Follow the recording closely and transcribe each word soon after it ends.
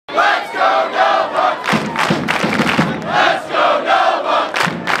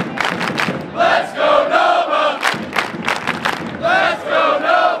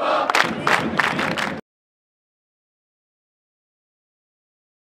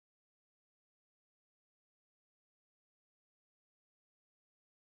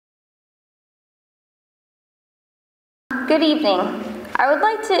Good evening. I would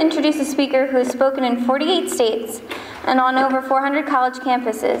like to introduce a speaker who has spoken in 48 states and on over 400 college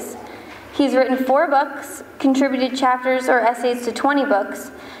campuses. He's written 4 books, contributed chapters or essays to 20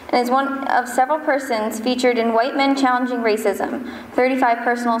 books, and is one of several persons featured in White Men Challenging Racism, 35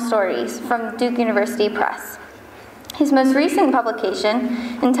 Personal Stories from Duke University Press. His most recent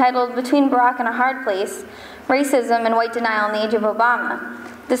publication, entitled Between Barack and a Hard Place, Racism and White Denial in the Age of Obama,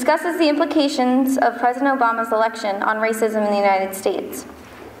 discusses the implications of President Obama's election on racism in the United States.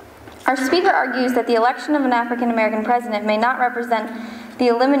 Our speaker argues that the election of an African-American president may not represent the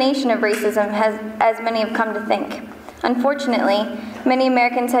elimination of racism as many have come to think. Unfortunately, many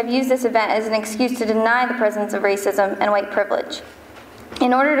Americans have used this event as an excuse to deny the presence of racism and white privilege.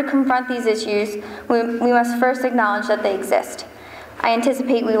 In order to confront these issues, we must first acknowledge that they exist. I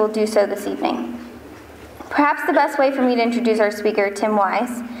anticipate we will do so this evening. Perhaps the best way for me to introduce our speaker, Tim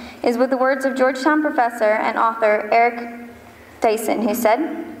Wise, is with the words of Georgetown professor and author Eric Dyson, who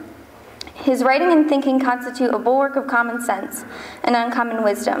said, "His writing and thinking constitute a bulwark of common sense and uncommon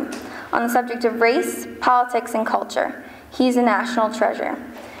wisdom on the subject of race, politics, and culture. He's a national treasure."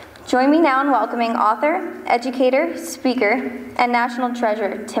 Join me now in welcoming author, educator, speaker, and national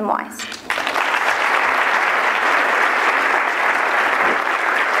treasure, Tim Wise.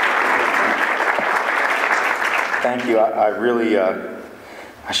 Thank you. I really,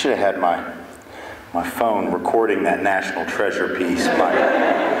 I should have had my phone recording that national treasure piece.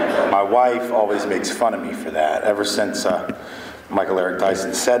 My wife always makes fun of me for that, ever since Michael Eric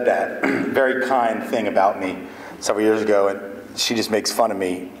Dyson said that very kind thing about me several years ago, and she just makes fun of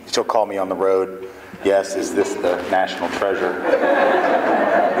me. She'll call me on the road. "Yes, is this the national treasure?"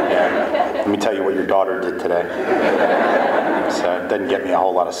 Yeah. Let me tell you what your daughter did today. So it doesn't get me a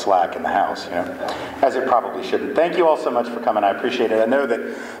whole lot of slack in the house, you know, as it probably shouldn't. Thank you all so much for coming. I appreciate it. I know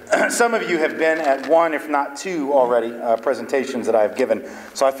that some of you have been at 1, if not 2 already, presentations that I've given.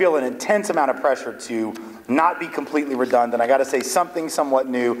 So I feel an intense amount of pressure to not be completely redundant. I got to say something somewhat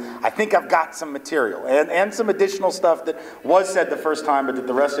new. I think I've got some material and some additional stuff that was said the first time, but that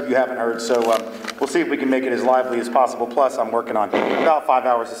the rest of you haven't heard. So we'll see if we can make it as lively as possible. Plus, I'm working on about 5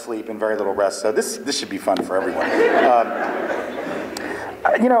 hours of sleep and very little rest. So this should be fun for everyone.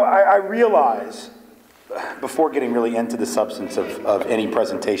 You know, I realize, before getting really into the substance of any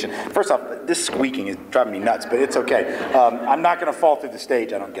presentation, first off, this squeaking is driving me nuts, but it's okay. I'm not going to fall through the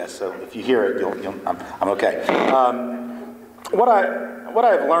stage, I don't guess, so if you hear it, I'm okay. What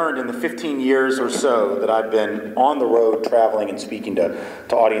I've learned in the 15 years or so that I've been on the road traveling and speaking to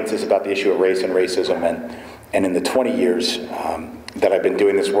audiences about the issue of race and racism, and in the 20 years that I've been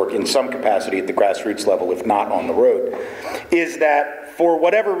doing this work in some capacity at the grassroots level, if not on the road, is that for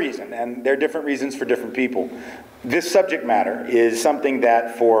whatever reason, and there are different reasons for different people, this subject matter is something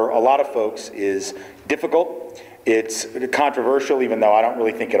that for a lot of folks is difficult. It's controversial, even though I don't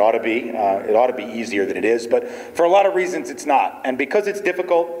really think it ought to be. It ought to be easier than it is, but for a lot of reasons it's not. And because it's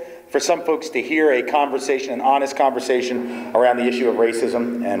difficult for some folks to hear a conversation, an honest conversation around the issue of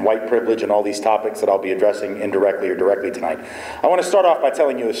racism and white privilege and all these topics that I'll be addressing indirectly or directly tonight, I want to start off by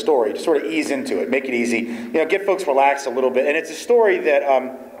telling you a story to sort of ease into it, make it easy, you know, get folks relaxed a little bit. And it's a story that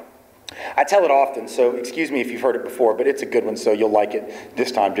I tell it often, so excuse me if you've heard it before, but it's a good one, so you'll like it this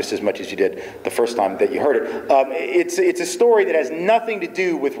time just as much as you did the first time that you heard it. It's a story that has nothing to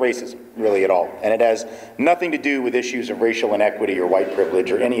do with racism, really, at all. And it has nothing to do with issues of racial inequity or white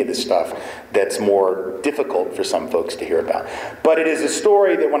privilege or any of this stuff that's more difficult for some folks to hear about. But it is a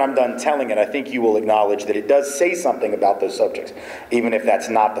story that when I'm done telling it, I think you will acknowledge that it does say something about those subjects, even if that's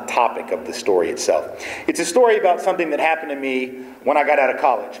not the topic of the story itself. It's a story about something that happened to me when I got out of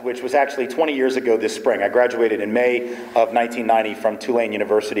college, which was actually 20 years ago this spring. I graduated in May of 1990 from Tulane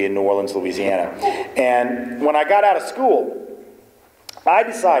University in New Orleans, Louisiana. And when I got out of school, I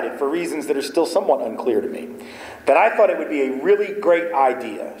decided, for reasons that are still somewhat unclear to me, that I thought it would be a really great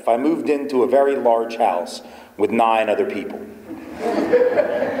idea if I moved into a very large house with 9 other people.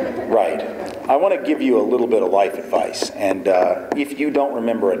 Right. I want to give you a little bit of life advice. And if you don't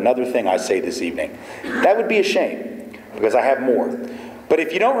remember another thing I say this evening, that would be a shame, because I have more. But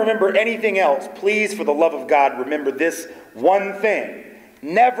if you don't remember anything else, please, for the love of God, remember this one thing.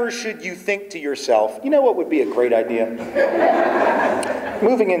 Never should you think to yourself, you know what would be a great idea?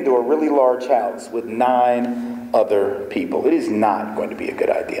 Moving into a really large house with 9 other people. It is not going to be a good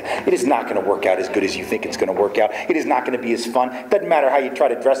idea. It is not going to work out as good as you think it's going to work out. It is not going to be as fun. It doesn't matter how you try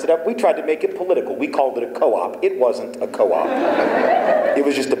to dress it up. We tried to make it political. We called it a co-op. It wasn't a co-op. It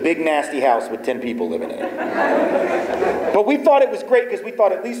was just a big nasty house with 10 people living in it. But we thought it was great because we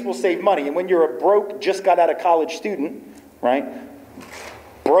thought at least we'll save money. And when you're a broke, just got out of college student, right?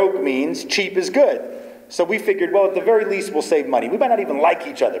 Broke means cheap is good. So we figured, well, at the very least, we'll save money. We might not even like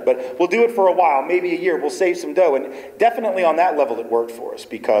each other, but we'll do it for a while, maybe a year. We'll save some dough. And definitely on that level, it worked for us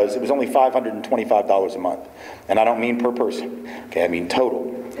because it was only $525 a month. And I don't mean per person. Okay, I mean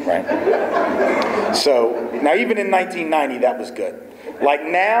total, right? So now even in 1990, that was good. Like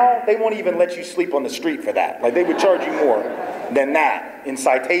now, they won't even let you sleep on the street for that. Like they would charge you more than that in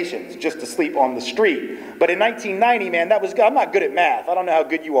citations just to sleep on the street. But in 1990, man, that was good. I'm not good at math. I don't know how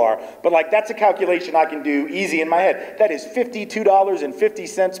good you are. But like that's a calculation I can do easy in my head. That is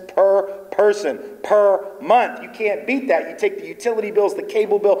 $52.50 per person per month. You can't beat that. You take the utility bills, the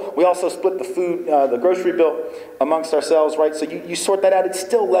cable bill. We also split the food, the grocery bill amongst ourselves, right? So you sort that out. It's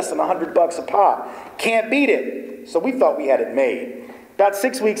still less than $100 a pop. Can't beat it. So we thought we had it made. About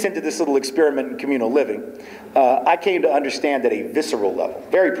 6 weeks into this little experiment in communal living, I came to understand at a visceral level,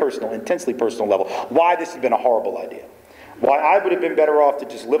 very personal, intensely personal level, why this had been a horrible idea. Why I would have been better off to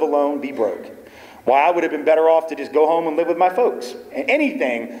just live alone, be broke. Why I would have been better off to just go home and live with my folks.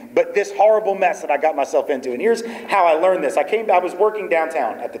 Anything but this horrible mess that I got myself into. And here's how I learned this. I was working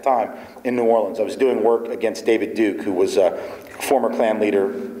downtown at the time in New Orleans. I was doing work against David Duke, who was a former Klan leader,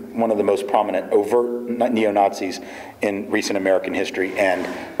 one of the most prominent overt neo-Nazis in recent American history, and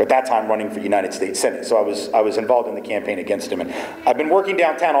at that time running for United States Senate. So I was involved in the campaign against him. And I've been working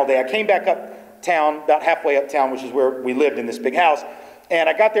downtown all day. I came back uptown, about halfway uptown, which is where we lived in this big house. And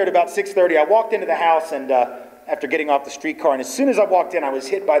I got there at about 6:30. I walked into the house and after getting off the streetcar, and as soon as I walked in, I was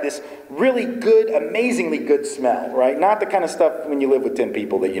hit by this really good, amazingly good smell, right? Not the kind of stuff when you live with 10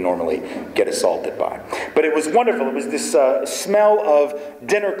 people that you normally get assaulted by. But it was wonderful. It was this smell of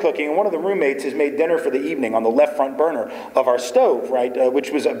dinner cooking, and one of the roommates has made dinner for the evening on the left front burner of our stove, right? Which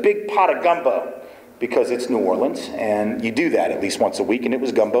was a big pot of gumbo, because it's New Orleans, and you do that at least once a week, and it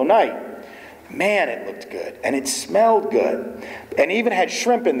was gumbo night. Man, it looked good, and it smelled good, and it even had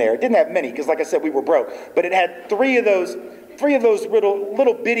shrimp in there. It didn't have many, because like I said, we were broke, but it had three of those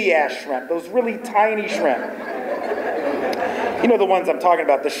little bitty ass shrimp, those really tiny shrimp. You know the ones I'm talking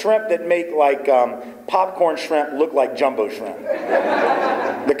about, the shrimp that make like popcorn shrimp look like jumbo shrimp.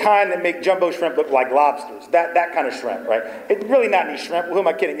 The kind that make jumbo shrimp look like lobsters, that kind of shrimp, right? It's really not any shrimp. Who am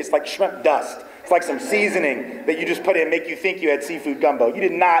I kidding? It's like shrimp dust. It's like some seasoning that you just put in, make you think you had seafood gumbo. You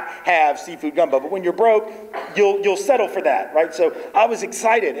did not have seafood gumbo, but when you're broke, you'll settle for that, right? So I was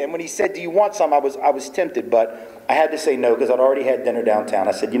excited, and when he said, "Do you want some?" I was tempted, but I had to say no because I'd already had dinner downtown.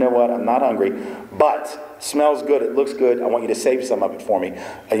 I said, "You know what? I'm not hungry, but it smells good. It looks good. I want you to save some of it for me.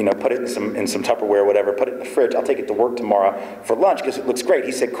 Put it in some Tupperware, or whatever. Put it in the fridge. I'll take it to work tomorrow for lunch because it looks great."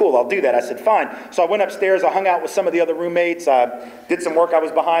 He said, "Cool, I'll do that." I said, "Fine." So I went upstairs. I hung out with some of the other roommates. I did some work I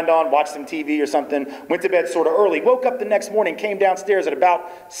was behind on, watched some TV or something. Went to bed sort of early. Woke up the next morning. Came downstairs at about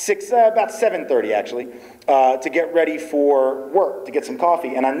 7:30 actually, to get ready for work to get some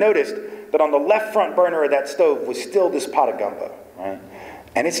coffee. And I noticed that on the left front burner of that stove was still this pot of gumbo, right?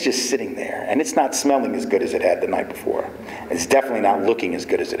 And it's just sitting there, and it's not smelling as good as it had the night before. It's definitely not looking as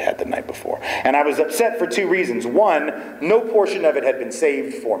good as it had the night before. And I was upset for two reasons. One, no portion of it had been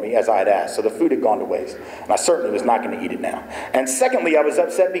saved for me as I had asked, so the food had gone to waste. And I certainly was not going to eat it now. And secondly, I was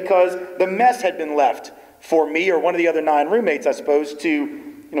upset because the mess had been left for me or one of the other 9 roommates, I suppose, to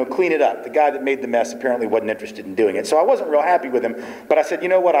clean it up. The guy that made the mess apparently wasn't interested in doing it. So I wasn't real happy with him. But I said, you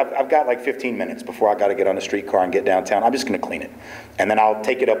know what, I've got like 15 minutes before I got to get on the streetcar and get downtown. I'm just going to clean it. And then I'll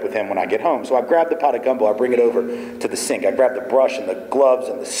take it up with him when I get home. So I grab the pot of gumbo. I bring it over to the sink. I grab the brush and the gloves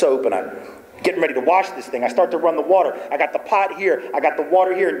and the soap, and I'm getting ready to wash this thing. I start to run the water. I got the pot here. I got the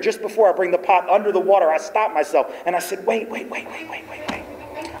water here. And just before I bring the pot under the water, I stop myself. And I said, wait.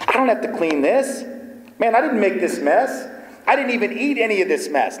 I don't have to clean this. Man, I didn't make this mess. I didn't even eat any of this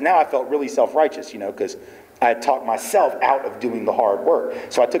mess. Now I felt really self-righteous, because I had talked myself out of doing the hard work.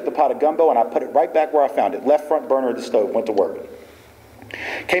 So I took the pot of gumbo and I put it right back where I found it, left front burner of the stove, went to work.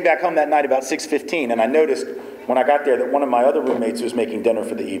 Came back home that night about 6:15, and I noticed when I got there that one of my other roommates was making dinner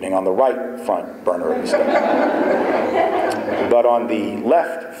for the evening on the right front burner of the stove. But on the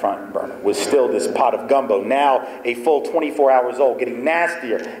left front burner was still this pot of gumbo, now a full 24 hours old, getting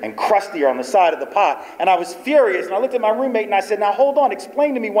nastier and crustier on the side of the pot. And I was furious, and I looked at my roommate and I said, now hold on,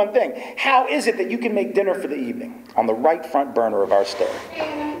 explain to me one thing. How is it that you can make dinner for the evening on the right front burner of our stove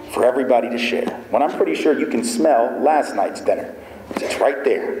for everybody to share, when I'm pretty sure you can smell last night's dinner? It's right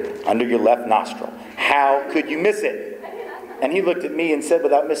there, under your left nostril. How could you miss it? And he looked at me and said,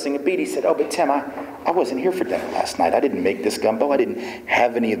 without missing a beat, he said, oh, but Tim, I wasn't here for dinner last night. I didn't make this gumbo. I didn't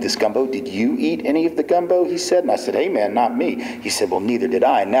have any of this gumbo. Did you eat any of the gumbo? He said. And I said, hey, man, not me. He said, well, neither did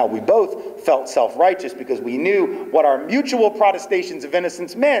I. And now we both felt self-righteous because we knew what our mutual protestations of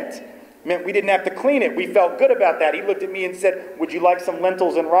innocence meant. Meant we didn't have to clean it. We felt good about that. He looked at me and said, would you like some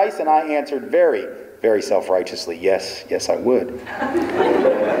lentils and rice? And I answered very, very self-righteously, yes, I would.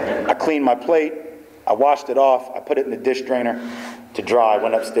 I cleaned my plate, I washed it off, I put it in the dish drainer to dry,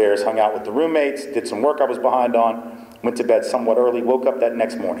 went upstairs, hung out with the roommates, did some work I was behind on, went to bed somewhat early, woke up that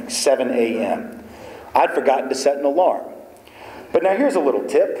next morning, 7 a.m. I'd forgotten to set an alarm. But now here's a little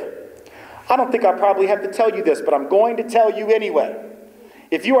tip. I don't think I probably have to tell you this, but I'm going to tell you anyway.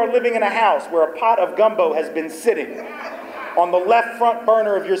 If you are living in a house where a pot of gumbo has been sitting on the left front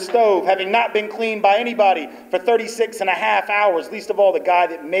burner of your stove, having not been cleaned by anybody for 36 and a half hours, least of all the guy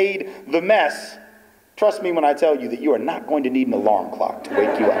that made the mess, trust me when I tell you that you are not going to need an alarm clock to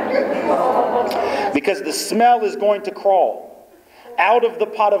wake you up. Because the smell is going to crawl out of the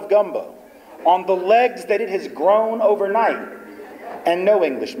pot of gumbo on the legs that it has grown overnight. And no,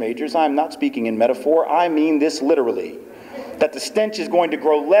 English majors, I'm not speaking in metaphor, I mean this literally. That the stench is going to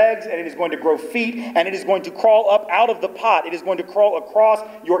grow legs, and it is going to grow feet, and it is going to crawl up out of the pot. It is going to crawl across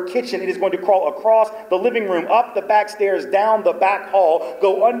your kitchen. It is going to crawl across the living room, up the back stairs, down the back hall,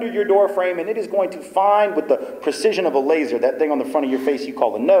 go under your door frame, and it is going to find, with the precision of a laser, that thing on the front of your face you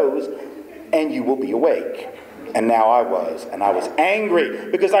call a nose, and you will be awake. And now I was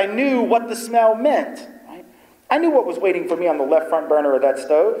angry because I knew what the smell meant. Right? I knew what was waiting for me on the left front burner of that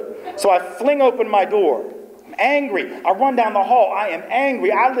stove. So I fling open my door. I'm angry. I run down the hall. I am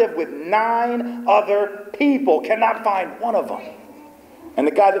angry. I live with 9 other people. Cannot find one of them. And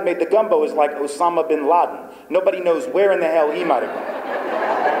the guy that made the gumbo is like Osama bin Laden. Nobody knows where in the hell he might have gone.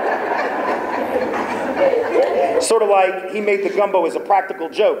 Sort of like he made the gumbo as a practical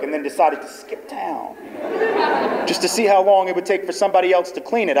joke and then decided to skip town. Just to see how long it would take for somebody else to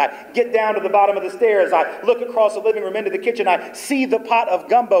clean it. I get down to the bottom of the stairs. I look across the living room into the kitchen. I see the pot of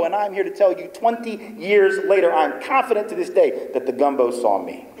gumbo, and I'm here to tell you 20 years later, I'm confident to this day that the gumbo saw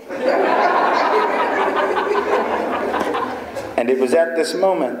me. And it was at this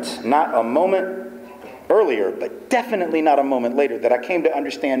moment, not a moment earlier, but definitely not a moment later, that I came to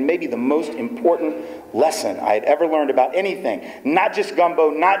understand maybe the most important lesson I had ever learned about anything. Not just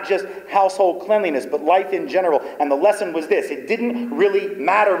gumbo, not just household cleanliness, but life in general. And the lesson was this: it didn't really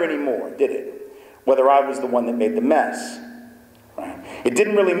matter anymore, did it? Whether I was the one that made the mess. Right? It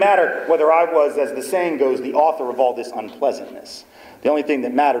didn't really matter whether I was, as the saying goes, the author of all this unpleasantness. The only thing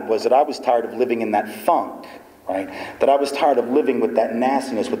that mattered was that I was tired of living in that funk. Right? That I was tired of living with that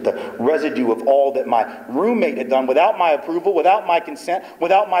nastiness, with the residue of all that my roommate had done without my approval, without my consent,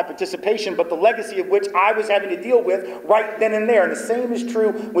 without my participation, but the legacy of which I was having to deal with right then and there. And the same is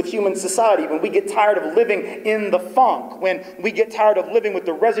true with human society. When we get tired of living in the funk, when we get tired of living with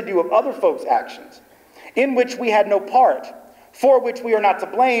the residue of other folks' actions, in which we had no part, for which we are not to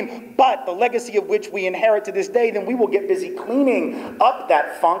blame, but the legacy of which we inherit to this day, then we will get busy cleaning up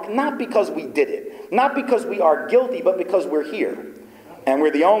that funk, not because we did it, not because we are guilty, but because we're here. And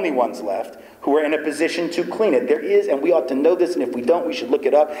we're the only ones left who are in a position to clean it. There is, and we ought to know this, and if we don't, we should look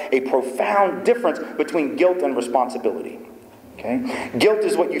it up, a profound difference between guilt and responsibility. Okay? Guilt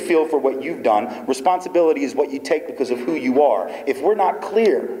is what you feel for what you've done. Responsibility is what you take because of who you are. If we're not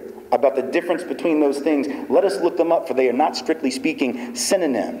clear about the difference between those things, let us look them up, for they are not, strictly speaking,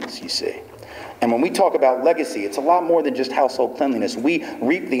 synonyms, you see. And when we talk about legacy, it's a lot more than just household cleanliness. We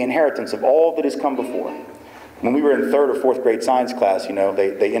reap the inheritance of all that has come before. When we were in 3rd or 4th grade science class, you know,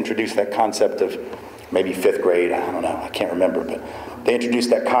 they introduced that concept of, maybe 5th grade, I don't know, I can't remember, but they introduced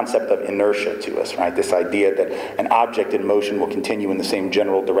that concept of inertia to us, right? This idea that an object in motion will continue in the same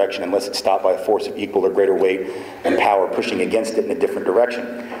general direction unless it's stopped by a force of equal or greater weight and power pushing against it in a different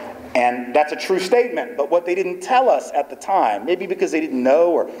direction. And that's a true statement, but what they didn't tell us at the time, maybe because they didn't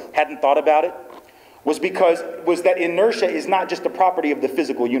know or hadn't thought about it, was that inertia is not just a property of the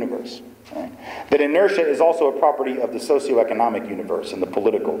physical universe. Right? That inertia is also a property of the socioeconomic universe and the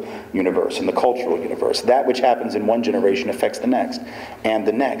political universe and the cultural universe. That which happens in one generation affects the next, and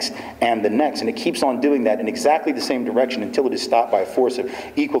the next, and the next. And it keeps on doing that in exactly the same direction until it is stopped by a force of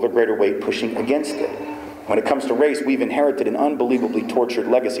equal or greater weight pushing against it. When it comes to race, we've inherited an unbelievably tortured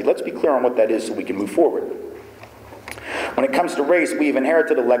legacy. Let's be clear on what that is so we can move forward. When it comes to race, we've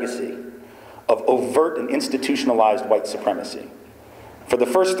inherited a legacy of overt and institutionalized white supremacy. For the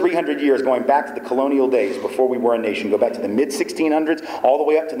first 300 years, going back to the colonial days before we were a nation, go back to the mid-1600s all the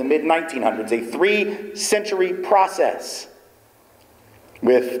way up to the mid-1900s, a 3-century process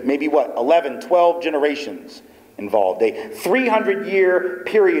with maybe, 11, 12 generations involved. A 300-year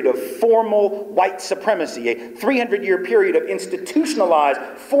period of formal white supremacy, a 300-year period of institutionalized,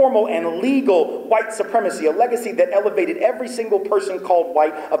 formal, and legal white supremacy, a legacy that elevated every single person called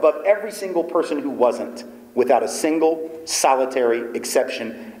white above every single person who wasn't, without a single solitary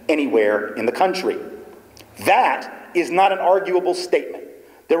exception anywhere in the country. That is not an arguable statement.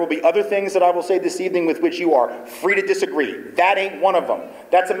 There will be other things that I will say this evening with which you are free to disagree. That ain't one of them.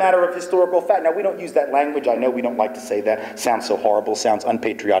 That's a matter of historical fact. Now, we don't use that language. I know we don't like to say that. Sounds so horrible, sounds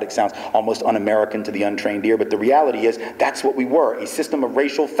unpatriotic, sounds almost un-American to the untrained ear. But the reality is that's what we were, a system of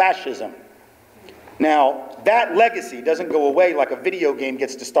racial fascism. Now, that legacy doesn't go away like a video game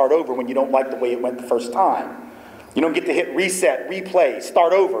gets to start over when you don't like the way it went the first time. You don't get to hit reset, replay,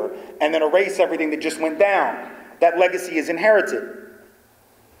 start over, and then erase everything that just went down. That legacy is inherited.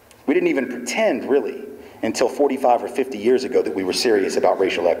 We didn't even pretend, really, until 45 or 50 years ago that we were serious about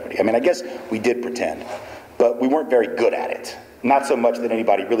racial equity. I mean, I guess we did pretend, but we weren't very good at it. Not so much that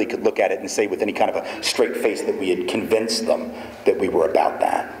anybody really could look at it and say with any kind of a straight face that we had convinced them that we were about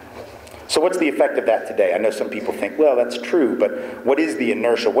that. So what's the effect of that today? I know some people think, well, that's true, but what is the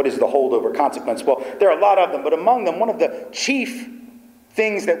inertia? What is the holdover consequence? Well, there are a lot of them, but among them, one of the chief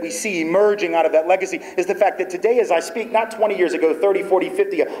things that we see emerging out of that legacy is the fact that today as I speak, not 20 years ago, 30, 40,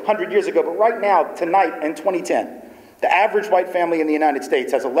 50, 100 years ago, but right now, tonight in 2010, the average white family in the United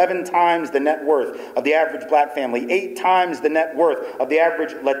States has 11 times the net worth of the average black family, 8 times the net worth of the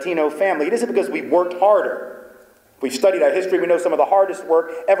average Latino family. It isn't because we've worked harder. We've studied our history. We know some of the hardest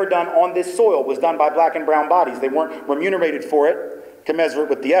work ever done on this soil was done by black and brown bodies. They weren't remunerated for it, commensurate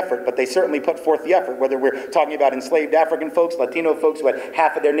with the effort, but they certainly put forth the effort, whether we're talking about enslaved African folks, Latino folks who had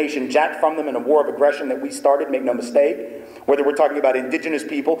half of their nation jacked from them in a war of aggression that we started, make no mistake, whether we're talking about indigenous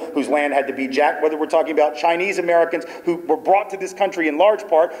people whose land had to be jacked, whether we're talking about Chinese Americans who were brought to this country in large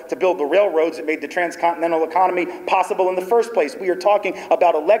part to build the railroads that made the transcontinental economy possible in the first place. We are talking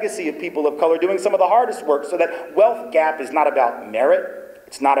about a legacy of people of color doing some of the hardest work, so that wealth gap is not about merit.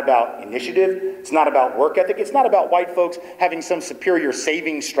 It's not about initiative. It's not about work ethic. It's not about white folks having some superior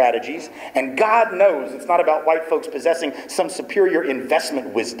saving strategies. And God knows it's not about white folks possessing some superior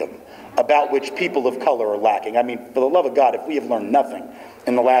investment wisdom about which people of color are lacking. I mean, for the love of God, if we have learned nothing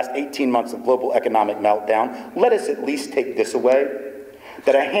in the last 18 months of global economic meltdown, let us at least take this away,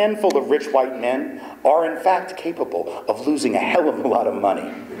 that a handful of rich white men are in fact capable of losing a hell of a lot of money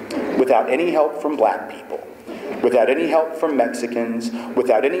without any help from black people, without any help from Mexicans,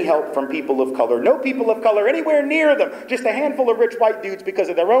 without any help from people of color. No people of color anywhere near them. Just a handful of rich white dudes, because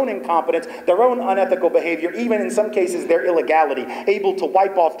of their own incompetence, their own unethical behavior, even in some cases their illegality, able to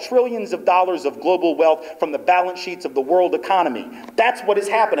wipe off trillions of dollars of global wealth from the balance sheets of the world economy. That's what has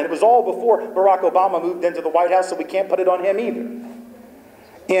happened. And it was all before Barack Obama moved into the White House, so we can't put it on him either.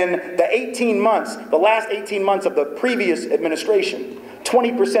 In the 18 months, the last 18 months of the previous administration,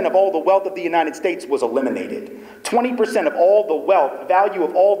 20% of all the wealth of the United States was eliminated. 20% of all the wealth, value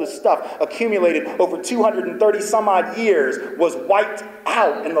of all the stuff accumulated over 230 some odd years was wiped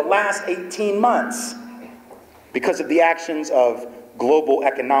out in the last 18 months because of the actions of global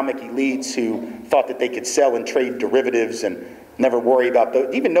economic elites who thought that they could sell and trade derivatives and never worry about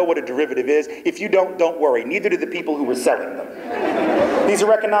those. Even know what a derivative is? If you don't worry. Neither do the people who were selling them. These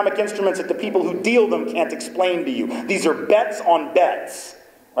are economic instruments that the people who deal them can't explain to you. These are bets on bets.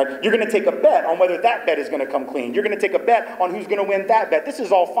 Right? You're going to take a bet on whether that bet is going to come clean. You're going to take a bet on who's going to win that bet. This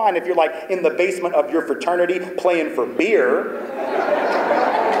is all fine if you're like in the basement of your fraternity playing for beer.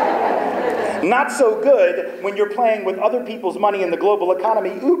 Not so good when you're playing with other people's money in the global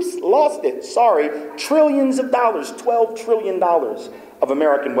economy. Oops, lost it. Sorry. Trillions of dollars, $12 trillion of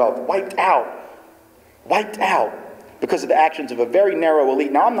American wealth wiped out. Wiped out because of the actions of a very narrow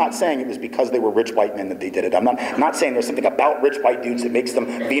elite. Now, I'm not saying it was because they were rich white men that they did it. I'm not saying there's something about rich white dudes that makes them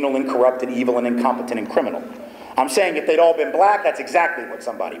venal and corrupt and evil and incompetent and criminal. I'm saying if they'd all been black, that's exactly what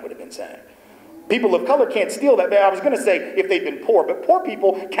somebody would have been saying. People of color can't steal that. I was going to say if they've been poor, but poor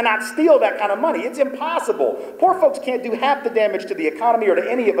people cannot steal that kind of money. It's impossible. Poor folks can't do half the damage to the economy or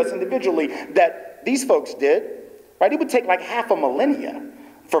to any of us individually that these folks did. Right? It would take like half a millennia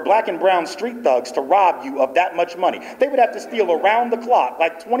for black and brown street thugs to rob you of that much money. They would have to steal around the clock,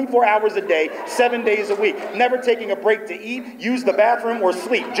 like 24 hours a day, 7 days a week, never taking a break to eat, use the bathroom, or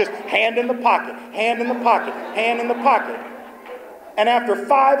sleep. Just hand in the pocket, hand in the pocket, hand in the pocket. And after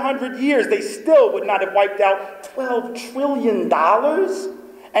 500 years, they still would not have wiped out $12 trillion.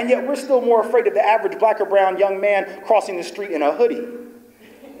 And yet we're still more afraid of the average black or brown young man crossing the street in a hoodie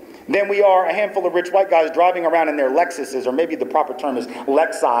than we are a handful of rich white guys driving around in their Lexuses, or maybe the proper term is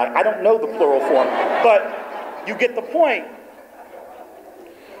Lexi. I don't know the plural form, but you get the point.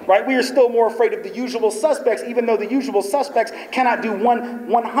 Right? We are still more afraid of the usual suspects, even though the usual suspects cannot do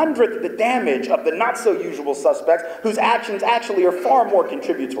 1/100th the damage of the not so usual suspects, whose actions actually are far more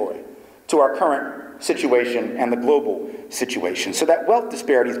contributory to our current situation and the global situation. So that wealth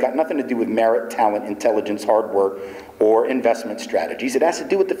disparity has got nothing to do with merit, talent, intelligence, hard work, or investment strategies. It has to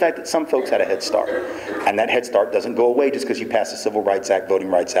do with the fact that some folks had a head start. And that head start doesn't go away just because you pass the Civil Rights Act, Voting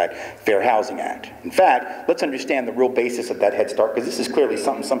Rights Act, Fair Housing Act. In fact, let's understand the real basis of that head start, because this is clearly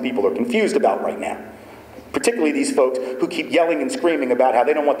something some people are confused about right now. Particularly these folks who keep yelling and screaming about how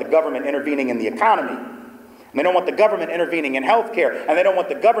they don't want the government intervening in the economy. And they don't want the government intervening in healthcare, and they don't want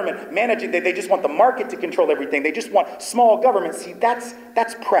the government managing, they just want the market to control everything. They just want small government. See, that's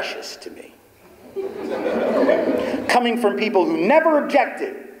precious to me. Coming from people who never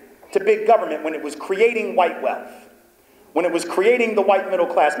objected to big government when it was creating white wealth, when it was creating the white middle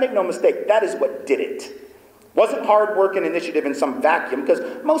class. Make no mistake, that is what did it. Wasn't hard work and initiative in some vacuum, because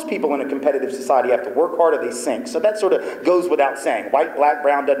most people in a competitive society have to work hard or they sink. So that sort of goes without saying. White, black,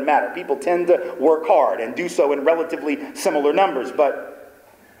 brown, doesn't matter. People tend to work hard and do so in relatively similar numbers. But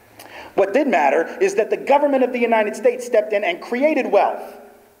what did matter is that the government of the United States stepped in and created wealth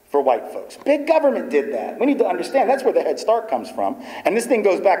for white folks. Big government did that. We need to understand that's where the Head Start comes from. And this thing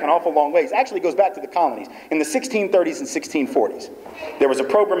goes back an awful long ways. Actually goes back to the colonies in the 1630s and 1640s. There was a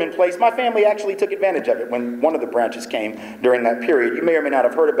program in place. My family actually took advantage of it when one of the branches came during that period. You may or may not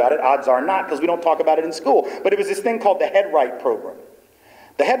have heard about it. Odds are not, because we don't talk about it in school. But it was this thing called the Head Right program.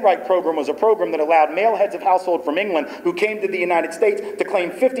 The Head Right program was a program that allowed male heads of household from England who came to the United States to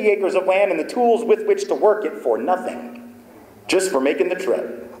claim 50 acres of land and the tools with which to work it for nothing, just for making the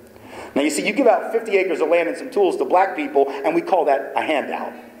trip. Now, you see, you give out 50 acres of land and some tools to black people, and we call that a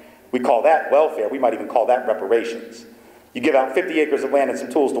handout. We call that welfare. We might even call that reparations. You give out 50 acres of land and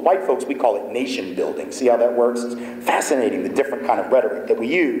some tools to white folks, we call it nation building. See how that works? It's fascinating, the different kind of rhetoric that we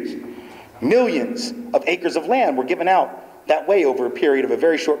use. Millions of acres of land were given out that way over a period of a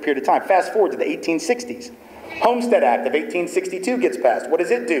very short period of time. Fast forward to the 1860s. Homestead Act of 1862 gets passed. What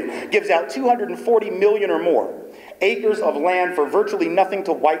does it do? Gives out 240 million or more acres of land for virtually nothing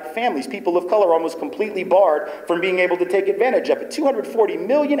to white families. People of color almost completely barred from being able to take advantage of it. 240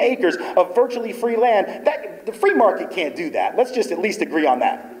 million acres of virtually free land. The free market can't do that. Let's just at least agree on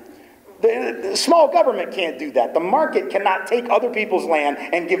that. The small government can't do that. The market cannot take other people's land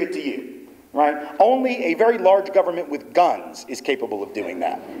and give it to you, right? Only a very large government with guns is capable of doing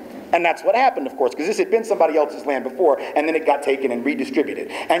that. And that's what happened, of course, because this had been somebody else's land before, and then it got taken and redistributed.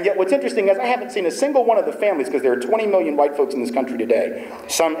 And yet what's interesting is I haven't seen a single one of the families, because there are 20 million white folks in this country today.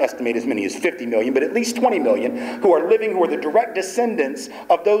 Some estimate as many as 50 million, but at least 20 million who are the direct descendants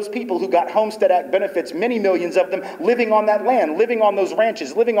of those people who got Homestead Act benefits, many millions of them living on that land, living on those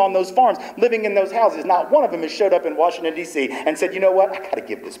ranches, living on those farms, living in those houses. Not one of them has showed up in Washington, D.C. and said, you know what, I got to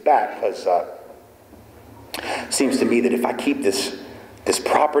give this back, because it seems to me that if I keep this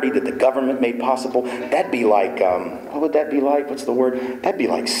property that the government made possible, that'd be like, what would that be like? What's the word? That'd be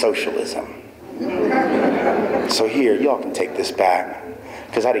like socialism. So here, y'all can take this back,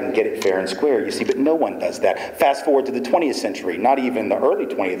 because I didn't get it fair and square, you see, but no one does that. Fast forward to the 20th century, not even the early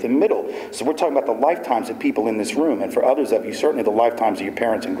 20th, the middle. So we're talking about the lifetimes of people in this room, and for others of you, certainly the lifetimes of your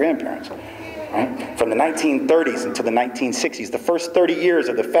parents and grandparents. Right? From the 1930s until the 1960s, the first 30 years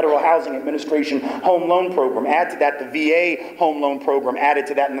of the Federal Housing Administration Home Loan Program. Add to that the VA Home Loan Program, added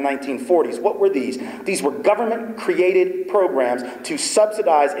to that in the 1940s. What were these? These were government-created programs to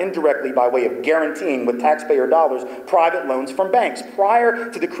subsidize indirectly by way of guaranteeing with taxpayer dollars private loans from banks. Prior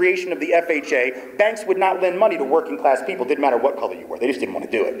to the creation of the FHA, banks would not lend money to working-class people. Didn't matter what color you were. They just didn't want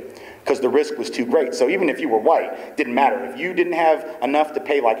to do it because the risk was too great. So even if you were white, didn't matter. If you didn't have enough to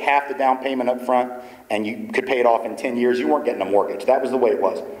pay like half the down payment up front and you could pay it off in 10 years, you weren't getting a mortgage. That was the way it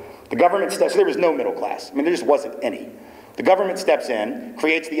was. The government steps, so there was no middle class. I mean, there just wasn't any. The government steps in,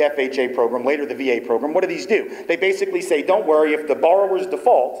 creates the FHA program, later the VA program. What do these do? They basically say, don't worry, if the borrowers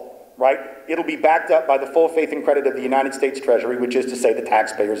default, right, it'll be backed up by the full faith and credit of the United States Treasury, which is to say the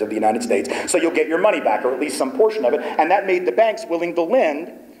taxpayers of the United States. So you'll get your money back, or at least some portion of it. And that made the banks willing to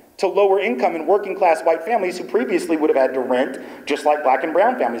lend to lower income and working class white families who previously would have had to rent, just like black and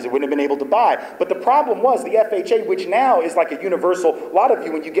brown families that wouldn't have been able to buy. But the problem was the FHA, which now is like a universal, a lot of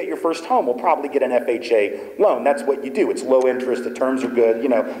you when you get your first home will probably get an FHA loan. That's what you do. It's low interest, the terms are good, you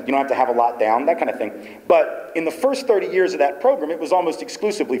know, you don't have to have a lot down, that kind of thing. But in the first 30 years of that program, it was almost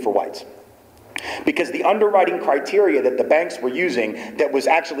exclusively for whites. Because the underwriting criteria that the banks were using that was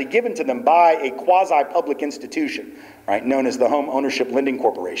actually given to them by a quasi-public institution, right, known as the Home Ownership Lending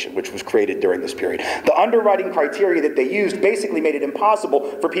Corporation, which was created during this period. The underwriting criteria that they used basically made it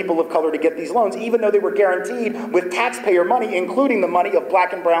impossible for people of color to get these loans, even though they were guaranteed with taxpayer money, including the money of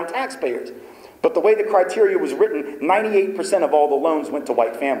black and brown taxpayers. But the way the criteria was written, 98% of all the loans went to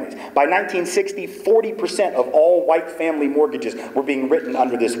white families. By 1960, 40% of all white family mortgages were being written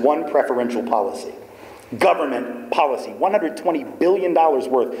under this one preferential policy. government policy, $120 billion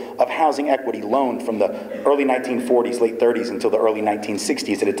worth of housing equity loaned from the early 1940s, late 30s until the early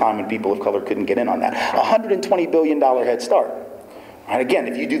 1960s, at a time when people of color couldn't get in on that. $120 billion head start. And again,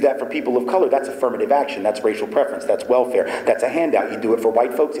 if you do that for people of color, that's affirmative action, that's racial preference, that's welfare, that's a handout. You do it for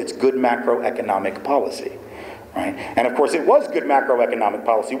white folks, it's good macroeconomic policy. Right? And of course, it was good macroeconomic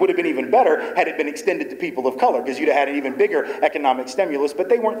policy. It would have been even better had it been extended to people of color, because you'd have had an even bigger economic stimulus, but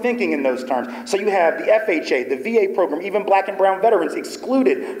they weren't thinking in those terms. So you have the FHA, the VA program, even black and brown veterans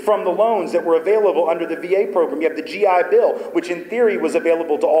excluded from the loans that were available under the VA program. You have the GI Bill, which in theory was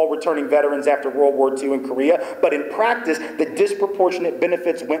available to all returning veterans after World War II in Korea, but in practice, the disproportionate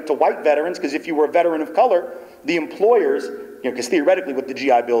benefits went to white veterans, because if you were a veteran of color, the employers, because theoretically what the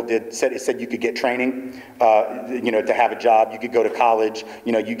GI Bill did, said you could get training, to have a job, you could go to college,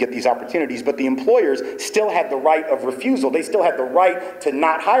 you get these opportunities, but the employers still had the right of refusal. They still had the right to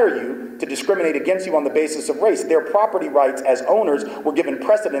not hire you, to discriminate against you on the basis of race. Their property rights as owners were given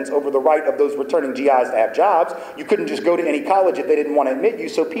precedence over the right of those returning GIs to have jobs. You couldn't just go to any college if they didn't want to admit you,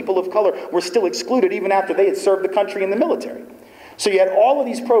 so people of color were still excluded even after they had served the country in the military. So you had all of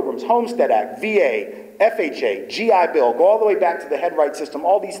these programs, Homestead Act, VA, FHA, GI Bill, go all the way back to the head right system,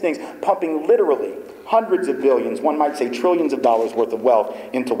 all these things pumping literally hundreds of billions, one might say trillions of dollars worth of wealth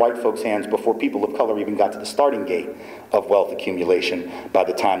into white folks' hands before people of color even got to the starting gate of wealth accumulation by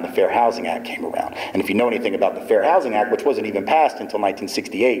the time the Fair Housing Act came around. And if you know anything about the Fair Housing Act, which wasn't even passed until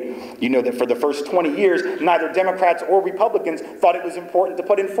 1968, you know that for the first 20 years, neither Democrats or Republicans thought it was important to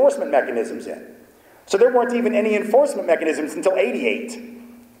put enforcement mechanisms in. So there weren't even any enforcement mechanisms until '88.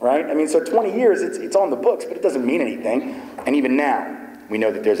 Right? I mean, so 20 years, it's on the books, but it doesn't mean anything. And even now, we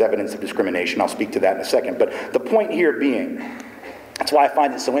know that there's evidence of discrimination. I'll speak to that in a second. But the point here being, that's why I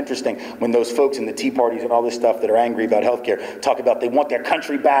find it so interesting when those folks in the Tea Parties and all this stuff that are angry about healthcare talk about they want their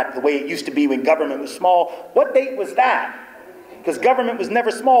country back the way it used to be when government was small. What date was that? Because government was never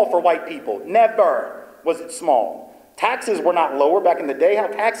small for white people. Never was it small. Taxes were not lower back in the day. How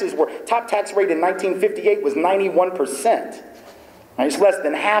taxes were, top tax rate in 1958 was 91%. It's less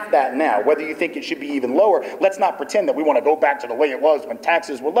than half that now. Whether you think it should be even lower, let's not pretend that we want to go back to the way it was when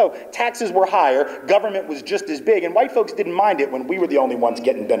taxes were low. Taxes were higher, government was just as big, and white folks didn't mind it when we were the only ones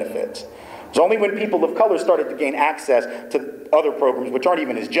getting benefits. It was only when people of color started to gain access to other programs, which aren't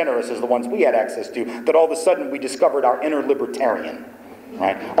even as generous as the ones we had access to, that all of a sudden we discovered our inner libertarian.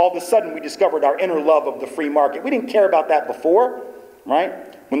 Right? All of a sudden we discovered our inner love of the free market. We didn't care about that before.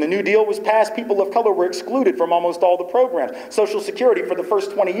 Right? When the New Deal was passed, people of color were excluded from almost all the programs. Social Security for the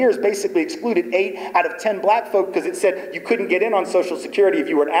first 20 years basically excluded 8 out of 10 black folk because it said you couldn't get in on Social Security if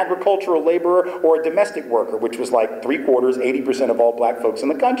you were an agricultural laborer or a domestic worker, which was like 3/4, 80% of all black folks in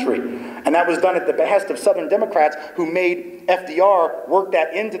the country. And that was done at the behest of Southern Democrats who made FDR work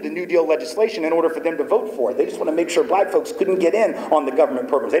that into the New Deal legislation in order for them to vote for it. They just want to make sure black folks couldn't get in on the government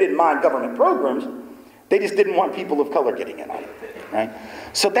programs. They didn't mind government programs. They just didn't want people of color getting in on it, right?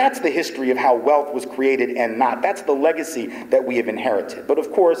 So that's the history of how wealth was created and not. That's the legacy that we have inherited. But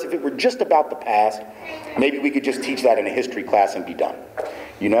of course, if it were just about the past, maybe we could just teach that in a history class and be done.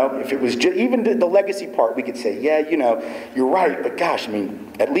 If it was just, even the legacy part, we could say, yeah, you're right, but gosh, I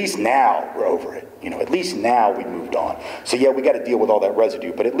mean, at least now we're over it. At least now we've moved on. So yeah, we got to deal with all that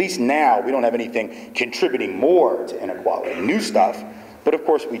residue, but at least now we don't have anything contributing more to inequality. New stuff, but of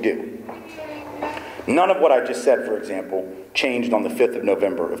course we do. None of what I just said, for example, changed on the 5th of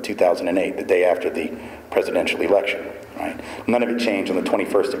November of 2008, the day after the presidential election. Right? None of it changed on the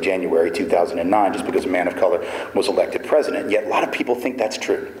 21st of January 2009 just because a man of color was elected president. Yet a lot of people think that's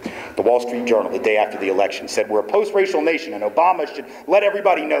true. The Wall Street Journal, the day after the election, said we're a post-racial nation and Obama should let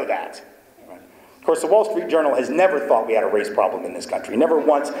everybody know that. Of course, the Wall Street Journal has never thought we had a race problem in this country. Never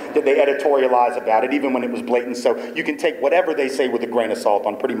once did they editorialize about it, even when it was blatant. So you can take whatever they say with a grain of salt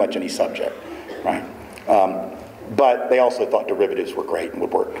on pretty much any subject, right? But they also thought derivatives were great and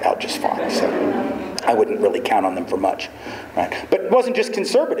would work out just fine. So I wouldn't really count on them for much, right? But it wasn't just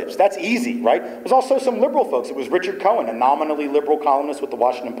conservatives. That's easy, right? It was also some liberal folks. It was Richard Cohen, a nominally liberal columnist with the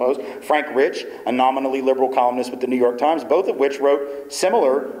Washington Post. Frank Rich, a nominally liberal columnist with the New York Times, both of which wrote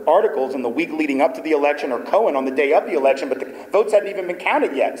similar articles in the week leading up to the election, or Cohen on the day of the election, but the votes hadn't even been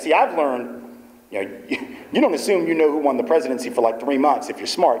counted yet. See, I've learned, you don't assume you know who won the presidency for like 3 months. If you're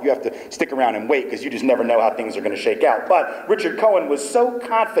smart, you have to stick around and wait because you just never know how things are going to shake out. But Richard Cohen was so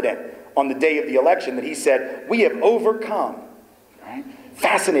confident on the day of the election that he said, we have overcome, right?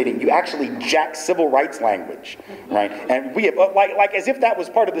 Fascinating. You actually jack civil rights language, right? And we have, like as if that was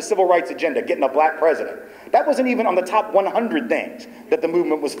part of the civil rights agenda, getting a black president. That wasn't even on the top 100 things that the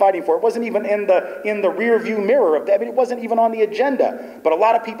movement was fighting for. It wasn't even in the rear view mirror of that. I mean, it wasn't even on the agenda. But a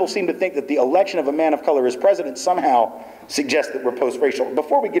lot of people seem to think that the election of a man of color as president somehow suggests that we're post-racial.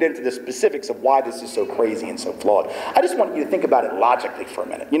 Before we get into the specifics of why this is so crazy and so flawed, I just want you to think about it logically for a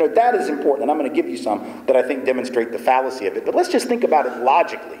minute. You know, that is important, and I'm going to give you some that I think demonstrate the fallacy of it. But let's just think about it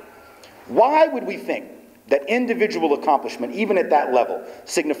logically. Why would we think that individual accomplishment, even at that level,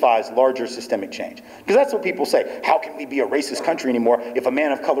 signifies larger systemic change? Because that's what people say. How can we be a racist country anymore if a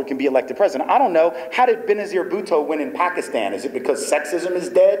man of color can be elected president? I don't know. How did Benazir Bhutto win in Pakistan? Is it because sexism is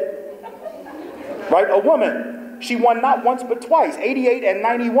dead? Right? A woman, she won not once but twice, 88 and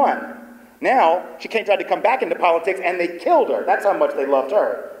 91. Now, she tried to come back into politics and they killed her. That's how much they loved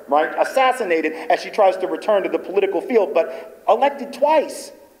her, right? Assassinated as she tries to return to the political field, but elected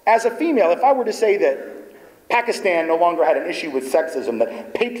twice as a female. If I were to say that Pakistan no longer had an issue with sexism,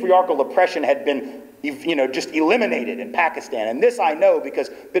 that patriarchal oppression had been, you know, just eliminated in Pakistan. And this I know because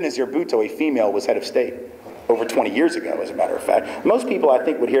Benazir Bhutto, a female, was head of state over 20 years ago, as a matter of fact. Most people, I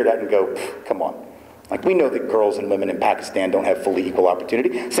think, would hear that and go, come on. Like, we know that girls and women in Pakistan don't have fully equal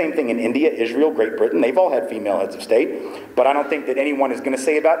opportunity. Same thing in India, Israel, Great Britain. They've all had female heads of state. But I don't think that anyone is going to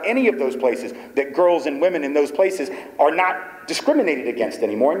say about any of those places that girls and women in those places are not discriminated against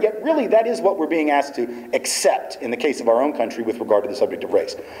anymore. And yet, really, that is what we're being asked to accept in the case of our own country with regard to the subject of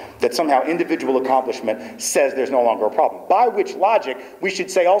race. That somehow individual accomplishment says there's no longer a problem. By which logic, we should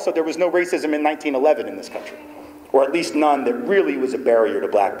say also there was no racism in 1911 in this country. Or at least none that really was a barrier to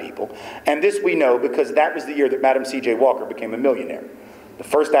black people. And this we know because that was the year that Madam C.J. Walker became a millionaire. The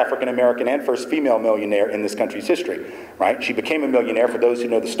first African-American and first female millionaire in this country's history, right? She became a millionaire, for those who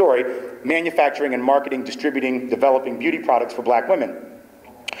know the story, manufacturing and marketing, distributing, developing beauty products for black women.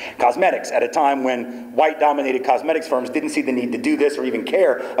 Cosmetics, at a time when white-dominated cosmetics firms didn't see the need to do this or even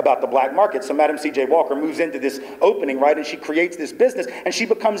care about the black market. So Madam C.J. Walker moves into this opening, right, and she creates this business, and she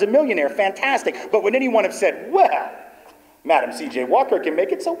becomes a millionaire. Fantastic. But would anyone have said, well, Madam C.J. Walker can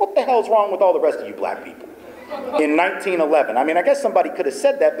make it, so what the hell's wrong with all the rest of you black people? In 1911. I mean, I guess somebody could have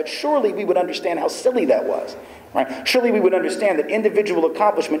said that, but surely we would understand how silly that was. Right? Surely we would understand that individual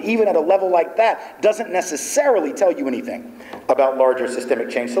accomplishment, even at a level like that, doesn't necessarily tell you anything about larger systemic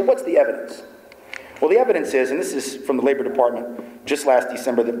change. So what's the evidence? Well, the evidence is, and this is from the Labor Department just last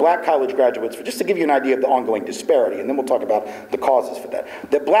December, that black college graduates, just to give you an idea of the ongoing disparity, and then we'll talk about the causes for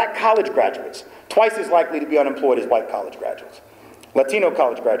that black college graduates, twice as likely to be unemployed as white college graduates. Latino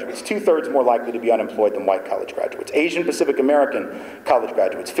college graduates, 2/3 more likely to be unemployed than white college graduates. Asian Pacific American college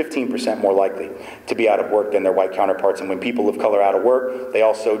graduates, 15% more likely to be out of work than their white counterparts. And when people of color are out of work, they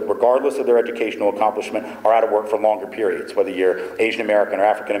also, regardless of their educational accomplishment, are out of work for longer periods. Whether you're Asian American or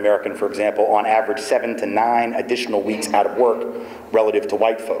African American, for example, on average 7 to 9 additional weeks out of work relative to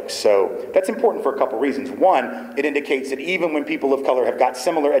white folks. So that's important for a couple reasons. One, it indicates that even when people of color have got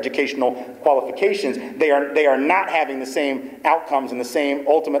similar educational qualifications, they are not having the same outcomes and the same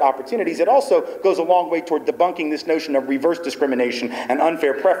ultimate opportunities. It also goes a long way toward debunking this notion of reverse discrimination and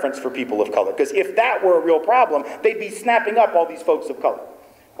unfair preference for people of color. Because if that were a real problem, they'd be snapping up all these folks of color.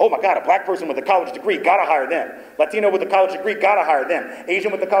 Oh my God, a black person with a college degree, gotta hire them. Latino with a college degree, gotta hire them.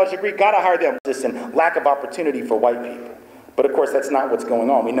 Asian with a college degree, gotta hire them. This and lack of opportunity for white people. But of course, that's not what's going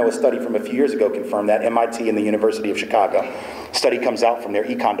on. We know a study from a few years ago confirmed that. MIT and the University of Chicago. Study comes out from their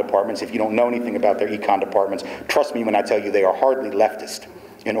econ departments. If you don't know anything about their econ departments, trust me when I tell you they are hardly leftist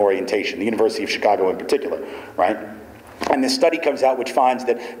in orientation. The University of Chicago in particular, right? And this study comes out which finds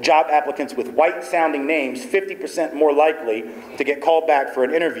that job applicants with white-sounding names 50% more likely to get called back for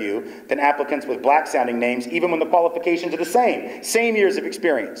an interview than applicants with black-sounding names, even when the qualifications are the same. Same years of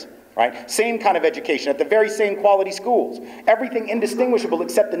experience. Right? Same kind of education at the very same quality schools. Everything indistinguishable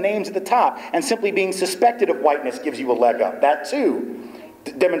except the names at the top, and simply being suspected of whiteness gives you a leg up. That too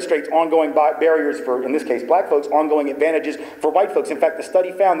demonstrates ongoing barriers for, in this case, black folks, ongoing advantages for white folks. In fact, the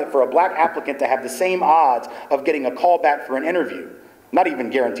study found that for a black applicant to have the same odds of getting a call back for an interview, not even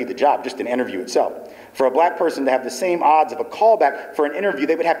guarantee the job, just an interview itself. For a black person to have the same odds of a callback for an interview,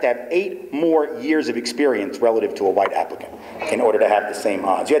 they would have to have 8 more years of experience relative to a white applicant in order to have the same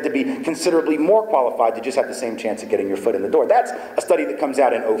odds. You had to be considerably more qualified to just have the same chance of getting your foot in the door. That's a study that comes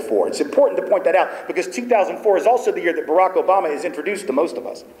out in 2004. It's important to point that out because 2004 is also the year that Barack Obama is introduced to most of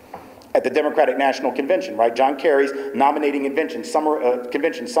us at the Democratic National Convention, right? John Kerry's nominating convention, summer of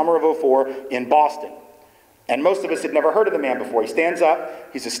 2004 in Boston. And most of us had never heard of the man before. He stands up.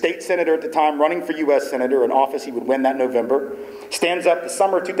 He's a state senator at the time, running for U.S. senator, an office he would win that November. Stands up the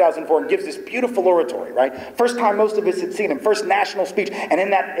summer of 2004 and gives this beautiful oratory, right? First time most of us had seen him, first national speech. And in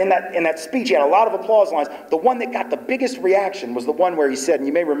that speech, he had a lot of applause lines. The one that got the biggest reaction was the one where he said, and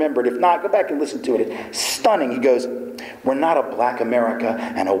you may remember it, if not, go back and listen to it. It's stunning. He goes, "We're not a black America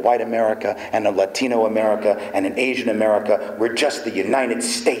and a white America and a Latino America and an Asian America. We're just the United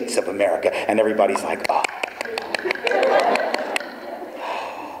States of America." And everybody's like, oh.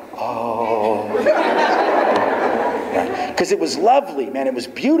 Because it was lovely, man. It was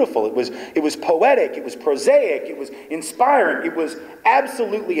beautiful. It was poetic. It was prosaic. It was inspiring. It was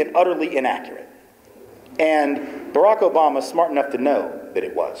absolutely and utterly inaccurate. And Barack Obama, smart enough to know that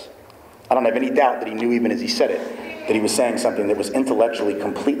it was. I don't have any doubt that he knew, even as he said it, that he was saying something that was intellectually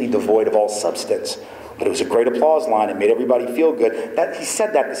completely devoid of all substance. But it was a great applause line. It made everybody feel good. He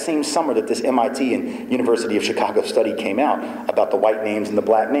said that the same summer that this MIT and University of Chicago study came out about the white names and the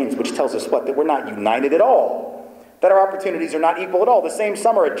black names, which tells us what? That we're not united at all. That our opportunities are not equal at all. The same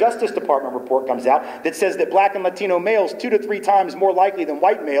summer, a Justice Department report comes out that says that black and Latino males 2 to 3 times more likely than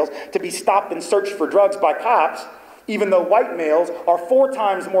white males to be stopped and searched for drugs by cops, even though white males are 4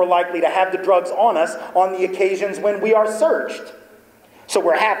 times more likely to have the drugs on us on the occasions when we are searched. So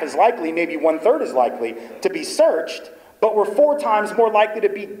we're half as likely, maybe 1/3 as likely, to be searched, but we're 4 times more likely to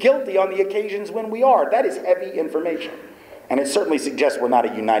be guilty on the occasions when we are. That is heavy information. And it certainly suggests we're not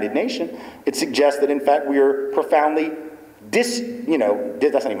a united nation. It suggests that, in fact, we are profoundly that's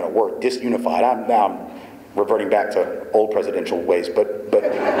not even a word, disunified. I'm reverting back to old presidential ways, but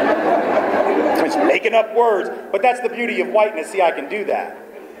it's making up words. But that's the beauty of whiteness. See, I can do that.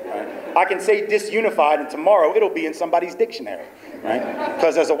 Right? I can say disunified, and tomorrow it'll be in somebody's dictionary. Right?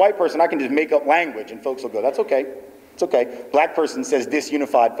 Because as a white person, I can just make up language, and folks will go, "That's okay. It's okay." Black person says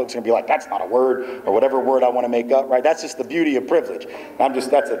disunified, folks are going to be like, "That's not a word," or whatever word I want to make up, right? That's just the beauty of privilege.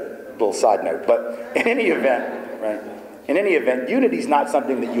 That's a little side note. But in any event, right? In any event, unity is not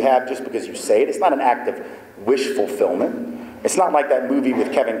something that you have just because you say it. It's not an act of wish fulfillment. It's not like that movie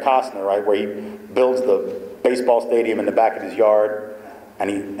with Kevin Costner, right, where he builds the baseball stadium in the back of his yard,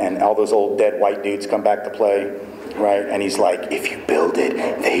 and all those old dead white dudes come back to play. Right? And he's like, "If you build it,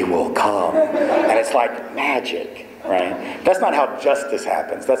 they will come." And it's like magic, right? That's not how justice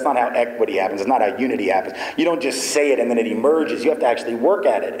happens. That's not how equity happens. It's not how unity happens. You don't just say it and then it emerges. You have to actually work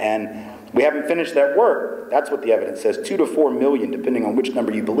at it. And we haven't finished that work. That's what the evidence says, 2 to 4 million, depending on which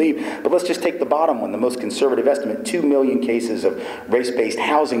number you believe. But let's just take the bottom one, the most conservative estimate, 2 million cases of race-based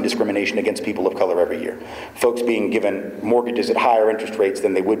housing discrimination against people of color every year. Folks being given mortgages at higher interest rates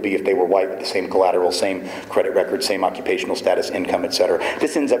than they would be if they were white, with the same collateral, same credit record, same occupational status, income, etc.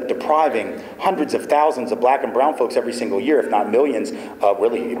 This ends up depriving hundreds of thousands of black and brown folks every single year, if not millions,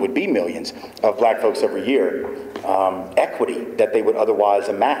 really it would be millions, of black folks every year, equity that they would otherwise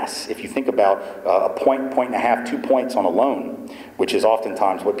amass. If you think about a point and a half, 2 points on a loan, which is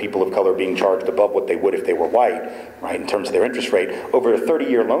oftentimes what people of color are being charged above what they would if they were white, right, in terms of their interest rate, over a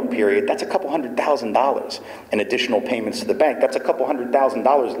 30-year loan period, that's a couple $100,000 in additional payments to the bank. That's a couple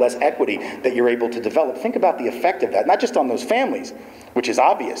 $100,000 less equity that you're able to develop. Think about the effect of that, not just on those families, which is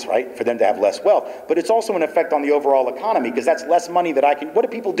obvious, right, for them to have less wealth, but it's also an effect on the overall economy, because that's less money that what do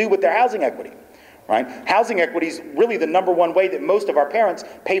people do with their housing equity? Right? Housing equity is really the #1 way that most of our parents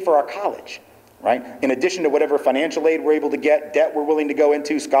pay for our college. Right? In addition to whatever financial aid we're able to get, debt we're willing to go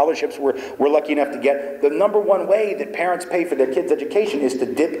into, scholarships we're lucky enough to get, the #1 way that parents pay for their kids' education is to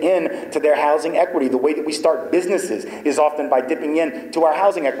dip in to their housing equity. The way that we start businesses is often by dipping in to our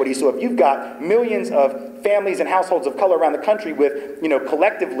housing equity. So if you've got millions of families and households of color around the country with,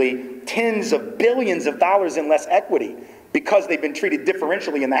 collectively tens of billions of dollars in less equity, because they've been treated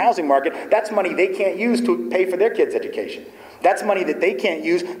differentially in the housing market, that's money they can't use to pay for their kids' education. That's money that they can't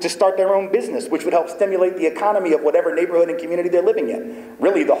use to start their own business, which would help stimulate the economy of whatever neighborhood and community they're living in.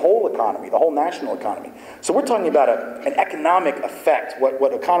 Really, the whole economy, the whole national economy. So we're talking about an economic effect,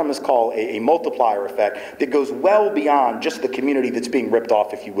 what economists call a multiplier effect, that goes well beyond just the community that's being ripped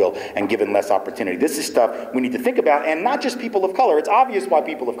off, if you will, and given less opportunity. This is stuff we need to think about, and not just people of color. It's obvious why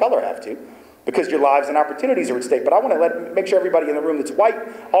people of color have to, because your lives and opportunities are at stake. But I want to make sure everybody in the room that's white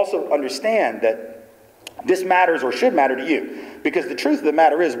also understand that this matters, or should matter to you. Because the truth of the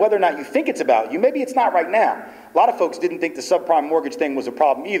matter is, whether or not you think it's about you, maybe it's not right now. A lot of folks didn't think the subprime mortgage thing was a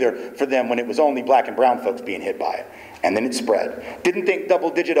problem either for them when it was only black and brown folks being hit by it. And then it spread. Didn't think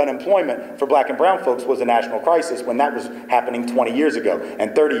double-digit unemployment for black and brown folks was a national crisis when that was happening 20 years ago,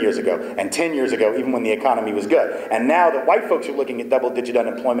 and 30 years ago, and 10 years ago, even when the economy was good. And now that white folks are looking at double-digit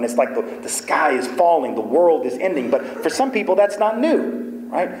unemployment, it's like the sky is falling, the world is ending. But for some people, that's not new.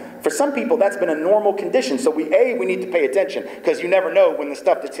 right? For some people, that's been a normal condition. So we need to pay attention, because you never know when the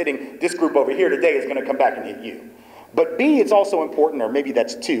stuff that's hitting this group over here today is going to come back and hit you. But B, it's also important, or maybe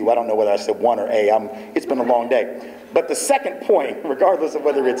that's 2. I don't know whether I said 1 or A. It's been a long day. But the second point, regardless of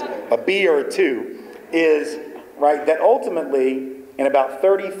whether it's a B or a 2, is, right, that ultimately, in about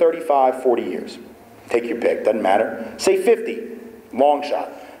 30, 35, 40 years, take your pick, doesn't matter, say 50, long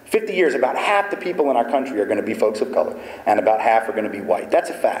shot. 50 years, about half the people in our country are going to be folks of color, and about half are going to be white. That's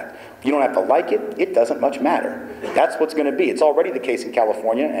a fact. You don't have to like it. It doesn't much matter. That's what's going to be. It's already the case in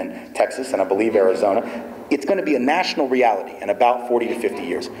California and Texas and I believe Arizona. It's going to be a national reality in about 40 to 50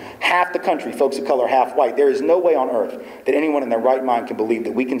 years. Half the country, folks of color, half white. There is no way on earth that anyone in their right mind can believe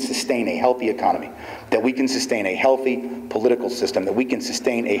that we can sustain a healthy economy, that we can sustain a healthy political system, that we can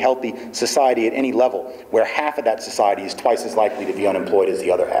sustain a healthy society at any level where half of that society is twice as likely to be unemployed as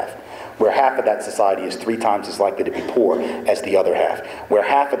the other half, where half of that society is 3 times as likely to be poor as the other half, where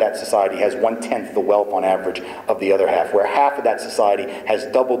half of that society has 1/10 the wealth on average of the other half, where half of that society has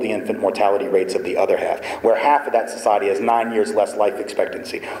double the infant mortality rates of the other half, where half of that society has 9 years less life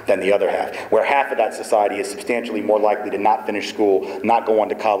expectancy than the other half, where half of that society is substantially more likely to not finish school, not go on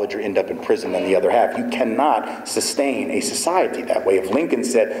to college, or end up in prison than the other half. You cannot sustain a society that way. If Lincoln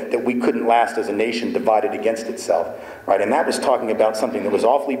said that we couldn't last as a nation divided against itself, right, and that was talking about something that was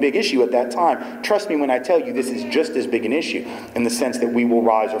awfully big issue at that time, trust me when I tell you this is just as big an issue in the sense that we will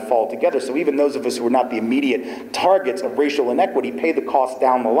rise or fall together. So even those of us who are not the immediate targets of racial inequity pay the cost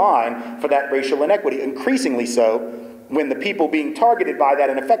down the line for that racial inequity, increasingly so when the people being targeted by that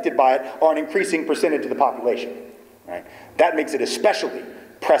and affected by it are an increasing percentage of the population. Right? That makes it especially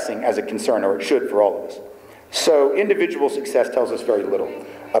pressing as a concern, or it should for all of us. So individual success tells us very little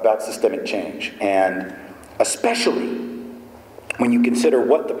about systemic change, and especially when you consider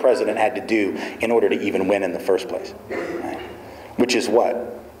what the president had to do in order to even win in the first place. Right? Which is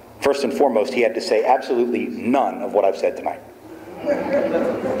what? First and foremost, he had to say absolutely none of what I've said tonight.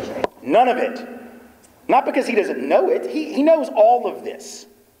 None of it. Not because he doesn't know it. He knows all of this.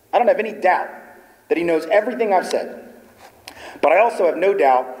 I don't have any doubt that he knows everything I've said. But I also have no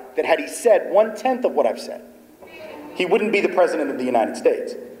doubt that had he said 1/10 of what I've said, he wouldn't be the president of the United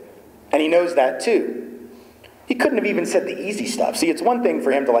States. And he knows that too. He couldn't have even said the easy stuff. See, it's one thing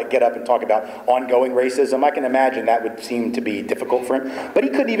for him to get up and talk about ongoing racism. I can imagine that would seem to be difficult for him. But he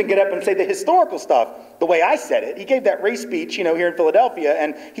couldn't even get up and say the historical stuff the way I said it. He gave that race speech, here in Philadelphia,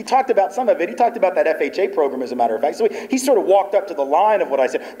 and he talked about some of it. He talked about that FHA program, as a matter of fact. So he sort of walked up to the line of what I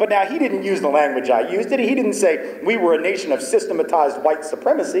said. But now he didn't use the language I used, did he? He didn't say we were a nation of systematized white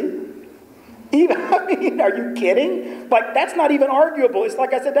supremacy. Are you kidding? That's not even arguable. It's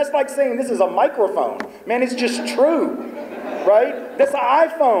like I said, that's like saying this is a microphone. Man, it's just true, right? That's an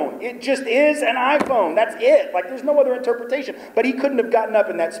iPhone. It just is an iPhone. That's it. There's no other interpretation. But he couldn't have gotten up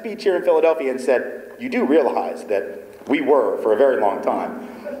in that speech here in Philadelphia and said, you do realize that we were, for a very long time,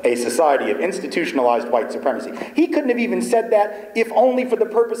 a society of institutionalized white supremacy. He couldn't have even said that if only for the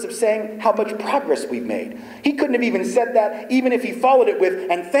purpose of saying how much progress we've made. He couldn't have even said that even if he followed it with,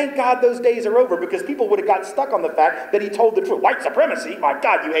 and thank God those days are over, because people would have got stuck on the fact that he told the truth. White supremacy? My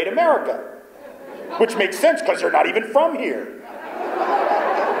God, you hate America. Which makes sense because you're not even from here.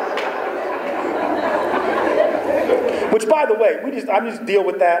 Which, by the way, I just deal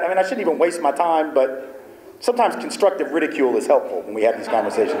with that. I shouldn't even waste my time, but sometimes constructive ridicule is helpful when we have these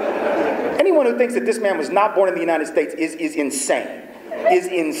conversations. Anyone who thinks that this man was not born in the United States is insane. Is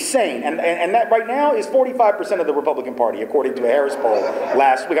insane. And that right now is 45% of the Republican Party, according to a Harris poll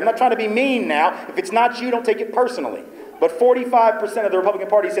last week. I'm not trying to be mean now. If it's not you, don't take it personally. But 45% of the Republican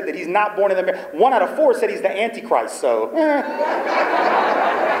Party said that he's not born in America. 1 out of 4 said he's the Antichrist, so.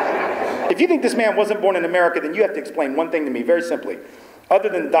 If you think this man wasn't born in America, then you have to explain one thing to me very simply. Other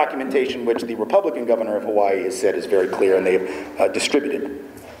than the documentation which the Republican governor of Hawaii has said is very clear and they have distributed.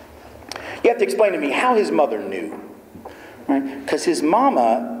 You have to explain to me how his mother knew. Right? Because his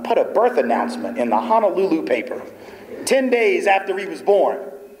mama put a birth announcement in the Honolulu paper 10 days after he was born.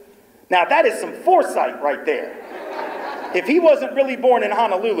 Now that is some foresight right there. If he wasn't really born in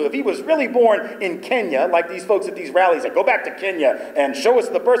Honolulu, if he was really born in Kenya, like these folks at these rallies that go back to Kenya and show us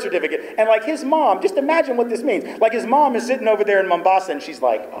the birth certificate, and his mom, just imagine what this means. His mom is sitting over there in Mombasa and she's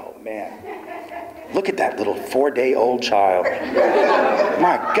like, oh man, look at that little 4-day-old child.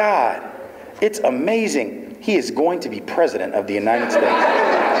 My God, it's amazing. He is going to be president of the United States.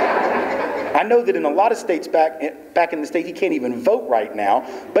 I know that in a lot of states back in the state, he can't even vote right now,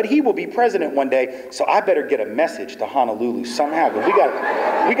 but he will be president one day, so I better get a message to Honolulu somehow. But we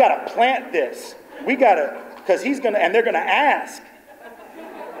gotta plant this. We gotta, because he's gonna, and they're gonna ask.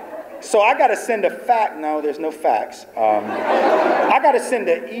 So I got to send a fax. No, there's no fax. I got to send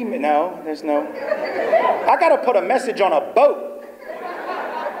an email. No, there's no. I got to put a message on a boat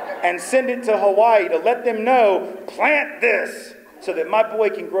and send it to Hawaii to let them know, plant this so that my boy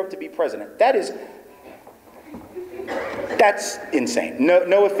can grow up to be president. That's insane.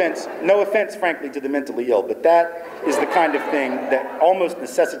 No offense, frankly, to the mentally ill, but that is the kind of thing that almost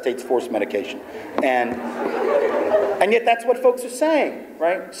necessitates forced medication. And yet that's what folks are saying,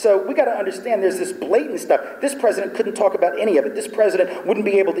 right? So we got to understand there's this blatant stuff. This president couldn't talk about any of it. This president wouldn't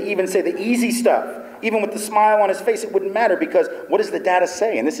be able to even say the easy stuff. Even with the smile on his face, it wouldn't matter, because what does the data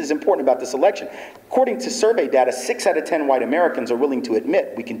say? And this is important about this election. According to survey data, 6 out of 10 white Americans are willing to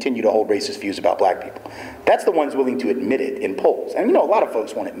admit we continue to hold racist views about black people. That's the ones willing to admit it in polls. And you know, a lot of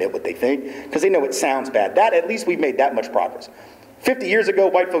folks won't admit what they think because they know it sounds bad. That, at least we've made that much progress. 50 years ago,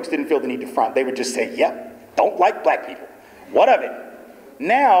 white folks didn't feel the need to front. They would just say, yep, don't like black people. What of it?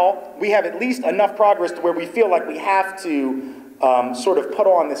 Now, we have at least enough progress to where we feel like we have to sort of put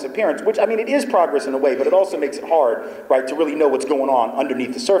on this appearance, which, I mean, it is progress in a way, but it also makes it hard, right, to really know what's going on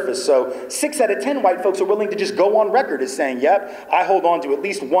underneath the surface. So 6 out of 10 white folks are willing to just go on record as saying, yep, I hold on to at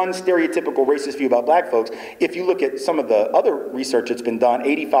least one stereotypical racist view about black folks. If you look at some of the other research that's been done,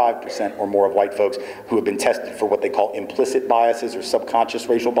 85% or more of white folks who have been tested for what they call implicit biases or subconscious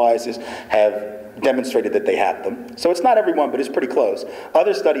racial biases have demonstrated that they have them. So it's not everyone, but it's pretty close.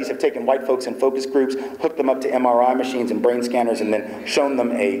 Other studies have taken white folks in focus groups, hooked them up to MRI machines and brain scanners, and then shown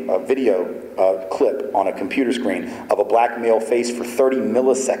them a video clip on a computer screen of a black male face for 30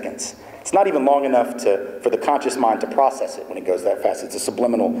 milliseconds. It's not even long enough for the conscious mind to process it when it goes that fast. It's a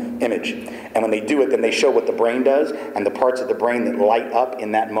subliminal image. And when they do it, then they show what the brain does and the parts of the brain that light up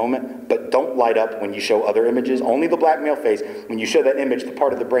in that moment, but don't light up when you show other images. Only the black male face, when you show that image, the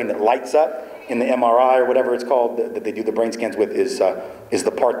part of the brain that lights up in the MRI or whatever it's called that they do the brain scans with is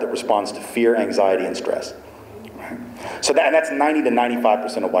the part that responds to fear, anxiety, and stress. So that's 90 to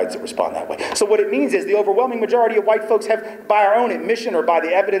 95% of whites that respond that way. So what it means is the overwhelming majority of white folks have, by our own admission or by the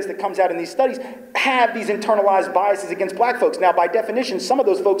evidence that comes out in these studies, have these internalized biases against black folks. Now, by definition, some of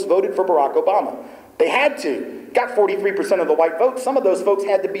those folks voted for Barack Obama. They had to. Got 43% of the white vote. Some of those folks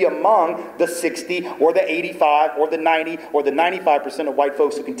had to be among the 60 or the 85 or the 90 or the 95% of white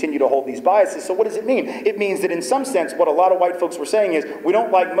folks who continue to hold these biases. So what does it mean? It means that in some sense, what a lot of white folks were saying is, we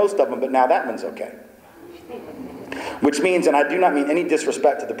don't like most of them, but now that one's okay. Which means, and I do not mean any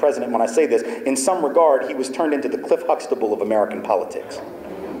disrespect to the president when I say this, in some regard, he was turned into the Cliff Huxtable of American politics.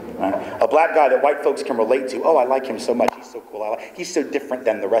 Right? A black guy that white folks can relate to. Oh, I like him so much. He's so cool. He's so different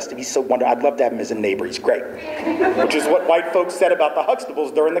than the rest of them. He's so wonderful. I'd love to have him as a neighbor. He's great. Which is what white folks said about the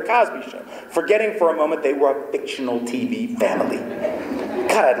Huxtables during the Cosby Show. Forgetting for a moment they were a fictional TV family.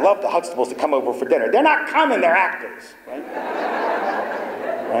 God, I'd love the Huxtables to come over for dinner. They're not coming. They're actors. Right?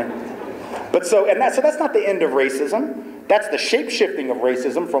 Right? But so that's not the end of racism. That's the shape-shifting of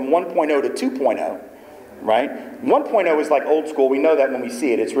racism from 1.0 to 2.0, right? 1.0 is like old school. We know that when we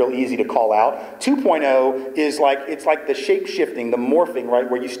see it. It's real easy to call out. 2.0 is it's like the shape-shifting, the morphing, right,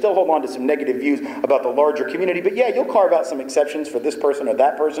 where you still hold on to some negative views about the larger community. But yeah, you'll carve out some exceptions for this person or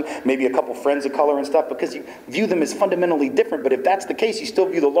that person, maybe a couple friends of color and stuff, because you view them as fundamentally different. But if that's the case, you still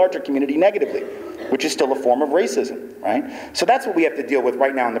view the larger community negatively, which is still a form of racism, right? So that's what we have to deal with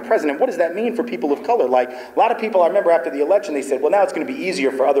right now in the president. What does that mean for people of color? Like, a lot of people, I remember after the election, they said, well, now it's going to be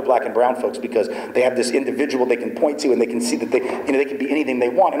easier for other black and brown folks because they have this individual they can point to and they can see that they can be anything they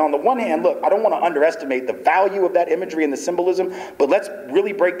want. And on the one hand, look, I don't want to underestimate the value of that imagery and the symbolism, but let's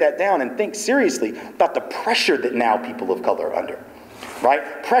really break that down and think seriously about the pressure that now people of color are under.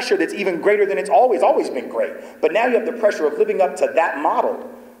 Right? Pressure that's even greater than it's always been great. But now you have the pressure of living up to that model.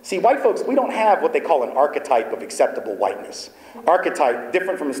 See, white folks, we don't have what they call an archetype of acceptable whiteness. Archetype,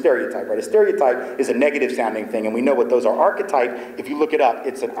 different from a stereotype, right? A stereotype is a negative sounding thing, and we know what those are. Archetype, if you look it up,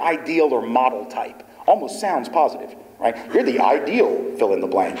 it's an ideal or model type. Almost sounds positive, right? You're the ideal fill in the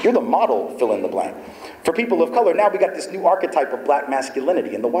blank. You're the model fill in the blank. For people of color, now we got this new archetype of black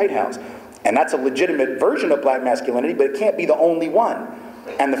masculinity in the White House. And that's a legitimate version of black masculinity, but it can't be the only one.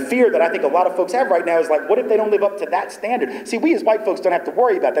 And the fear that I think a lot of folks have right now is like, what if they don't live up to that standard? See, we as white folks don't have to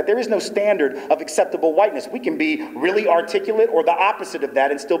worry about that. There is no standard of acceptable whiteness. We can be really articulate or the opposite of that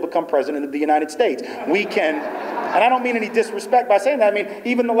and still become president of the United States. We can, and I don't mean any disrespect by saying that. I mean,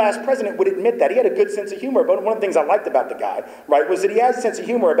 even the last president would admit that. He had a good sense of humor. But one of the things I liked about the guy, right, was that he has a sense of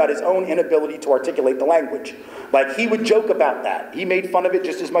humor about his own inability to articulate the language. Like, he would joke about that. He made fun of it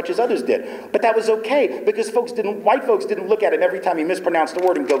just as much as others did. But that was okay because white folks didn't look at him every time he mispronounced the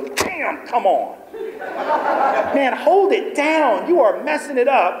word and go, damn, come on. Man, hold it down. You are messing it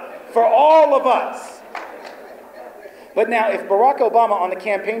up for all of us. But now, if Barack Obama on the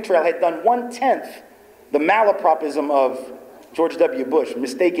campaign trail had done 1/10 the malapropism of George W. Bush,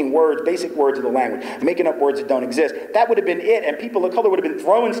 mistaking words, basic words of the language, making up words that don't exist, that would have been it, and people of color would have been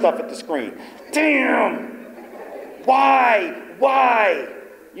throwing stuff at the screen. Damn! Why?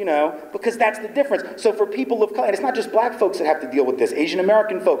 You know, because that's the difference. So for people of color, and it's not just black folks that have to deal with this, Asian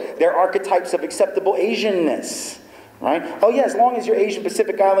American folk, they're archetypes of acceptable Asianness. Right? Oh yeah, as long as you're Asian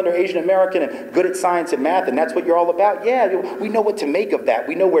Pacific Islander, Asian American, and good at science and math, and that's what you're all about, yeah, we know what to make of that.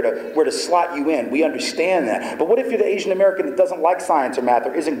 We know where to slot you in. We understand that. But what if you're the Asian American that doesn't like science or math,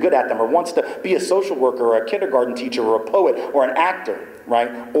 or isn't good at them, or wants to be a social worker, or a kindergarten teacher, or a poet, or an actor,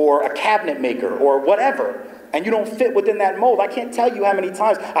 right? Or a cabinet maker, or whatever, and you don't fit within that mold? I can't tell you how many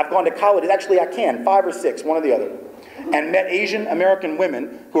times I've gone to college. Actually, I can, 5 or 6, one or the other, and met Asian American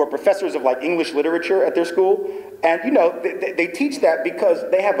women who are professors of like English literature at their school. And you know, they teach that because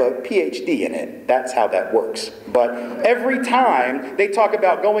they have a PhD in it. That's how that works. But every time they talk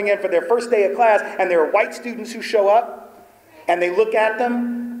about going in for their first day of class, and there are white students who show up, and they look at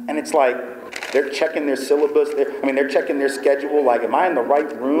them, and it's like they're checking their syllabus. They're checking their schedule. Like, am I in the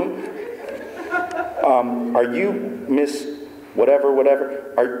right room? Are you Miss whatever?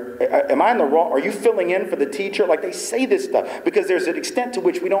 Am I in the wrong? Are you filling in for the teacher? Like, they say this stuff because there's an extent to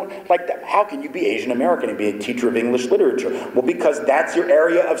which we don't like that. How can you be Asian American and be a teacher of English literature? Well, because that's your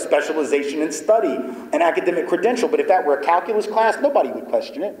area of specialization and study and academic credential. But if that were a calculus class, nobody would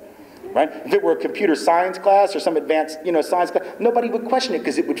question it. Right? If it were a computer science class or some advanced, science class, nobody would question it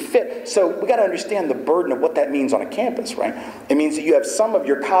because it would fit. So we got to understand the burden of what that means on a campus, right? It means that you have some of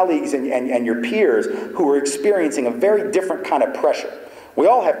your colleagues and your peers who are experiencing a very different kind of pressure. We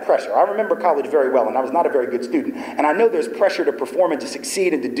all have pressure. I remember college very well, and I was not a very good student. And I know there's pressure to perform and to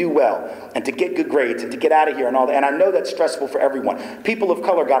succeed and to do well and to get good grades and to get out of here and all that. And I know that's stressful for everyone. People of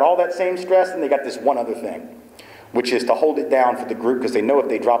color got all that same stress, and they got this one other thing, which is to hold it down for the group, because they know if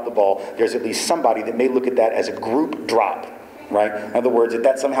they drop the ball, there's at least somebody that may look at that as a group drop, right? In other words,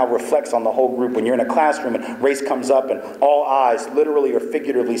 that somehow reflects on the whole group. When you're in a classroom and race comes up and all eyes, literally or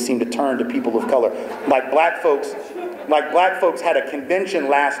figuratively, seem to turn to people of color. Like black folks had a convention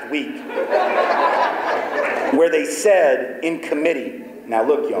last week where they said in committee, now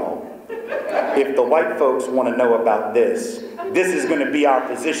look, y'all, if the white folks want to know about this, this is going to be our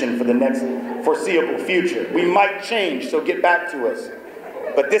position for the next foreseeable future. We might change, so get back to us.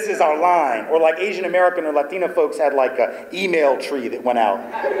 But this is our line. Or like Asian American or Latina folks had like an email tree that went out.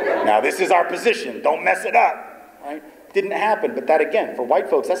 Now this is our position. Don't mess it up. Right? Didn't happen. But that again, for white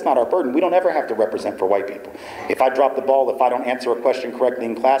folks, that's not our burden. We don't ever have to represent for white people. If I drop the ball, if I don't answer a question correctly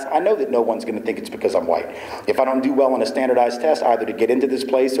in class, I know that no one's going to think it's because I'm white. If I don't do well on a standardized test, either to get into this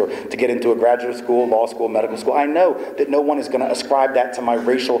place or to get into a graduate school, law school, medical school, I know that no one is going to ascribe that to my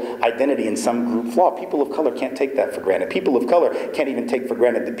racial identity in some group flaw. People of color can't take that for granted. People of color can't even take for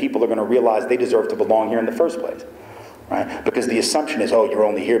granted that people are going to realize they deserve to belong here in the first place. Right? Because the assumption is, oh, you're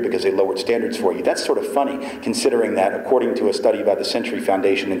only here because they lowered standards for you. That's sort of funny, considering that according to a study by the Century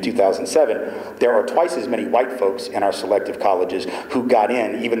Foundation in 2007, there are twice as many white folks in our selective colleges who got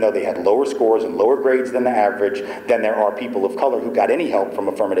in, even though they had lower scores and lower grades than the average, than there are people of color who got any help from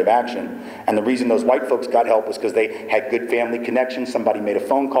affirmative action. And the reason those white folks got help was because they had good family connections. Somebody made a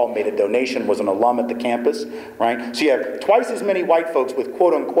phone call, made a donation, was an alum at the campus. Right? So you have twice as many white folks with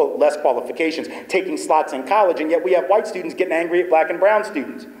quote-unquote less qualifications taking slots in college, and yet we have white students getting angry at black and brown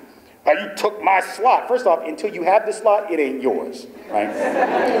students. You took my slot. First off, until you have the slot, it ain't yours,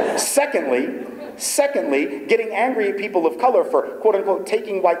 right? Secondly, getting angry at people of color for quote-unquote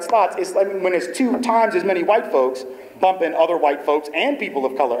taking white slots is, when it's 2 times as many white folks bumping other white folks and people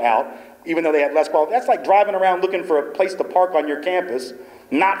of color out, even though they had less quality. That's like driving around looking for a place to park on your campus,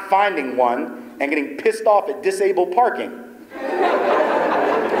 not finding one, and getting pissed off at disabled parking.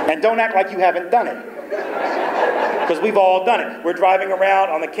 And don't act like you haven't done it. Because we've all done it. We're driving around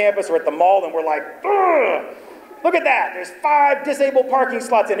on the campus or at the mall and we're like, ugh, look at that. There's 5 disabled parking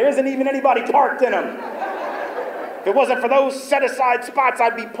slots and there isn't even anybody parked in them. If it wasn't for those set-aside spots,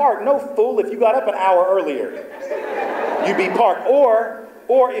 I'd be parked. No, fool, if you got up an hour earlier, you'd be parked. Or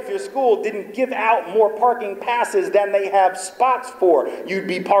if your school didn't give out more parking passes than they have spots for, you'd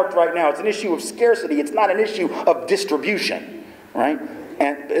be parked right now. It's an issue of scarcity. It's not an issue of distribution, right?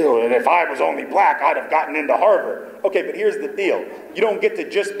 And if I was only black, I'd have gotten into Harvard. Okay, but here's the deal. You don't get to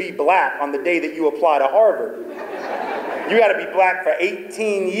just be black on the day that you apply to Harvard. You got to be black for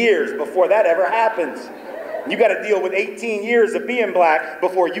 18 years before that ever happens. You got to deal with 18 years of being black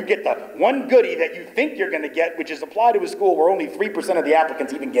before you get the one goodie that you think you're going to get, which is apply to a school where only 3% of the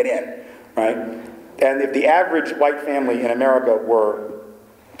applicants even get in, right? And if the average white family in America were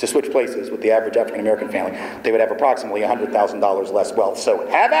to switch places with the average African-American family, they would have approximately $100,000 less wealth. So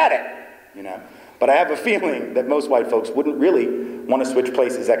have at it, you know. But I have a feeling that most white folks wouldn't really want to switch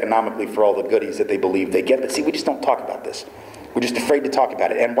places economically for all the goodies that they believe they get. But see, we just don't talk about this. We're just afraid to talk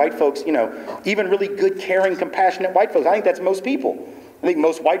about it. And white folks, you know, even really good, caring, compassionate white folks, I think that's most people. I think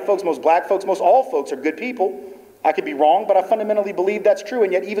most white folks, most black folks, most all folks are good people. I could be wrong, but I fundamentally believe that's true,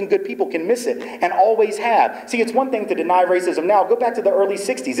 and yet even good people can miss it, and always have. See, it's one thing to deny racism now. Go back to the early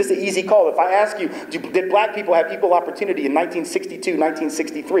 60s. It's an easy call. If I ask you, did black people have equal opportunity in 1962,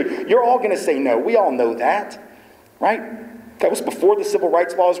 1963? You're all going to say no. We all know that, right? That was before the civil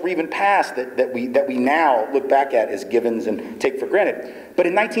rights laws were even passed that we now look back at as givens and take for granted. But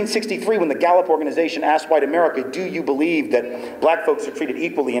in 1963, when the Gallup organization asked white America, do you believe that black folks are treated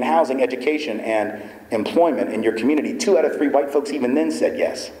equally in housing, education, and employment in your community? 2 out of 3 white folks even then said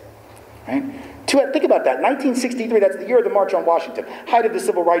yes. Right? Think about that. 1963, that's the year of the March on Washington, height of the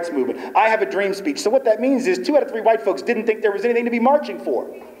civil rights movement. I have a dream speech. So what that means is 2 out of 3 white folks didn't think there was anything to be marching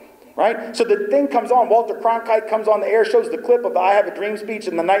for. Right? So the thing comes on, Walter Cronkite comes on the air, shows the clip of the I Have a Dream speech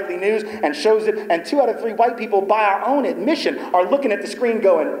in the nightly news and shows it, and 2 out of 3 white people, by our own admission, are looking at the screen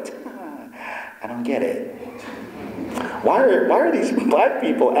going, I don't get it. Why are these black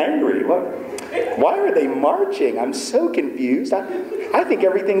people angry? Why are they marching? I'm so confused. I think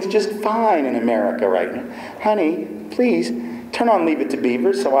everything's just fine in America right now. Honey, please, turn on Leave It to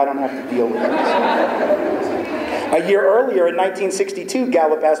Beaver so I don't have to deal with this. A year earlier, in 1962,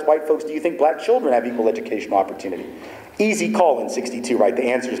 Gallup asked white folks, do you think black children have equal educational opportunity? Easy call in 62, right? The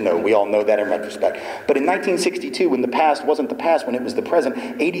answer is no. We all know that in retrospect. But in 1962, when the past wasn't the past, when it was the present,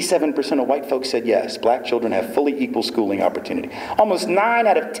 87% of white folks said yes. Black children have fully equal schooling opportunity. Almost 9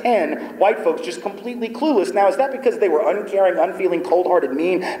 out of 10 white folks just completely clueless. Now, is that because they were uncaring, unfeeling, cold-hearted,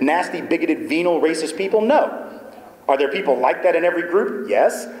 mean, nasty, bigoted, venal, racist people? No. Are there people like that in every group?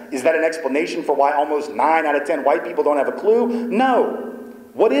 Yes. Is that an explanation for why almost 9 out of 10 white people don't have a clue? No.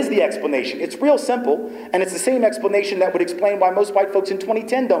 What is the explanation? It's real simple, and it's the same explanation that would explain why most white folks in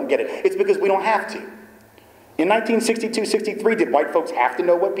 2010 don't get it. It's because we don't have to. In 1962-63, did white folks have to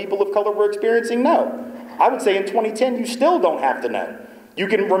know what people of color were experiencing? No. I would say in 2010, you still don't have to know. You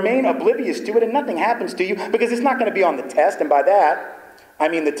can remain oblivious to it and nothing happens to you because it's not going to be on the test, and by that, I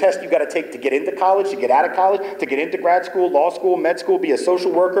mean the test you've got to take to get into college, to get out of college, to get into grad school, law school, med school, be a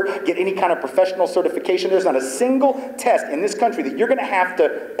social worker, get any kind of professional certification. There's not a single test in this country that you're going to have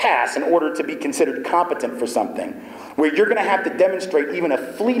to pass in order to be considered competent for something, where you're going to have to demonstrate even a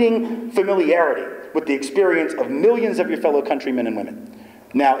fleeting familiarity with the experience of millions of your fellow countrymen and women.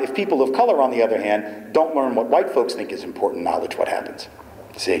 Now, if people of color, on the other hand, don't learn what white folks think is important knowledge, what happens?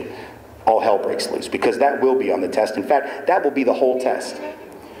 See? All hell breaks loose, because that will be on the test. In fact, that will be the whole test,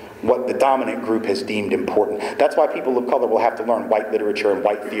 what the dominant group has deemed important. That's why people of color will have to learn white literature and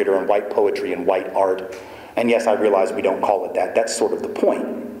white theater and white poetry and white art. And yes, I realize we don't call it that. That's sort of the point.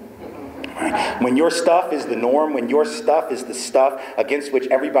 Right? When your stuff is the norm, when your stuff is the stuff against which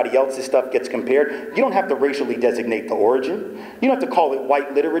everybody else's stuff gets compared, you don't have to racially designate the origin. You don't have to call it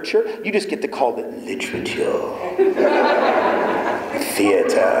white literature. You just get to call it literature.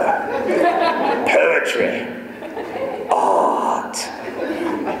 Theater, poetry, art.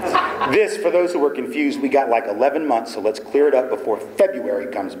 This, for those who were confused, we got like 11 months, so let's clear it up before February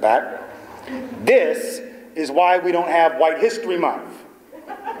comes back. This is why we don't have White History Month.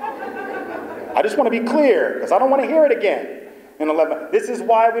 I just want to be clear, because I don't want to hear it again in 11 months. This is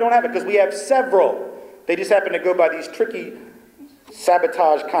why we don't have it, because we have several. They just happen to go by these tricky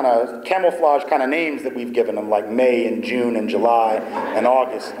sabotage kind of, camouflage kind of names that we've given them, like May and June and July and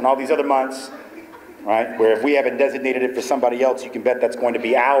August and all these other months, right? Where if we haven't designated it for somebody else, you can bet that's going to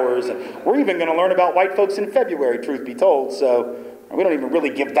be ours. And we're even going to learn about white folks in February, truth be told, so we don't even really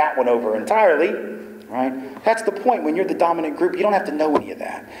give that one over entirely, right? That's the point. When you're the dominant group, you don't have to know any of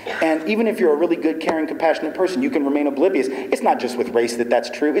that. And even if you're a really good, caring, compassionate person, you can remain oblivious. It's not just with race that that's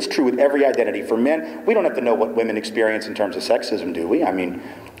true. It's true with every identity. For men, we don't have to know what women experience in terms of sexism, do we? I mean,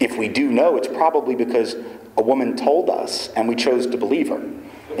 if we do know, it's probably because a woman told us and we chose to believe her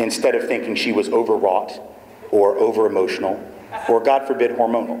instead of thinking she was overwrought or over-emotional or, God forbid,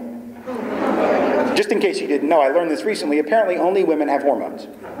 hormonal. Just in case you didn't know, I learned this recently. Apparently, only women have hormones.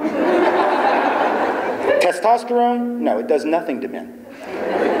 Testosterone? No, it does nothing to men.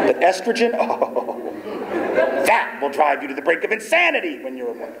 But estrogen? Oh, that will drive you to the brink of insanity when you're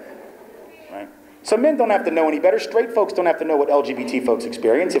a woman. Right? So men don't have to know any better. Straight folks don't have to know what LGBT folks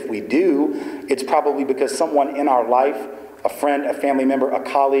experience. If we do, it's probably because someone in our life, a friend, a family member, a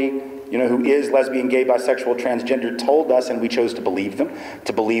colleague, who is lesbian, gay, bisexual, transgender, told us, and we chose to believe them,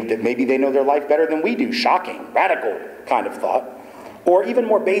 to believe that maybe they know their life better than we do. Shocking, radical kind of thought. Or even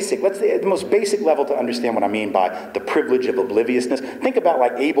more basic, let's say the most basic level to understand what I mean by the privilege of obliviousness. Think about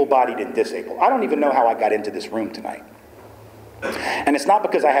like able-bodied and disabled. I don't even know how I got into this room tonight. And it's not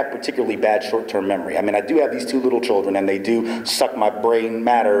because I have particularly bad short-term memory. I mean, I do have these 2 little children, and they do suck my brain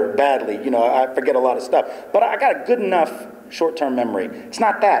matter badly. You know, I forget a lot of stuff. But I got a good enough short-term memory. It's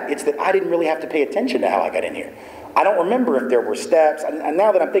not that. It's that I didn't really have to pay attention to how I got in here. I don't remember if there were steps. And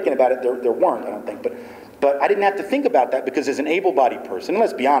now that I'm thinking about it, there weren't, I don't think. But I didn't have to think about that because as an able-bodied person, and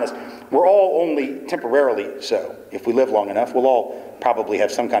let's be honest, we're all only temporarily so. If we live long enough, we'll all probably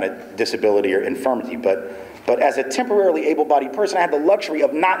have some kind of disability or infirmity. But as a temporarily able-bodied person, I had the luxury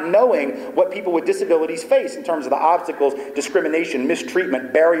of not knowing what people with disabilities face in terms of the obstacles, discrimination,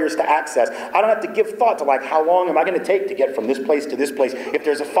 mistreatment, barriers to access. I don't have to give thought to like, how long am I going to take to get from this place to this place? If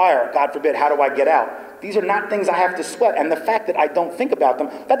there's a fire, God forbid, how do I get out? These are not things I have to sweat. And the fact that I don't think about them,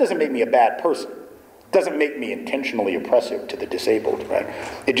 that doesn't make me a bad person. Doesn't make me intentionally oppressive to the disabled, right?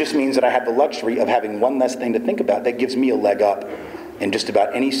 It just means that I have the luxury of having one less thing to think about that gives me a leg up in just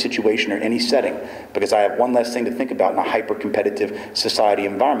about any situation or any setting, because I have one less thing to think about in a hyper-competitive society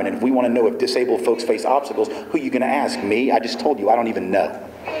environment. And if we want to know if disabled folks face obstacles, who are you going to ask? Me? I just told you, I don't even know.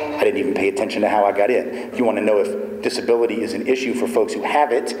 I didn't even pay attention to how I got in. If you want to know if disability is an issue for folks who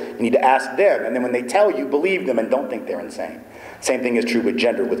have it, you need to ask them. And then when they tell you, believe them and don't think they're insane. Same thing is true with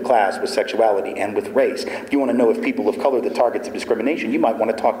gender, with class, with sexuality, and with race. If you want to know if people of color are the targets of discrimination, you might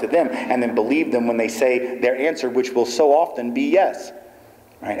want to talk to them and then believe them when they say their answer, which will so often be yes.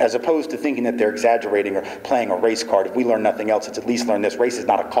 Right? As opposed to thinking that they're exaggerating or playing a race card. If we learn nothing else, let's at least learn this. Race is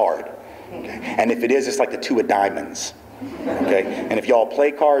not a card. Okay? And if it is, it's like the 2 of diamonds. Okay? And if y'all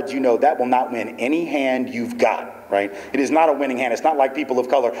play cards, you know that will not win any hand you've got. Right? It is not a winning hand. It's not like people of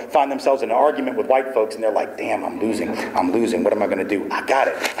color find themselves in an argument with white folks and they're like, damn, I'm losing. What am I going to do? I got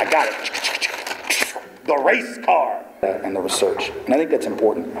it. The race card. And the research. And I think that's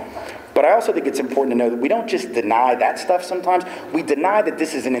important. But I also think it's important to know that we don't just deny that stuff sometimes. We deny that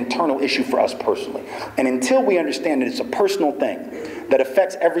this is an internal issue for us personally. And until we understand that it's a personal thing that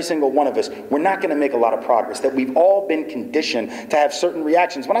affects every single one of us, we're not going to make a lot of progress, that we've all been conditioned to have certain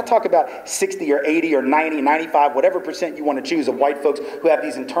reactions. When I talk about 60 or 80 or 90, 95, whatever percent you want to choose of white folks who have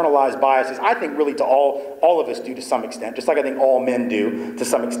these internalized biases, I think really to all of us do to some extent, just like I think all men do to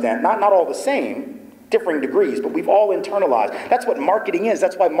some extent. Not all the same, differing degrees, but we've all internalized. That's what marketing is.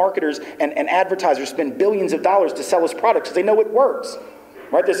 That's why marketers and advertisers spend billions of dollars to sell us products, because they know it works.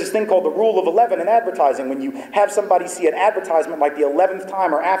 Right? There's this thing called the rule of 11 in advertising. When you have somebody see an advertisement like the 11th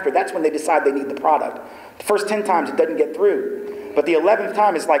time or after, that's when they decide they need the product. The first 10 times it doesn't get through. But the 11th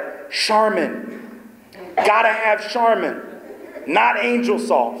time is like, Charmin. Gotta have Charmin. Not Angel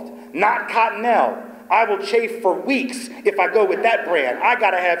Soft. Not Cottonelle. I will chafe for weeks if I go with that brand. I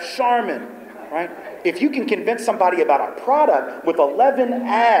gotta have Charmin. Right? If you can convince somebody about a product with 11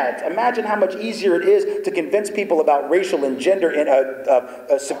 ads, imagine how much easier it is to convince people about racial and gender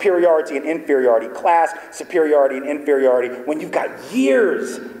and superiority and inferiority, class superiority and inferiority, when you've got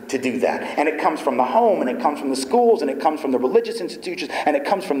years to do that. And it comes from the home, and it comes from the schools, and it comes from the religious institutions, and it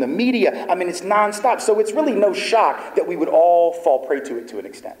comes from the media. I mean, it's nonstop. So it's really no shock that we would all fall prey to it to an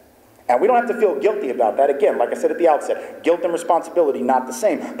extent. And we don't have to feel guilty about that. Again, like I said at the outset, guilt and responsibility, not the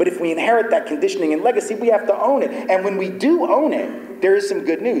same. But if we inherit that conditioning and legacy, we have to own it. And when we do own it, there is some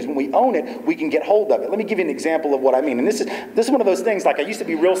good news. When we own it, we can get hold of it. Let me give you an example of what I mean. And this is one of those things, like I used to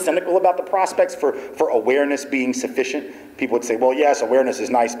be real cynical about the prospects for awareness being sufficient. People would say, well, yes, awareness is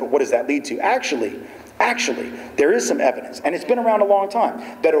nice, but what does that lead to? Actually, there is some evidence, and it's been around a long time,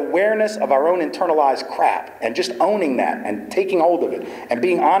 that awareness of our own internalized crap and just owning that and taking hold of it and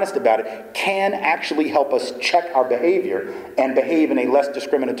being honest about it can actually help us check our behavior and behave in a less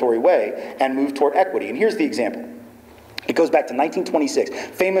discriminatory way and move toward equity. And here's the example. It goes back to 1926,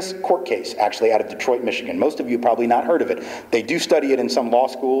 famous court case, actually, out of Detroit, Michigan. Most of you have probably not heard of it. They do study it in some law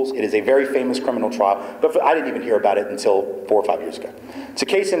schools. It is a very famous criminal trial, but I didn't even hear about it until 4 or 5 years ago. It's a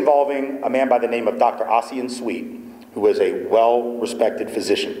case involving a man by the name of Dr. Ossian Sweet, who was a well-respected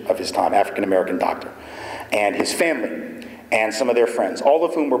physician of his time, African-American doctor, and his family and some of their friends, all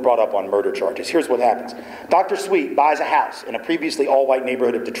of whom were brought up on murder charges. Here's what happens. Dr. Sweet buys a house in a previously all-white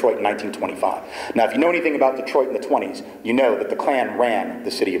neighborhood of Detroit in 1925. Now, if you know anything about Detroit in the 20s, you know that the Klan ran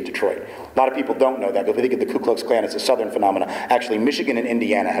the city of Detroit. A lot of people don't know that, but they think of the Ku Klux Klan as a southern phenomenon. Actually, Michigan and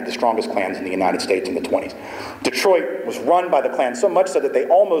Indiana had the strongest Klans in the United States in the 20s. Detroit was run by the Klan so much so that they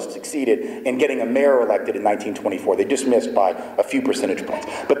almost succeeded in getting a mayor elected in 1924. They just missed by a few percentage points.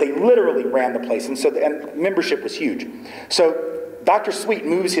 But they literally ran the place, and membership was huge. So Dr. Sweet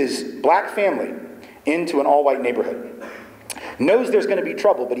moves his black family into an all-white neighborhood. knows there's going to be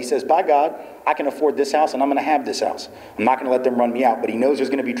trouble, but he says, by God, I can afford this house and I'm going to have this house. I'm not going to let them run me out, but he knows there's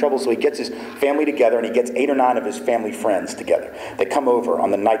going to be trouble, so he gets his family together and he gets 8 or 9 of his family friends together. They come over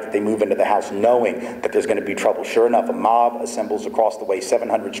on the night that they move into the house knowing that there's going to be trouble. Sure enough, a mob assembles across the way,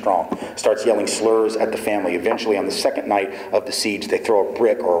 700 strong, starts yelling slurs at the family. Eventually, on the second night of the siege, they throw a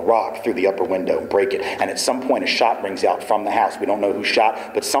brick or a rock through the upper window and break it. And at some point, a shot rings out from the house. We don't know who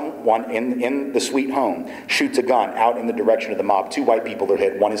shot, but someone in the sweet home shoots a gun out in the direction of the mob. 2 white people are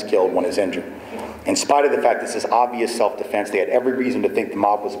hit. 1 is killed, 1 is injured. In spite of the fact this is obvious self-defense, they had every reason to think the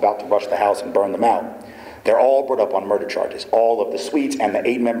mob was about to rush the house and burn them out. They're all brought up on murder charges, all of the Sweets and the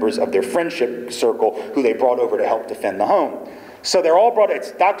 8 members of their friendship circle who they brought over to help defend the home. So they're all brought,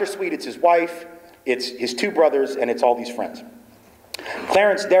 it's Dr. Sweet, it's his wife, it's his 2 brothers, and it's all these friends.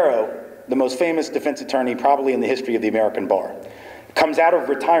 Clarence Darrow, the most famous defense attorney probably in the history of the American bar, comes out of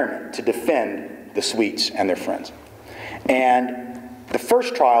retirement to defend the Sweets and their friends. And the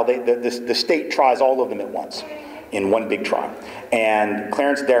first trial, the state tries all of them at once in one big trial. And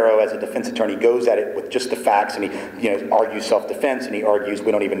Clarence Darrow, as a defense attorney, goes at it with just the facts, and he argues self-defense, and he argues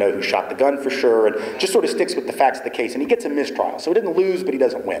we don't even know who shot the gun for sure, and just sort of sticks with the facts of the case. And he gets a mistrial. So he didn't lose, but he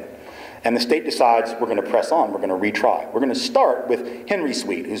doesn't win. And the state decides we're going to press on. We're going to retry. We're going to start with Henry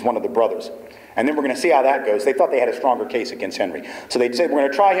Sweet, who's one of the brothers. And then we're going to see how that goes. They thought they had a stronger case against Henry. So they said we're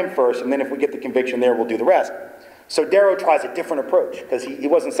going to try him first, and then if we get the conviction there, we'll do the rest. So Darrow tries a different approach because he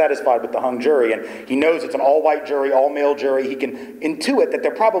wasn't satisfied with the hung jury, and he knows it's an all-white jury, all-male jury. He can intuit that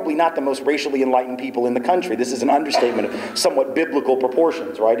they're probably not the most racially enlightened people in the country. This is an understatement of somewhat biblical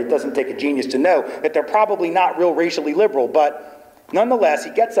proportions, right? It doesn't take a genius to know that they're probably not real racially liberal, but nonetheless,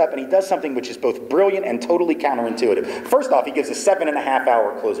 he gets up and he does something which is both brilliant and totally counterintuitive. First off, he gives a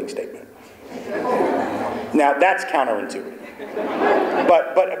 7.5-hour closing statement. Now, that's counterintuitive.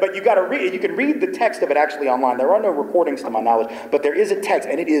 But you got to read it. You can read the text of it actually online. There are no recordings to my knowledge, but there is a text,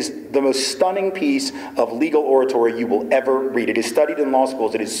 and it is the most stunning piece of legal oratory you will ever read. It is studied in law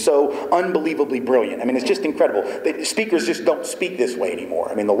schools. It is so unbelievably brilliant. I mean, it's just incredible. Speakers just don't speak this way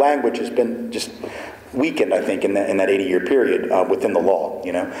anymore. I mean, the language has been just weakened, I think, in that 80-year period within the law,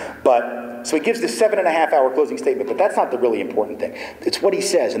 So he gives this 7.5-hour closing statement, but that's not the really important thing. It's what he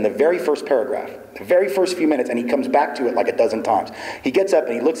says in the very first paragraph, the very first few minutes, and he comes back to it like a dozen times. He gets up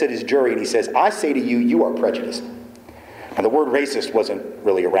and he looks at his jury and he says, I say to you, you are prejudiced. And the word racist wasn't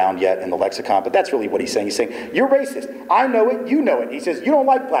really around yet in the lexicon, but that's really what he's saying. He's saying, you're racist. I know it, you know it. He says, you don't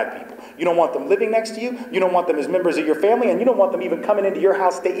like black people. You don't want them living next to you. You don't want them as members of your family, and you don't want them even coming into your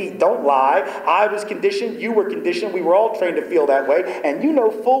house to eat. Don't lie. I was conditioned. You were conditioned. We were all trained to feel that way. And you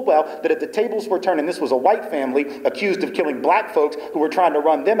know full well that if the tables were turned, and this was a white family accused of killing black folks who were trying to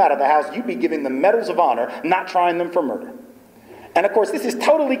run them out of the house, you'd be giving them medals of honor, not trying them for murder. And of course, this is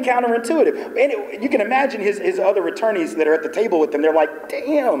totally counterintuitive. And you can imagine his other attorneys that are at the table with him. They're like,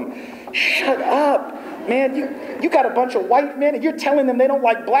 damn, shut up. Man, you got a bunch of white men and you're telling them they don't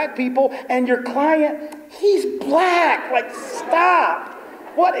like black people, and your client, he's black. Like, stop.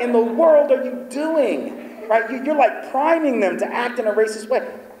 What in the world are you doing? Right? You're like priming them to act in a racist way.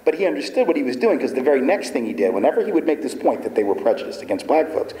 But he understood what he was doing, because the very next thing he did, whenever he would make this point that they were prejudiced against black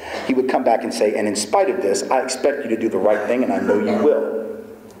folks, he would come back and say, and in spite of this, I expect you to do the right thing, and I know you will.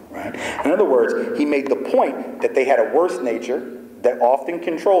 Right? In other words, he made the point that they had a worse nature that often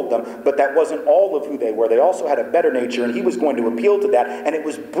controlled them, but that wasn't all of who they were. They also had a better nature, and he was going to appeal to that. And it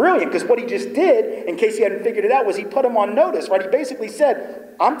was brilliant, because what he just did, in case you hadn't figured it out, was he put them on notice, right? He basically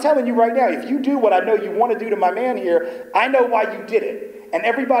said, I'm telling you right now, if you do what I know you want to do to my man here, I know why you did it. And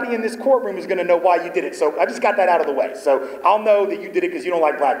everybody in this courtroom is going to know why you did it. So I just got that out of the way. So I'll know that you did it because you don't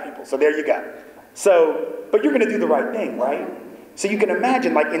like black people. So there you go. So, but you're going to do the right thing, right? So you can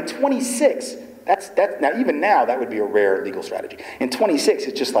imagine, like in 26, now even now that would be a rare legal strategy. In 26,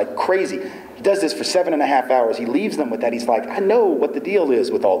 it's just like crazy. He does this for 7.5 hours. He leaves them with that. He's like, I know what the deal is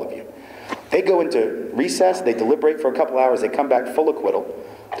with all of you. They go into recess. They deliberate for a couple hours. They come back full acquittal.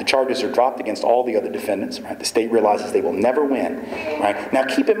 The charges are dropped against all the other defendants, right? The state realizes they will never win, right? Now,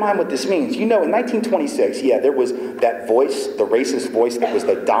 keep in mind what this means. You know, in 1926, yeah, there was that voice, the racist voice that was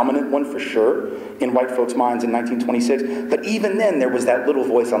the dominant one for sure in white folks' minds in 1926. But even then, there was that little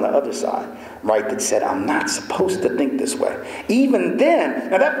voice on the other side, right, that said, I'm not supposed to think this way. Even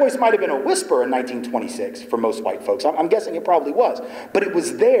then, now that voice might have been a whisper in 1926 for most white folks. I'm guessing it probably was. But it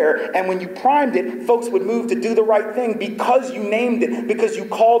was there, and when you primed it, folks would move to do the right thing because you named it, because you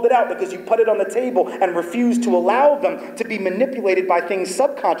called it out, because you put it on the table and refused to allow them to be manipulated by things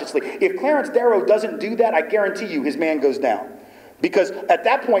subconsciously. If Clarence Darrow doesn't do that, I guarantee you his man goes down. Because at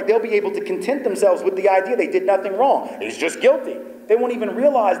that point, they'll be able to content themselves with the idea they did nothing wrong. He's just guilty. they won't even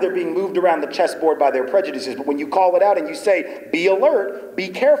realize they're being moved around the chessboard by their prejudices. But when you call it out and you say, be alert, be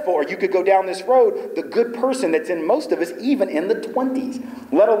careful, or you could go down this road, the good person that's in most of us, even in the 20s,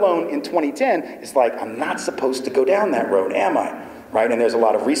 let alone in 2010, is like, I'm not supposed to go down that road, am I? Right? And there's a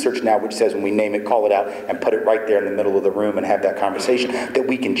lot of research now which says when we name it, call it out, and put it right there in the middle of the room and have that conversation, that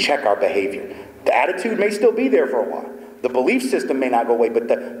we can check our behavior. The attitude may still be there for a while. The belief system may not go away, but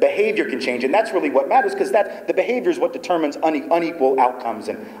the behavior can change. And that's really what matters, because the behavior is what determines unequal outcomes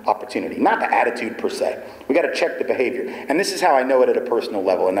and opportunity, not the attitude per se. We got to check the behavior. And this is how I know it at a personal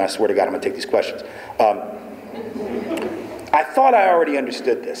level, and I swear to God, I'm going to take these questions. I thought I already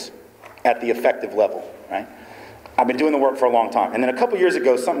understood this at the effective level, right? I've been doing the work for a long time. And then a couple years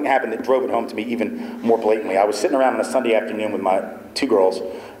ago, something happened that drove it home to me even more blatantly. I was sitting around on a Sunday afternoon with my 2 girls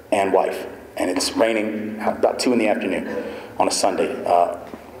and wife. And it's raining about 2 in the afternoon on a Sunday,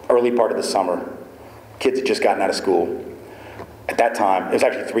 early part of the summer. Kids had just gotten out of school. At that time, it was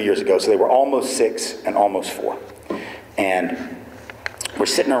actually 3 years ago, so they were almost 6 and almost 4. And we're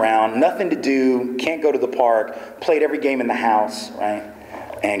sitting around, nothing to do, can't go to the park, played every game in the house, right?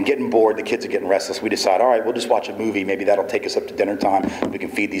 And getting bored, the kids are getting restless. We decide, all right, we'll just watch a movie. Maybe that'll take us up to dinner time. We can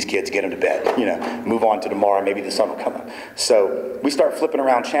feed these kids, get them to bed, move on to tomorrow. Maybe the sun will come up. So we start flipping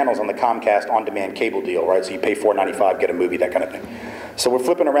around channels on the Comcast on-demand cable deal, right? So you pay $4.95, get a movie, that kind of thing. So we're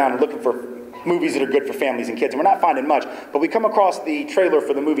flipping around and looking for movies that are good for families and kids. And we're not finding much, but we come across the trailer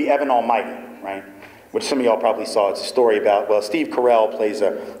for the movie Evan Almighty, right? Which some of y'all probably saw. It's a story about, well, Steve Carell plays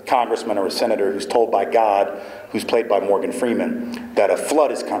a congressman or a senator who's told by God, who's played by Morgan Freeman, that a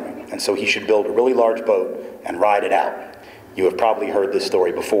flood is coming, and so he should build a really large boat and ride it out. You have probably heard this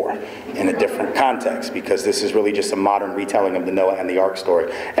story before in a different context, because this is really just a modern retelling of the Noah and the Ark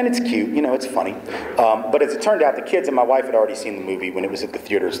story. And it's cute, it's funny. But as it turned out, the kids and my wife had already seen the movie when it was at the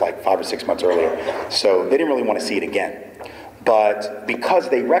theaters like 5 or 6 months earlier, so they didn't really want to see it again. But because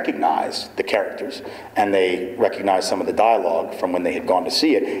they recognized the characters and they recognized some of the dialogue from when they had gone to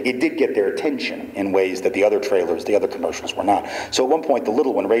see it, it did get their attention in ways that the other trailers, the other commercials were not. So at one point, the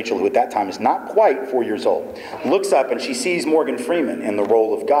little one, Rachel, who at that time is not quite 4 years old, looks up and she sees Morgan Freeman in the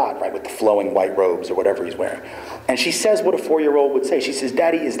role of God, right, with the flowing white robes or whatever he's wearing. And she says what a 4-year-old would say. She says,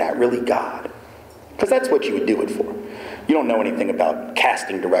 "Daddy, is that really God?" Because that's what you would do it for. You don't know anything about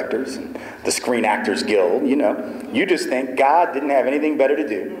casting directors and the Screen Actors Guild, You just think God didn't have anything better to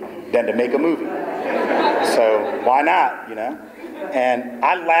do than to make a movie. So why not, And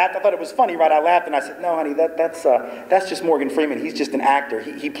I laughed. I thought it was funny, right? I laughed and I said, "No, honey, that's just Morgan Freeman. He's just an actor.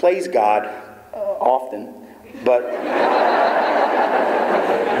 He plays God often, but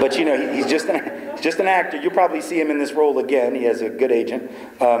he's just an actor. You'll probably see him in this role again. He has a good agent,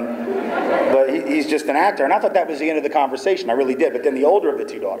 but he's just an actor." And I thought that was the end of the conversation. I really did. But then the older of the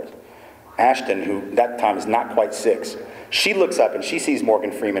 2 daughters, Ashton, who that time is not quite 6, she looks up and she sees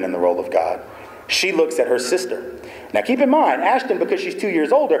Morgan Freeman in the role of God. She looks at her sister. Now keep in mind, Ashton, because she's 2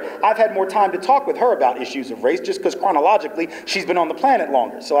 years older, I've had more time to talk with her about issues of race, just because chronologically she's been on the planet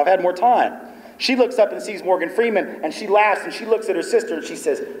longer. So I've had more time. She looks up and sees Morgan Freeman, and she laughs, and she looks at her sister, and she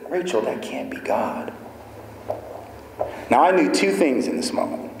says, "Rachel, that can't be God." Now, I knew 2 things in this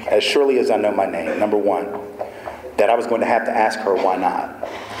moment, as surely as I know my name. Number 1, that I was going to have to ask her why not.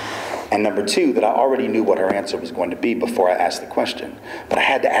 And number 2, that I already knew what her answer was going to be before I asked the question. But I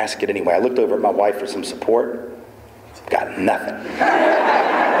had to ask it anyway. I looked over at my wife for some support. Got nothing.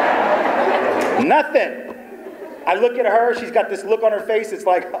 Nothing. I look at her, she's got this look on her face, it's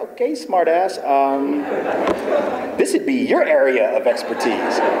like, okay, smartass, this would be your area of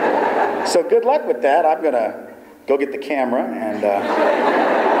expertise. So good luck with that. I'm going to go get the camera and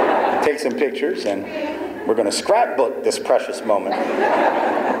take some pictures, and we're going to scrapbook this precious moment.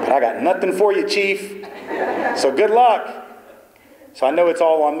 But I got nothing for you, Chief. So good luck. So I know it's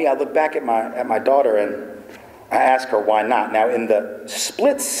all on me. I look back at my daughter, and I ask her why not. Now, in the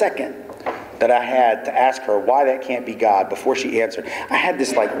split second that I had to ask her why that can't be God before she answered, I had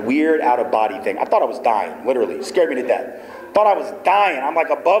this like weird out-of-body thing. I thought I was dying, literally. It scared me to death. Thought I was dying. I'm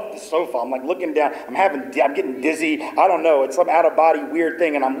like above the sofa. I'm like looking down. I'm getting dizzy. I don't know. It's some out-of-body weird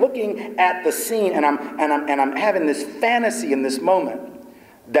thing. And I'm looking at the scene, and I'm having this fantasy in this moment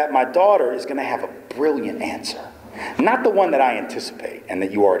that my daughter is going to have a brilliant answer. Not the one that I anticipate and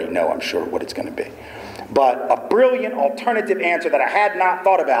that you already know, I'm sure, what it's going to be. But a brilliant alternative answer that I had not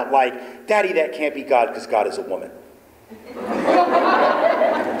thought about, like, "Daddy, that can't be God because God is a woman."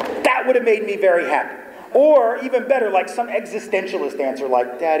 That would have made me very happy. Or even better, like some existentialist answer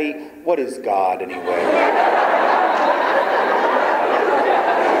like, "Daddy, what is God anyway?"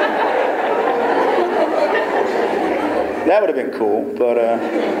 That would have been cool, but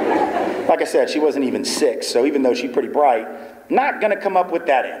like I said, she wasn't even 6, so even though she's pretty bright, Not going to come up with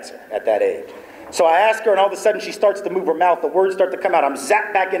that answer at that age. So I ask her, and all of a sudden she starts to move her mouth. The words start to come out. I'm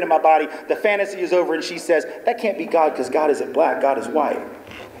zapped back into my body. The fantasy is over, and she says, that can't be God because God isn't black. God is white.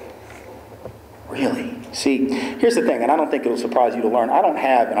 Really? See, here's the thing, and I don't think it'll surprise you to learn. I don't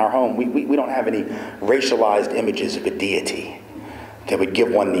have in our home, we don't have any racialized images of a deity that would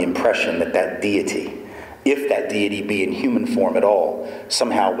give one the impression that that deity, if that deity be in human form at all,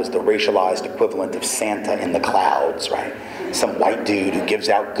 somehow was the racialized equivalent of Santa in the clouds, right? Some white dude who gives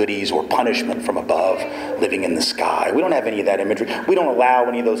out goodies or punishment from above, living in the sky. We don't have any of that imagery. We don't allow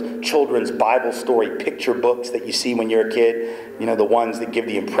any of those children's Bible story picture books that you see when you're a kid. You know, the ones that give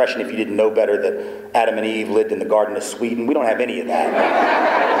the impression, if you didn't know better, that Adam and Eve lived in the Garden of Sweden. We don't have any of that.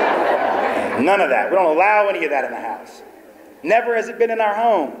 None of that. We don't allow any of that in the house. Never has it been in our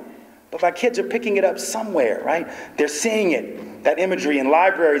home. But my kids are picking it up somewhere, right? They're seeing it, that imagery in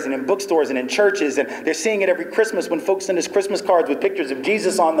libraries and in bookstores and in churches, and they're seeing it every Christmas when folks send us Christmas cards with pictures of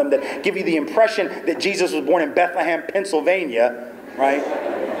Jesus on them that give you the impression that Jesus was born in Bethlehem, Pennsylvania, right?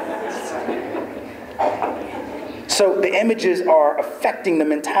 So the images are affecting the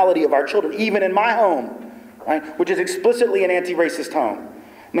mentality of our children, even in my home, right? Which is explicitly an anti-racist home.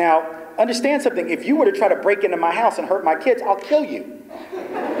 Now, understand something. If you were to try to break into my house and hurt my kids, I'll kill you.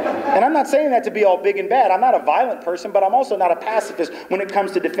 And I'm not saying that to be all big and bad. I'm not a violent person, but I'm also not a pacifist when it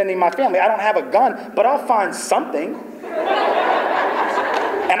comes to defending my family. I don't have a gun, but I'll find something.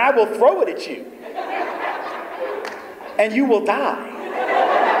 And I will throw it at you. And you will die.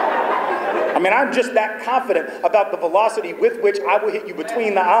 I mean, I'm just that confident about the velocity with which I will hit you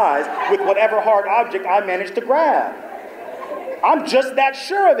between the eyes with whatever hard object I manage to grab. I'm just that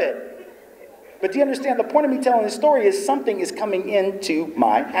sure of it. But do you understand, the point of me telling this story is something is coming into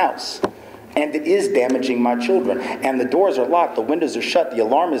my house. And it is damaging my children. And the doors are locked, the windows are shut, the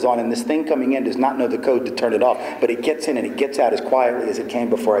alarm is on, and this thing coming in does not know the code to turn it off. But it gets in and it gets out as quietly as it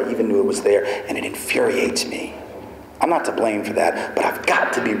came before I even knew it was there. And it infuriates me. I'm not to blame for that, but I've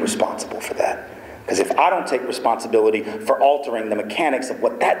got to be responsible for that. Because if I don't take responsibility for altering the mechanics of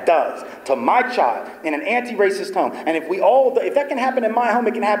what that does to my child in an anti-racist home, and if that can happen in my home,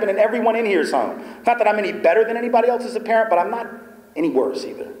 it can happen in everyone in here's home. Not that I'm any better than anybody else as a parent, but I'm not any worse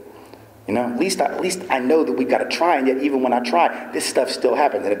either. You know, at least I know that we've got to try, and yet even when I try, this stuff still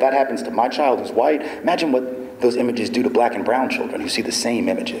happens. And if that happens to my child who's white, imagine what those images do to black and brown children who see the same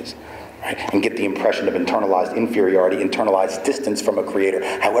images. Right? And get the impression of internalized inferiority, internalized distance from a creator,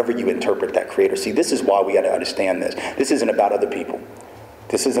 however you interpret that creator. See, this is why we got to understand this. This isn't about other people.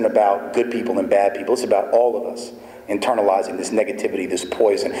 This isn't about good people and bad people. It's about all of us internalizing this negativity, this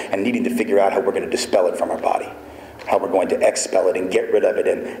poison, and needing to figure out how we're going to dispel it from our body, how we're going to expel it and get rid of it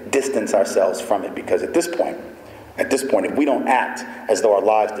and distance ourselves from it. Because at this point, if we don't act as though our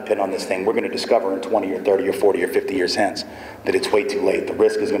lives depend on this thing, we're going to discover in 20 or 30 or 40 or 50 years hence that it's way too late. The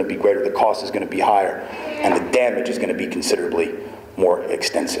risk is going to be greater, the cost is going to be higher, and the damage is going to be considerably more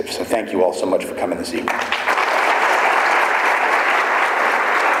extensive. So thank you all so much for coming this evening.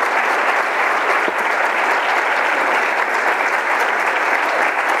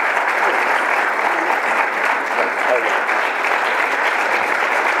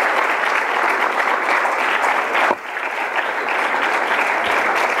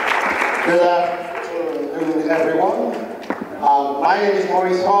 Good afternoon, everyone. My name is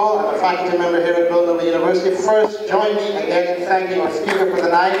Maurice Hall. I'm a faculty member here at Villanova University. First, join me again in thanking our speaker for the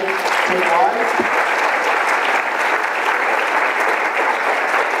night, Tim White.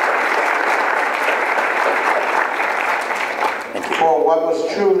 For what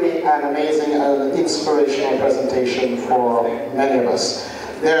was truly an amazing and inspirational presentation for many of us.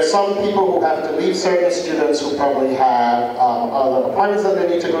 There are some people who have to leave, certain students who probably have other appointments that they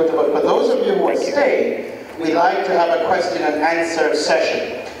need to go to, but for those of you who have stayed, we like to have a question and answer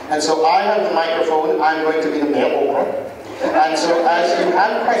session. And so I have the microphone, I'm going to be the mail over. And so as you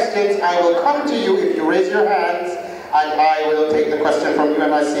have questions, I will come to you if you raise your hands, and I will take the question from you,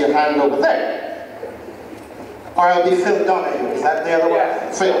 and I see a hand over there. Or I'll be Phil Donahue, is that the other one?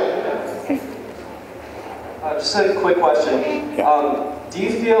 Yeah. Phil. Just a quick question. Do you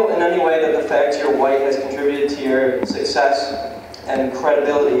feel in any way that the fact you're white has contributed to your success and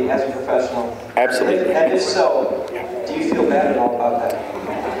credibility as a professional? Absolutely. And if so, do you feel bad at all about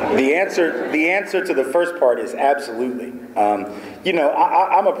that? The answer to the first part is absolutely. You know,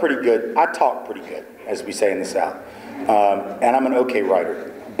 I talk pretty good, as we say in the South. And I'm an okay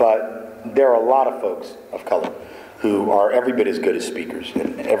writer. But there are a lot of folks of color who are every bit as good as speakers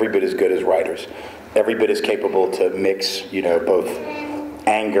and every bit as good as writers, every bit as capable to mix, you know, both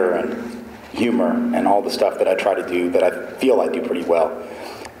anger and humor and all the stuff that I try to do that I feel I do pretty well.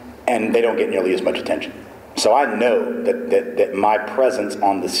 And they don't get nearly as much attention. So I know that my presence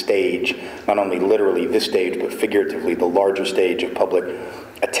on the stage, not only literally this stage, but figuratively the larger stage of public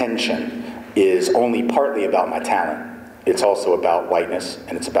attention, is only partly about my talent. It's also about whiteness,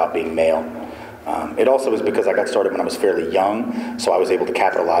 and it's about being male. It also is because I got started when I was fairly young, so I was able to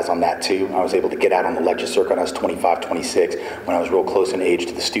capitalize on that too. I was able to get out on the lecture circuit when I was 25, 26, when I was real close in age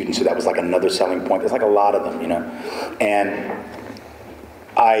to the students, so that was like another selling point. There's like a lot of them, you know. And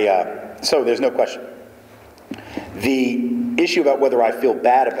so there's no question. The issue about whether I feel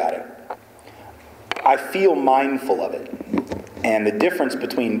bad about it, I feel mindful of it. And the difference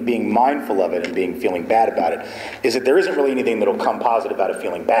between being mindful of it and feeling bad about it is that there isn't really anything that'll come positive out of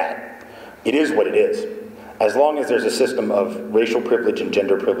feeling bad. It is what it is. As long as there's a system of racial privilege and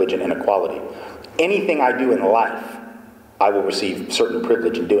gender privilege and inequality, anything I do in life, I will receive certain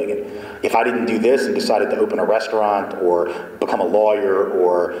privilege in doing it. If I didn't do this and decided to open a restaurant or become a lawyer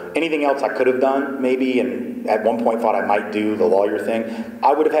or anything else I could have done maybe, and at one point thought I might do the lawyer thing,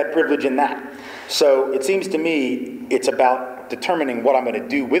 I would have had privilege in that. So it seems to me it's about determining what I'm going to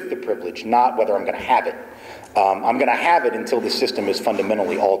do with the privilege, not whether I'm going to have it. I'm going to have it until the system is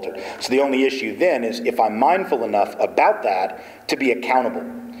fundamentally altered. So the only issue then is if I'm mindful enough about that to be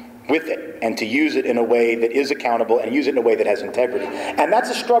accountable with it and to use it in a way that is accountable and use it in a way that has integrity. And that's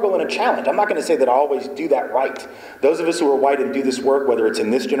a struggle and a challenge. I'm not going to say that I always do that right. Those of us who are white and do this work, whether it's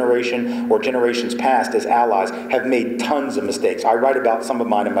in this generation or generations past as allies, have made tons of mistakes. I write about some of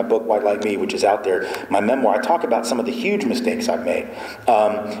mine in my book, White Like Me, which is out there, my memoir. I talk about some of the huge mistakes I've made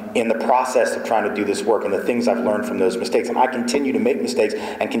in the process of trying to do this work and the things I've learned from those mistakes. And I continue to make mistakes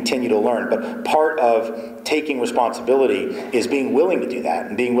and continue to learn. But part of taking responsibility is being willing to do that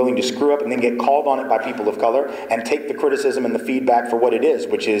and being willing to screw up and then get called on it by people of color and take the criticism and the feedback for what it is,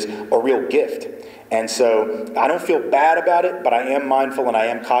 which is a real gift. And so I don't feel bad about it, but I am mindful and I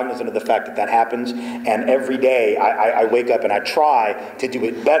am cognizant of the fact that that happens. And every day I wake up and I try to do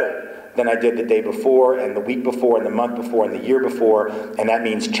it better than I did the day before and the week before and the month before and the year before. And that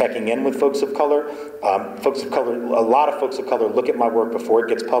means checking in with folks of color. Folks of color, a lot of folks of color look at my work before it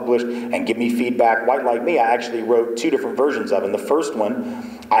gets published and give me feedback. White Like Me, I actually wrote 2 different versions of. And the first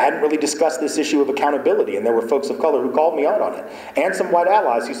one, I hadn't really discussed this issue of accountability, and there were folks of color who called me out on it. And some white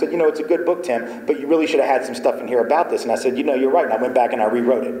allies who said, you know, it's a good book, Tim, but you really should have had some stuff in here about this. And I said, you know, you're right. And I went back and I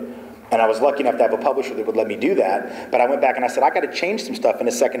rewrote it. And I was lucky enough to have a publisher that would let me do that. But I went back and I said, I got to change some stuff in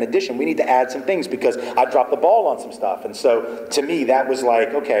a second edition. We need to add some things because I dropped the ball on some stuff. And so to me, that was like,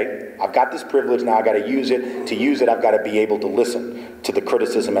 okay, I've got this privilege. Now I got to use it. To use it, I've got to be able to listen to the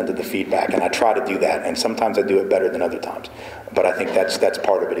criticism and to the feedback. And I try to do that. And sometimes I do it better than other times. But I think that's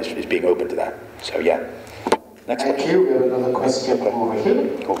part of it is being open to that. So yeah. Next Thank you. We have another question over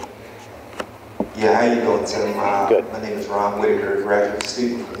here. Cool. Yeah, how you doing, Tim? Good. My name is Ron Whitaker, graduate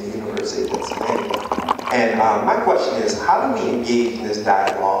student from the University of Pennsylvania. And my question is, how do we engage in this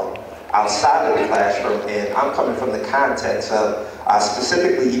dialogue outside of the classroom? And I'm coming from the context of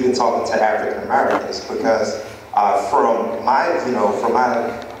specifically even talking to African Americans, because from my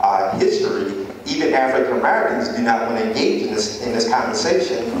history, even African Americans do not want to engage in this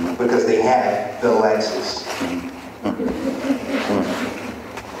conversation because they have the Lexus.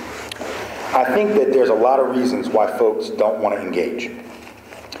 I think that there's a lot of reasons why folks don't want to engage.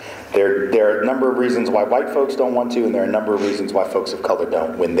 There are a number of reasons why white folks don't want to, and there are a number of reasons why folks of color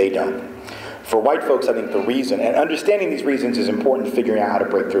don't, when they don't. For white folks, I think the reason, and understanding these reasons is important to figuring out how to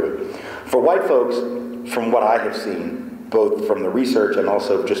break through it. For white folks, from what I have seen, both from the research and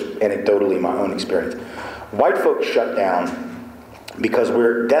also just anecdotally my own experience, white folks shut down because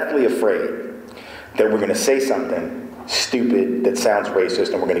we're deathly afraid that we're going to say something stupid that sounds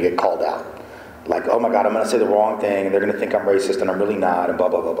racist and we're going to get called out. Like, oh my God, I'm going to say the wrong thing, and they're going to think I'm racist, and I'm really not, and blah,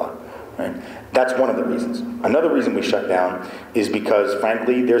 blah, blah, blah. Right? That's one of the reasons. Another reason we shut down is because,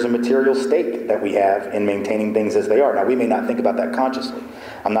 frankly, there's a material stake that we have in maintaining things as they are. Now, we may not think about that consciously.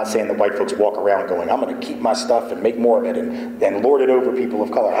 I'm not saying that white folks walk around going, I'm going to keep my stuff and make more of it and lord it over people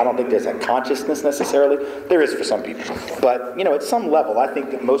of color. I don't think there's that consciousness necessarily. There is for some people. But, you know, at some level, I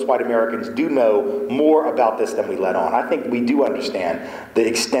think that most white Americans do know more about this than we let on. I think we do understand the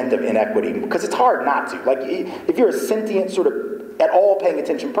extent of inequity, because it's hard not to. Like, if you're a sentient sort of at all paying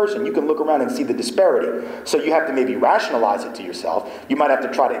attention person, you can look around and see the disparity. So you have to maybe rationalize it to yourself. You might have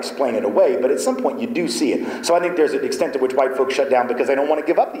to try to explain it away, but at some point you do see it. So I think there's an extent to which white folks shut down because they don't want to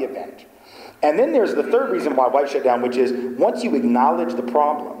give up the advantage. And then there's the third reason why whites shut down, which is once you acknowledge the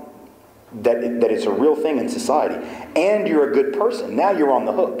problem, that it's a real thing in society, and you're a good person, now you're on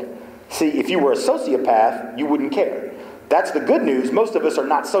the hook. See, if you were a sociopath, you wouldn't care. That's the good news. Most of us are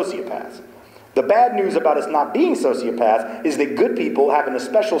not sociopaths. The bad news about us not being sociopaths is that good people have a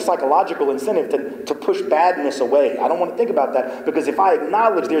special psychological incentive to push badness away. I don't want to think about that, because if I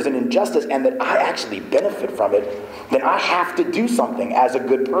acknowledge there's an injustice and that I actually benefit from it, then I have to do something as a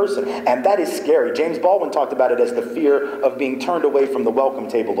good person. And that is scary. James Baldwin talked about it as the fear of being turned away from the welcome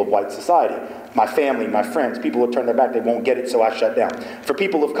table of white society. My family, my friends, people will turn their back, they won't get it, so I shut down. For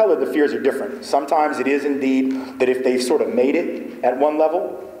people of color, the fears are different. Sometimes it is indeed that if they've sort of made it at one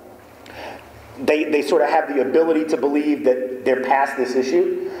level, they sort of have the ability to believe that they're past this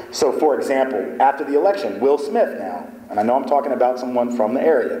issue. So, for example, after the election, Will Smith now, and I know I'm talking about someone from the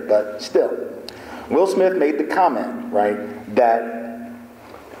area, but still, Will Smith made the comment, right, that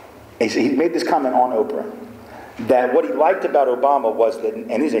he made this comment on Oprah, that what he liked about Obama was that,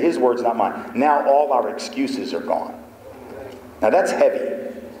 and these are his words, not mine, now all our excuses are gone. Now that's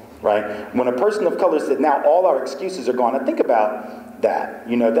heavy, right? When a person of color said, now all our excuses are gone, I think about that,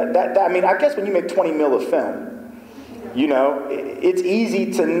 you know, that I mean, I guess when you make 20 mil of film, you know, it's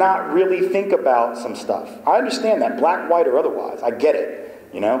easy to not really think about some stuff. I understand that, black, white, or otherwise. I get it,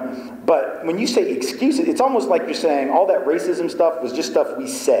 you know. But when you say excuses, it's almost like you're saying all that racism stuff was just stuff we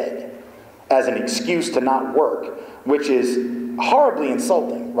said as an excuse to not work, which is horribly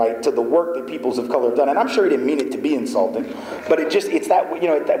insulting, right, to the work that peoples of color have done. And I'm sure he didn't mean it to be insulting, but it's that, you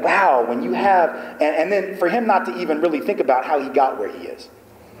know, that, wow, when you have, and then for him not to even really think about how he got where he is.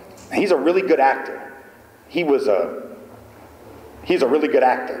 He's a really good actor. He's a really good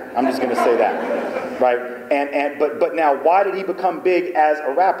actor. I'm just going to say that, right? But now, why did he become big as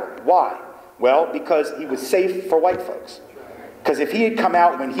a rapper? Why? Well, because he was safe for white folks. Because if he had come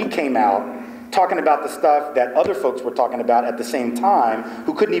out when he came out, talking about the stuff that other folks were talking about at the same time,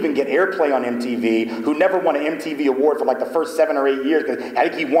 who couldn't even get airplay on MTV, who never won an MTV award for like the first 7 or 8 years, because I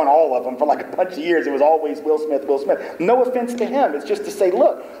think he won all of them for like a bunch of years. It was always Will Smith, Will Smith. No offense to him. It's just to say,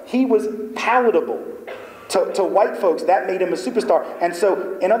 look, he was palatable to white folks. That made him a superstar. And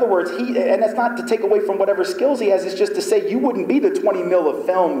so, in other words, and that's not to take away from whatever skills he has, it's just to say you wouldn't be the 20 mil of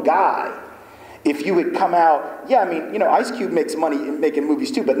film guy if you had come out. Yeah, I mean, you know, Ice Cube makes money making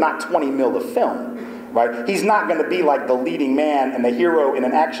movies too, but not 20 mil of film, right? He's not going to be like the leading man and the hero in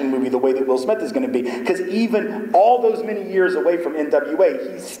an action movie the way that Will Smith is going to be, because even all those many years away from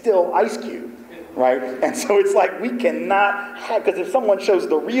NWA, he's still Ice Cube, right? And so it's like we cannot have, because if someone shows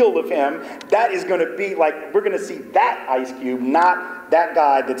the real of him, that is going to be like, we're going to see that Ice Cube, not that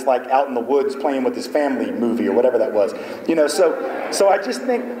guy that's like out in the woods playing with his family movie or whatever that was. You know, so I just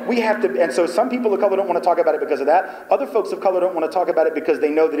think we have to, and so some people of color don't want to talk about it because of that. Other folks of color don't want to talk about it because they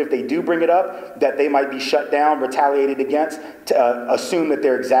know that if they do bring it up, that they might be shut down, retaliated against, to assume that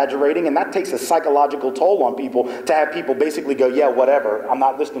they're exaggerating, and that takes a psychological toll on people to have people basically go, yeah, whatever, I'm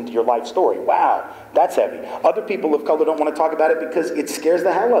not listening to your life story. Wow, that's heavy. Other people of color don't want to talk about it because it scares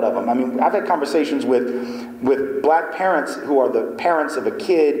the hell out of them. I mean, I've had conversations with black parents who are the parents of a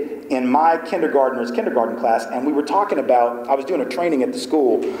kid in my kindergarten class, and we were talking about, I was doing a training at the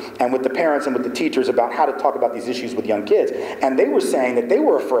school and with the parents and with the teachers about how to talk about these issues with young kids, and they were saying that they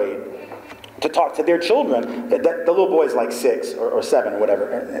were afraid to talk to their children. The little boy's like 6 or 7 or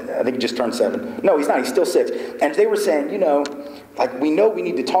whatever. I think he just turned 7. No, he's not. He's still 6. And they were saying, you know, like, we know we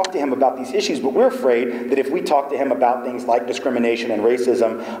need to talk to him about these issues, but we're afraid that if we talk to him about things like discrimination and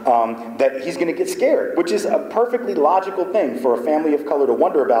racism, that he's going to get scared, which is a perfectly logical thing for a family of color to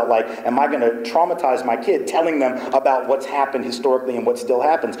wonder about. Like, am I going to traumatize my kid telling them about what's happened historically and what still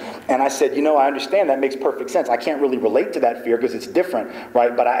happens? And I said, you know, I understand that makes perfect sense. I can't really relate to that fear because it's different,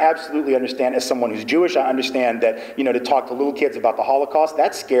 right? But I absolutely understand, as someone who's Jewish, I understand that, you know, to talk to little kids about the Holocaust,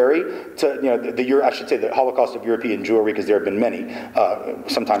 that's scary. To, you know, I should say the Holocaust of European Jewry, because there have been many.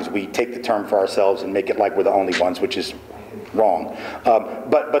 Sometimes we take the term for ourselves and make it like we're the only ones, which is wrong.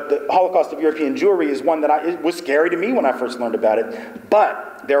 But the Holocaust of European Jewry is one that it was scary to me when I first learned about it.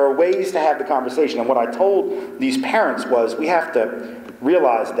 But there are ways to have the conversation. And what I told these parents was, we have to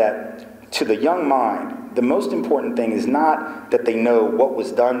realize that to the young mind, the most important thing is not that they know what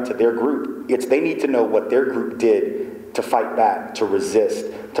was done to their group. It's they need to know what their group did to fight back, to resist,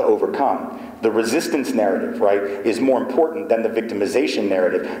 to overcome. The resistance narrative, right, is more important than the victimization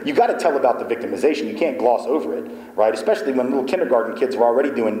narrative. You got to tell about the victimization. You can't gloss over it, right? Especially when little kindergarten kids were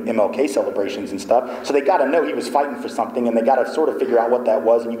already doing MLK celebrations and stuff. So they got to know he was fighting for something, and they got to sort of figure out what that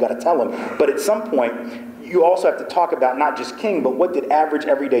was, and you got to tell them. But at some point, you also have to talk about not just King, but what did average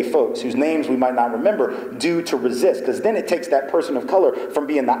everyday folks, whose names we might not remember, do to resist? Because then it takes that person of color from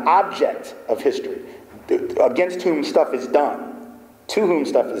being the object of history, against whom stuff is done, to whom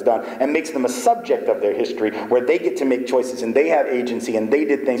stuff is done, and makes them a subject of their history where they get to make choices and they have agency and they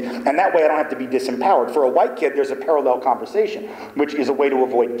did things, and that way I don't have to be disempowered. For a white kid, there's a parallel conversation, which is a way to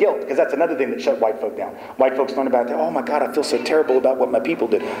avoid guilt, because that's another thing that shut white folk down. White folks learn about, oh my God, I feel so terrible about what my people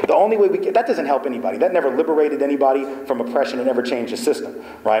did. The only way we get, that doesn't help anybody. That never liberated anybody from oppression. It never changed the system,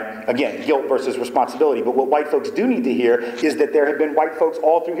 right? Again, guilt versus responsibility. But what white folks do need to hear is that there have been white folks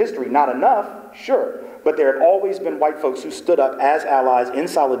all through history. Not enough, sure, but there have always been white folks who stood up as allies in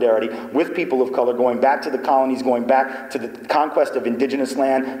solidarity with people of color, going back to the colonies, going back to the conquest of indigenous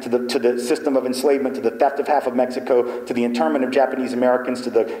land, to the system of enslavement, to the theft of half of Mexico, to the internment of Japanese Americans, to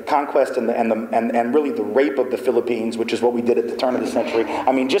the conquest and really the rape of the Philippines, which is what we did at the turn of the century.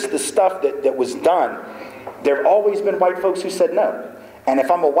 I mean, just the stuff that was done. There have always been white folks who said no. And if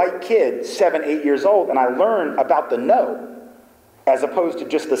I'm a white kid, 7, 8 years old, and I learn about the no, as opposed to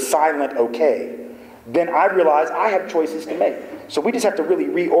just the silent okay, then I realize I have choices to make. So we just have to really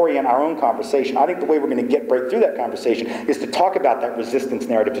reorient our own conversation. I think the way we're going to break through that conversation is to talk about that resistance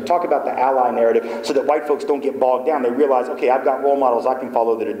narrative, to talk about the ally narrative, so that white folks don't get bogged down. They realize, okay, I've got role models I can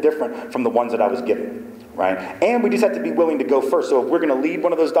follow that are different from the ones that I was given. Right? And we just have to be willing to go first. So if we're going to lead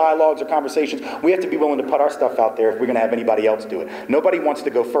one of those dialogues or conversations, we have to be willing to put our stuff out there if we're going to have anybody else do it. Nobody wants to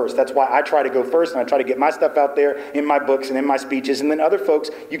go first. That's why I try to go first, and I try to get my stuff out there in my books and in my speeches. And then other folks,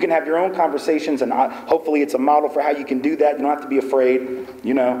 you can have your own conversations, and hopefully it's a model for how you can do that. You don't have to be afraid,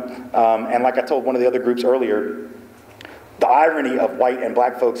 you know. And like I told one of the other groups earlier, the irony of white and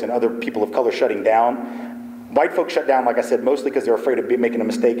black folks and other people of color shutting down. White folks shut down, like I said, mostly because they're afraid of making a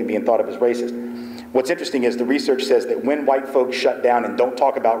mistake and being thought of as racist. What's interesting is the research says that when white folks shut down and don't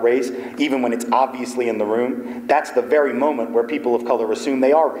talk about race, even when it's obviously in the room, that's the very moment where people of color assume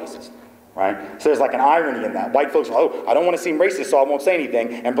they are racist, right? So there's like an irony in that. White folks are, oh, I don't want to seem racist, so I won't say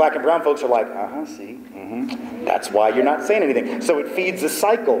anything. And black and brown folks are like, see, that's why you're not saying anything. So it feeds a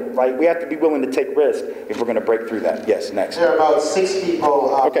cycle, right? We have to be willing to take risk if we're going to break through that. Yes, next. There are about 6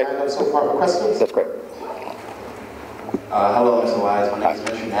 people okay. lined up so far for questions. That's great. Hello, Mr. Wise. My name is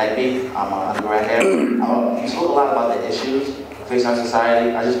Mitchell Nagby. I'm an undergrad here. You spoke a lot about the issues facing our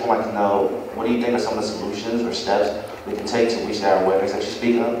society. I just would like to know, what do you think are some of the solutions or steps we can take to reach that awareness that you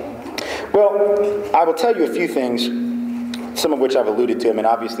speak of? Well, I will tell you a few things, some of which I've alluded to. I mean,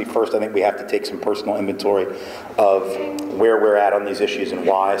 obviously, first, I think we have to take some personal inventory of where we're at on these issues and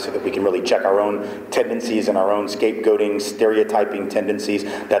why, so that we can really check our own tendencies and our own scapegoating, stereotyping tendencies.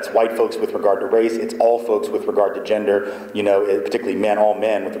 That's white folks with regard to race. It's all folks with regard to gender, you know, particularly men, all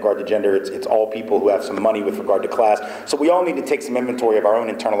men with regard to gender. It's all people who have some money with regard to class. So we all need to take some inventory of our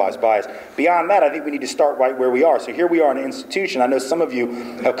own internalized bias. Beyond that, I think we need to start right where we are. So here we are in an institution. I know some of you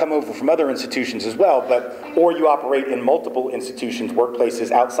have come over from other institutions as well, or you operate in multiple institutions,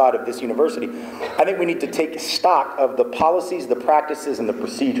 workplaces outside of this university. I think we need to take stock of the policies, the practices, and the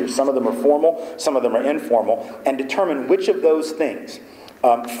procedures. Some of them are formal, some of them are informal, and determine which of those things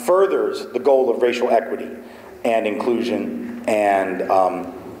furthers the goal of racial equity and inclusion and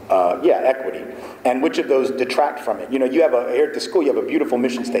equity, and which of those detract from it. You know, you have here at the school, you have a beautiful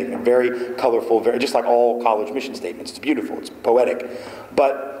mission statement, very colorful, very, just like all college mission statements. It's beautiful, it's poetic.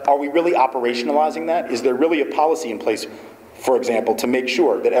 But are we really operationalizing that? Is there really a policy in place, for example, to make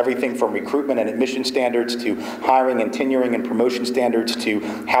sure that everything from recruitment and admission standards to hiring and tenuring and promotion standards to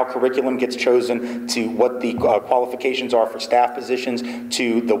how curriculum gets chosen to what the qualifications are for staff positions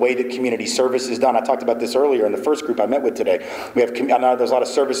to the way that community service is done? I talked about this earlier in the first group I met with today. We have, I know there's a lot of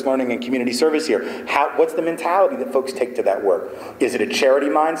service learning and community service here. What's the mentality that folks take to that work? Is it a charity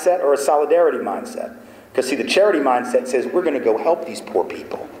mindset or a solidarity mindset? Because see, the charity mindset says we're going to go help these poor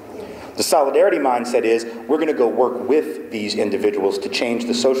people. The solidarity mindset is we're going to go work with these individuals to change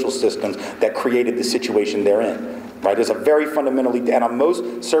the social systems that created the situation they're in. Right? There's a very fundamentally, and on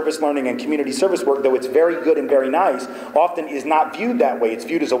most service learning and community service work, though it's very good and very nice, often is not viewed that way. It's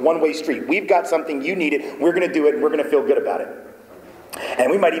viewed as a one-way street. We've got something, you need it, we're going to do it, and we're going to feel good about it.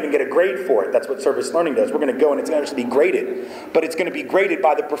 And we might even get a grade for it. That's what service learning does. We're going to go and it's going to actually be graded. But it's going to be graded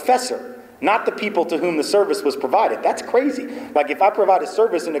by the professor, not the people to whom the service was provided. That's crazy. Like if I provide a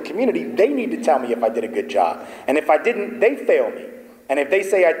service in a community, they need to tell me if I did a good job. And if I didn't, they fail me. And if they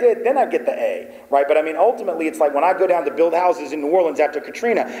say I did, then I get the A, right? But I mean, ultimately, it's like when I go down to build houses in New Orleans after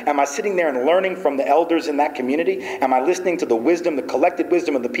Katrina, am I sitting there and learning from the elders in that community? Am I listening to the wisdom, the collected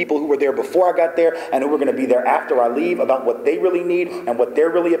wisdom of the people who were there before I got there and who were going to be there after I leave about what they really need and what they're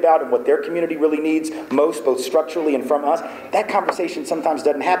really about and what their community really needs most, both structurally and from us? That conversation sometimes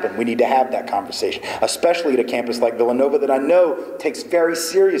doesn't happen. We need to have that conversation, especially at a campus like Villanova that I know takes very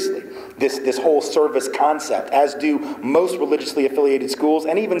seriously this whole service concept, as do most religiously affiliated sophisticated schools,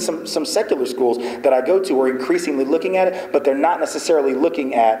 and even some secular schools that I go to are increasingly looking at it, but they're not necessarily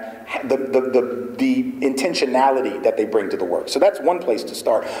looking at the intentionality that they bring to the work. So that's one place to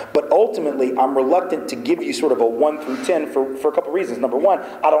start. But ultimately, I'm reluctant to give you sort of a 1 through 10 for a couple reasons. Number one,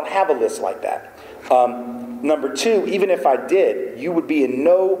 I don't have a list like that. Number two, even if I did, you would be in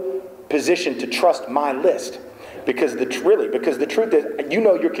no position to trust my list. Because the truth is, you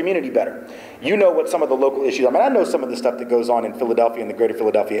know your community better. You know what some of the local issues. I mean, I know some of the stuff that goes on in Philadelphia and the greater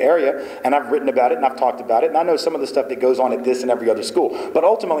Philadelphia area, and I've written about it and I've talked about it, and I know some of the stuff that goes on at this and every other school. But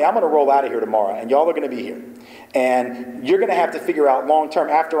ultimately, I'm going to roll out of here tomorrow, and y'all are going to be here. And you're going to have to figure out long term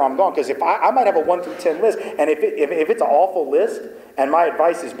after I'm gone, because if I might have a 1 through 10 list, and if it's an awful list and my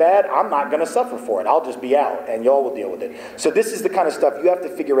advice is bad, I'm not going to suffer for it. I'll just be out, and y'all will deal with it. So this is the kind of stuff you have to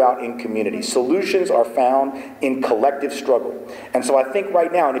figure out in community. Solutions are found in collective struggle. And so I think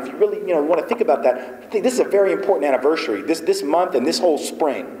right now, and if you really want to think about that, I think this is a very important anniversary. This month and this whole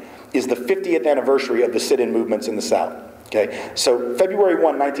spring is the 50th anniversary of the sit-in movements in the South. Okay, so February 1,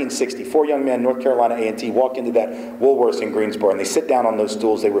 1960, 4 young men, North Carolina A&T, walk into that Woolworths in Greensboro, and they sit down on those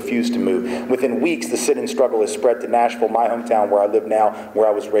stools. They refuse to move. Within weeks, the sit-in struggle has spread to Nashville, my hometown, where I live now, where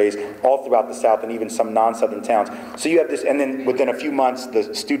I was raised, all throughout the South, and even some non-Southern towns. So you have this, and then within a few months,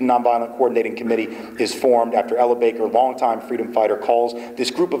 the Student Nonviolent Coordinating Committee is formed after Ella Baker, longtime freedom fighter, calls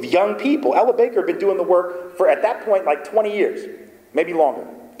this group of young people. Ella Baker had been doing the work for, at that point, like 20 years, maybe longer,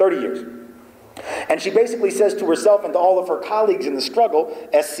 30 years. And she basically says to herself and to all of her colleagues in the struggle,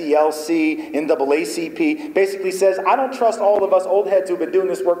 SCLC, NAACP, basically says, I don't trust all of us old heads who've been doing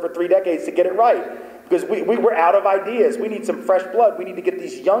this work for 3 decades to get it right. Because we're out of ideas. We need some fresh blood. We need to get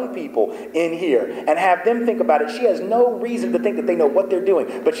these young people in here and have them think about it. She has no reason to think that they know what they're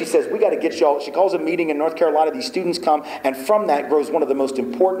doing. But she says, we got to get y'all. She calls a meeting in North Carolina. These students come. And from that grows one of the most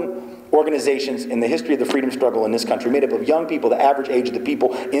important organizations in the history of the freedom struggle in this country, made up of young people, the average age of the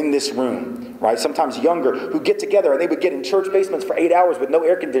people in this room, right? Sometimes younger, who get together, and they would get in church basements for 8 hours with no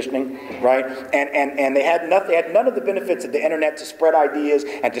air conditioning, right? And they had none of the benefits of the internet to spread ideas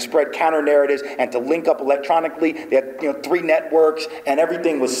and to spread counter narratives and to link up electronically. They had 3 networks, and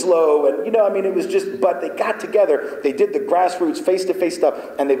everything was slow, and it was just, but they got together, they did the grassroots face-to-face stuff,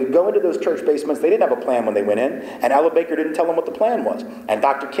 and they would go into those church basements. They didn't have a plan when they went in, and Ella Baker didn't tell them what the plan was. And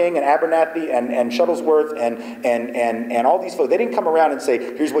Dr. King and Abernathy and Shuttlesworth and all these folks, they didn't come around and say,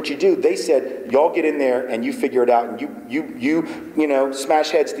 here's what you do. They said, y'all get in there and you figure it out, and you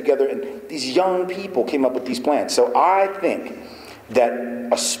smash heads together. And these young people came up with these plans. So I think that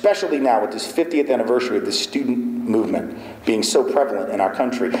especially now with this 50th anniversary of the student movement being so prevalent in our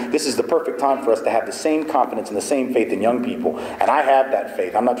country, this is the perfect time for us to have the same confidence and the same faith in young people. And I have that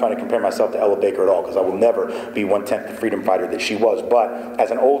faith. I'm not trying to compare myself to Ella Baker at all, because I will never be 1/10 the freedom fighter that she was. But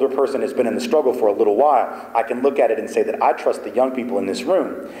as an older person who's been in the struggle for a little while, I can look at it and say that I trust the young people in this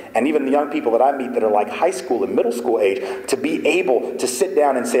room, and even the young people that I meet that are like high school and middle school age, to be able to sit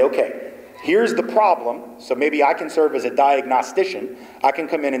down and say, okay, here's the problem, so maybe I can serve as a diagnostician. I can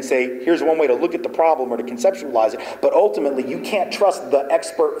come in and say, here's one way to look at the problem or to conceptualize it, but ultimately you can't trust the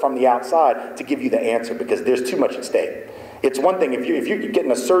expert from the outside to give you the answer, because there's too much at stake. It's one thing, if you're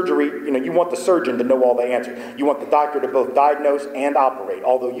getting a surgery, you want the surgeon to know all the answers. You want the doctor to both diagnose and operate,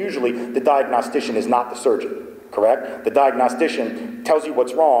 although usually the diagnostician is not the surgeon. Correct? The diagnostician tells you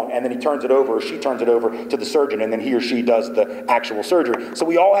what's wrong, and then he turns it over, or she turns it over to the surgeon, and then he or she does the actual surgery. So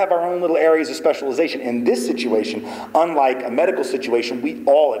we all have our own little areas of specialization. In this situation, unlike a medical situation, we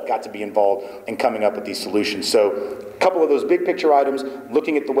all have got to be involved in coming up with these solutions. So a couple of those big picture items,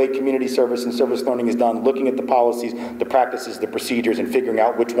 looking at the way community service and service learning is done, looking at the policies, the practices, the procedures, and figuring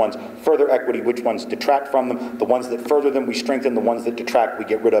out which ones further equity, which ones detract from them. The ones that further them, we strengthen. The ones that detract, we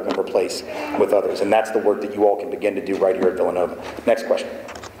get rid of and replace with others. And that's the work that you all can begin to do right here at Villanova. Next question.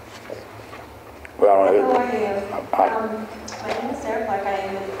 How are you? My name is Sarah Clark. I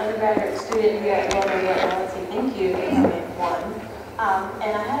am an undergraduate student here at Villanova, and I want to say thank you for coming, one.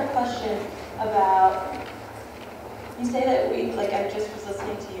 And I had a question about, you say that I just was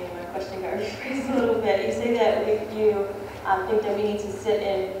listening to you, and my question got rephrased a little bit. You say that you think that we need to sit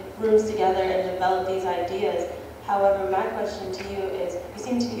in rooms together and develop these ideas. However, my question to you is, you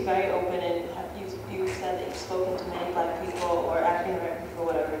seem to be very open, and you said that you've spoken to many Black people or African American people,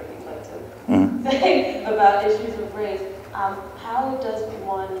 whatever you'd like to say, about issues of race. How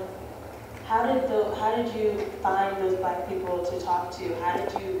did you find those Black people to talk to? How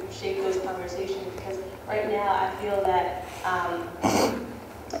did you shape those conversations? Because right now I feel that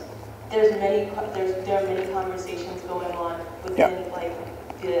there are many conversations going on within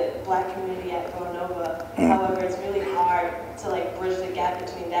the Black community at Villanova. However, it's really hard to like bridge the gap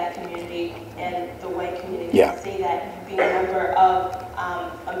between that community and the white community. Yeah. To say that being a member of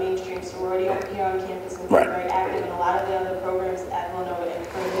a mainstream sorority here on campus and being very active in a lot of the other programs at Villanova, and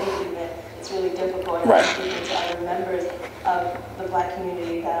for me even, it's really difficult. And speaking to other members of the Black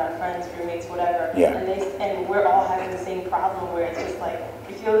community that are friends, roommates, whatever. Yeah. And we're all having the same problem where it's just like,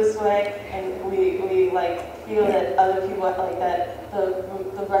 we feel this way, and we like feel that other people like that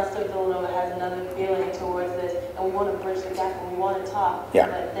the rest of Villanova has another feeling towards this, and we want to bridge the gap and we want to talk. Yeah.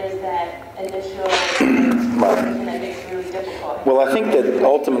 But there's that initial thing that makes it really difficult. Well, I think that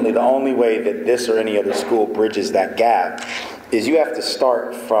ultimately the only way that this or any other school bridges that gap is you have to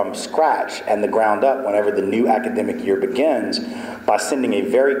start from scratch and the ground up whenever the new academic year begins by sending a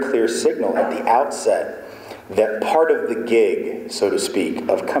very clear signal at the outset that part of the gig, so to speak,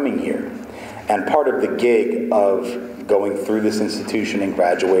 of coming here and part of the gig of going through this institution and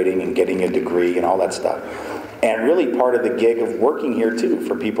graduating and getting a degree and all that stuff, and really part of the gig of working here too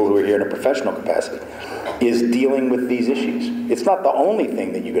for people who are here in a professional capacity, is dealing with these issues. It's not the only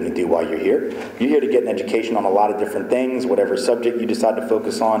thing that you're going to do while you're here. You're here to get an education on a lot of different things, whatever subject you decide to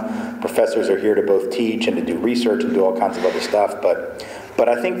focus on. Professors are here to both teach and to do research and do all kinds of other stuff, but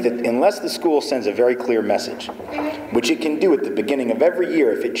I think that unless the school sends a very clear message, which it can do at the beginning of every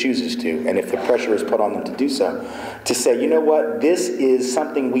year if it chooses to, and if the pressure is put on them to do so, to say, you know what, this is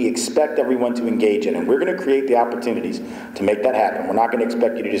something we expect everyone to engage in, and we're going to create the opportunities to make that happen. We're not going to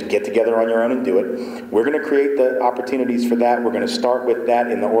expect you to just get together on your own and do it. We're going to create the opportunities for that. We're going to start with that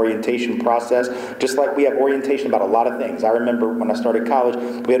in the orientation process, just like we have orientation about a lot of things. I remember when I started college,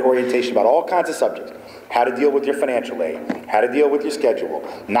 we had orientation about all kinds of subjects. How to deal with your financial aid, how to deal with your schedule,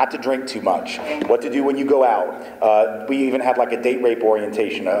 not to drink too much, what to do when you go out. We even had like a date rape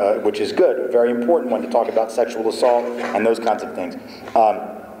orientation, which is good, a very important one to talk about sexual assault and those kinds of things.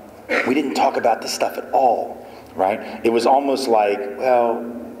 We didn't talk about this stuff at all, right? It was almost like,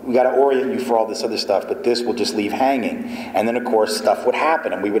 well, we got to orient you for all this other stuff, but this will just leave hanging. And then, of course, stuff would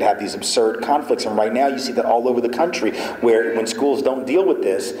happen, and we would have these absurd conflicts. And right now, you see that all over the country, where when schools don't deal with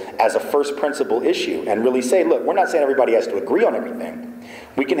this as a first principle issue and really say, look, we're not saying everybody has to agree on everything.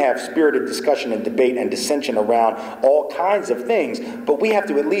 We can have spirited discussion and debate and dissension around all kinds of things, but we have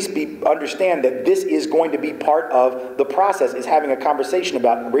to at least understand that this is going to be part of the process, is having a conversation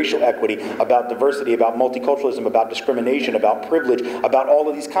about racial equity, about diversity, about multiculturalism, about discrimination, about privilege, about all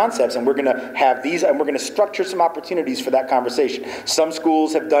of these concepts, and we're going to have these, and we're going to structure some opportunities for that conversation. Some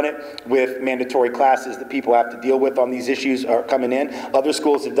schools have done it with mandatory classes that people have to deal with on these issues are coming in. Other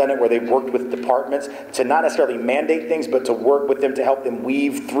schools have done it where they've worked with departments to not necessarily mandate things, but to work with them to help them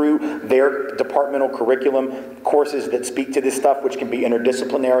weave through their departmental curriculum courses that speak to this stuff, which can be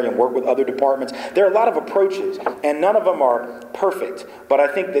interdisciplinary and work with other departments. There are a lot of approaches, and none of them are perfect, but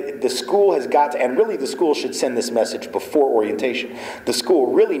I think that the school has got to, and really the school should send this message before orientation. The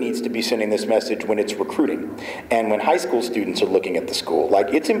school really needs to be sending this message when it's recruiting and when high school students are looking at the school.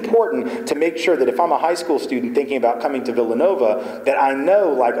 Like, it's important to make sure that if I'm a high school student thinking about coming to Villanova, that I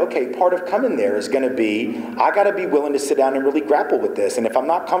know, like, okay, part of coming there is going to be, I got to be willing to sit down and really grapple with this. And if I'm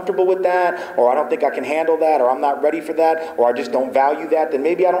not comfortable with that, or I don't think I can handle that, or I'm not ready for that, or I just don't value that, then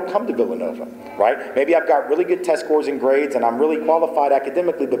maybe I don't come to Villanova, right? Maybe I've got really good test scores and grades and I'm really qualified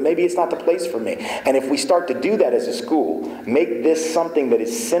academically, but maybe it's not the place for me. And if we start to do that as a school, make this something that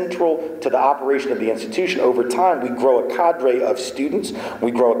is central to the operation of the institution, over time we grow a cadre of students,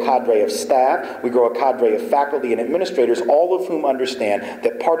 we grow a cadre of staff, we grow a cadre of faculty and administrators, all of whom understand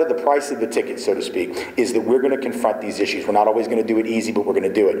that part of the price of the ticket, so to speak, is that we're going to confront these issues. We're not always going to do it easy, but we're going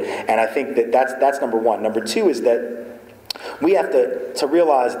to do it. And I think that that's number one. Number two is that we have to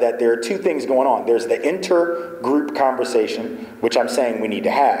realize that there are two things going on. There's the inter-group conversation, which I'm saying we need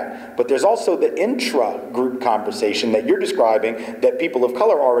to have, but there's also the intra-group conversation that you're describing that people of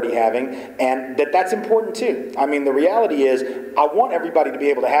color are already having, and that's important too. I mean, the reality is, I want everybody to be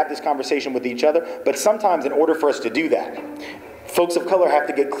able to have this conversation with each other, but sometimes in order for us to do that, folks of color have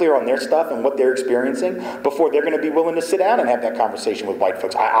to get clear on their stuff and what they're experiencing before they're going to be willing to sit down and have that conversation with white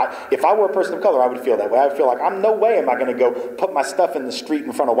folks. If I were a person of color, I would feel that way. I would feel like, no way am I going to go put my stuff in the street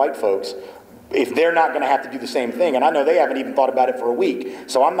in front of white folks if they're not going to have to do the same thing. And I know they haven't even thought about it for a week,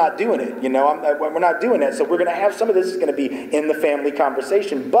 so I'm not doing it. You know, we're not doing that. So we're going to have some of this is going to be in the family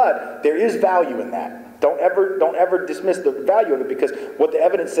conversation, but there is value in that. Don't ever dismiss the value of it, because what the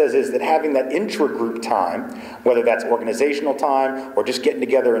evidence says is that having that intra-group time, whether that's organizational time or just getting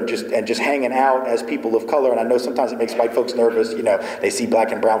together and just hanging out as people of color, and I know sometimes it makes white folks nervous. You know, they see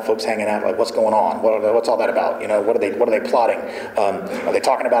black and brown folks hanging out, like, what's going on? What's all that about? You know, what are they plotting? Are they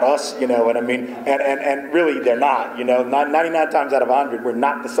talking about us? You know, and I mean, and really they're not. You know, 99 times out of 100, we're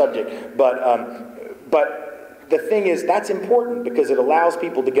not the subject. But the thing is, that's important because it allows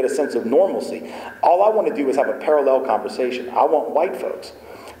people to get a sense of normalcy. All I want to do is have a parallel conversation. I want white folks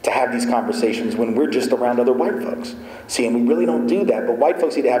to have these conversations when we're just around other white folks. See, and we really don't do that, but white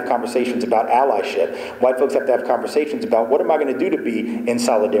folks need to have conversations about allyship. White folks have to have conversations about, what am I going to do to be in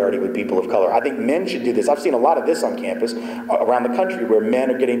solidarity with people of color? I think men should do this. I've seen a lot of this on campus around the country, where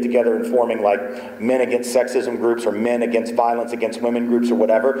men are getting together and forming like men against sexism groups or men against violence against women groups or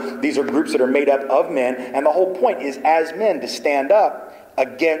whatever. These are groups that are made up of men, and the whole point is, as men, to stand up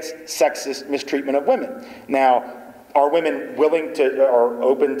against sexist mistreatment of women. Now, are women willing to, or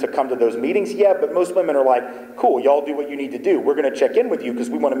open to come to those meetings? Yeah, but most women are like, cool, y'all do what you need to do. We're going to check in with you because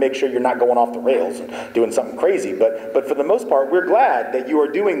we want to make sure you're not going off the rails and doing something crazy. But for the most part, we're glad that you are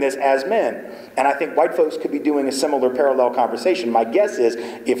doing this as men. And I think white folks could be doing a similar parallel conversation. My guess is,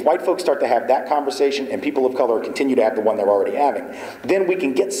 if white folks start to have that conversation and people of color continue to have the one they're already having, then we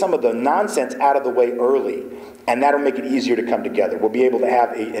can get some of the nonsense out of the way early. And that'll make it easier to come together. We'll be able to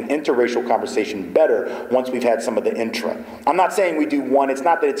have an interracial conversation better once we've had some of the intra. I'm not saying we do one. It's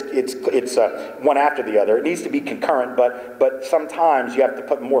not that it's one after the other. It needs to be concurrent, but sometimes you have to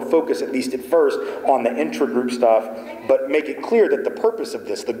put more focus, at least at first, on the intra-group stuff, but make it clear that the purpose of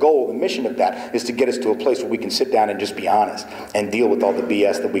this, the goal, the mission of that, is to get us to a place where we can sit down and just be honest and deal with all the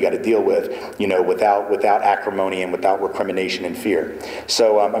BS that we got to deal with, you know, without acrimony and without recrimination and fear.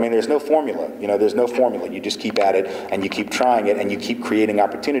 So, I mean, there's no formula. You know, there's no formula. You just keep at it, and you keep trying it, and you keep creating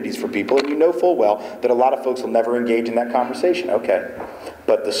opportunities for people, and you know full well that a lot of folks will never engage in that conversation. Okay,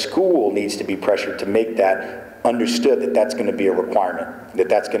 but the school needs to be pressured to make that understood, that that's going to be a requirement, that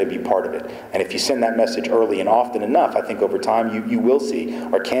that's going to be part of it. And if you send that message early and often enough, I think over time you will see,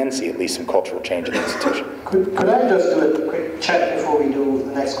 or can see, at least some cultural change in the institution. Could I just do a quick check before we do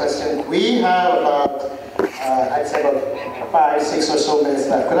the next question? We have about I'd say about 5, 6 or so minutes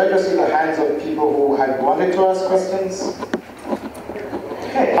left. Could I just see the hands of people who had wanted to ask questions?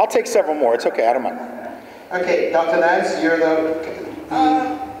 Okay. I'll take several more. It's okay. I don't mind. Okay, Dr. Nance, you're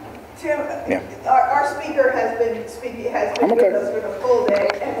Tim, yeah. our speaker has been with us for the full day,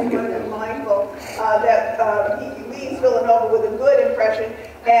 and we want to be mindful that he leaves Villanova with a good impression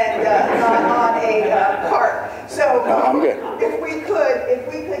and on a cart. So I'm good. If we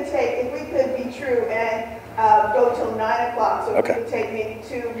could be true and go till 9 o'clock, so okay. we could take maybe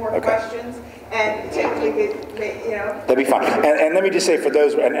 2 more questions, and we could, you know. That'd be fine. And let me just say, for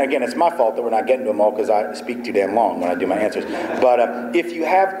those, and again, it's my fault that we're not getting to them all because I speak too damn long when I do my answers. But if you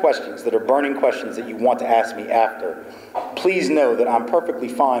have questions that are burning questions that you want to ask me after, please know that I'm perfectly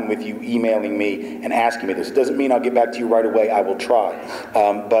fine with you emailing me and asking me this. It doesn't mean I'll get back to you right away. I will try.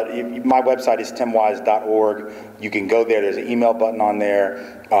 But my website is timwise.org. You can go there. There's an email button on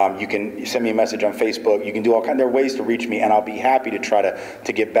there. You can send me a message on Facebook. You can do all kinds. There are ways to reach me, and I'll be happy to try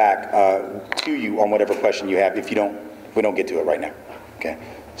to get back to you on whatever question you have. If we don't get to it right now. Okay.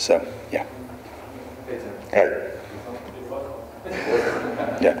 So yeah. All right.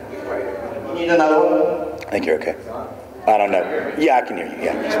 Yeah. You need another one? I think you're okay. I don't know. Yeah, I can hear you.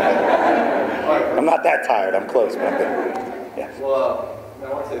 Yeah. I'm not that tired. I'm close, but I'm good. Yeah. Well, I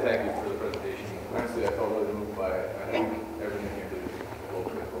want to say thank you for the presentation. Honestly, I felt really moved by it. I think everything you did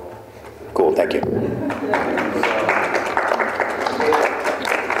is cool. Cool. Thank you.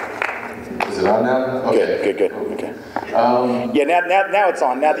 Is it on now? Okay. Good. Okay. Yeah. Now it's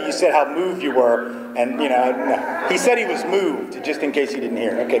on. Now that you said how moved you were, and you know, he said he was moved, just in case you didn't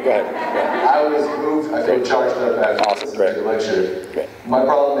hear. Okay, go ahead. I was moved. I feel charged up after the lecture. Great. My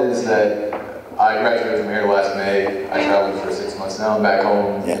problem is that I graduated from here last May. I traveled for 6 months. Now I'm back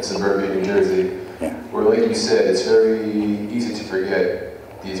home in suburbia New Jersey, where, like you said, it's very easy to forget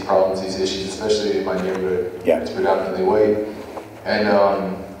these problems, these issues, especially in my neighborhood. Yeah. It's predominantly white. And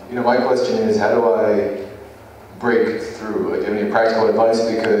you know, my question is, how do I break through? Like, do you have any practical advice?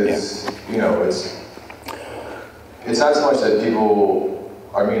 Because you know, it's not so much that people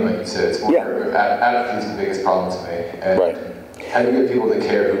are mean, like you said. It's more apathy is the biggest problem to me. And how do you get people to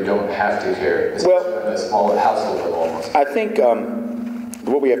care who don't have to care? Especially in a small household level almost. I think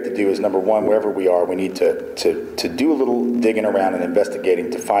what we have to do is, number one, wherever we are, we need to do a little digging around and investigating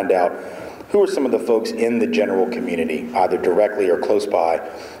to find out who are some of the folks in the general community, either directly or close by,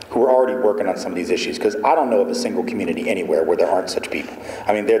 who are already working on some of these issues, because I don't know of a single community anywhere where there aren't such people.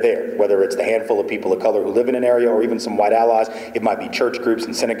 I mean, they're there, whether it's the handful of people of color who live in an area or even some white allies. It might be church groups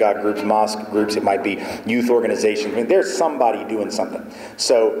and synagogue groups, mosque groups, it might be youth organizations. I mean, there's somebody doing something.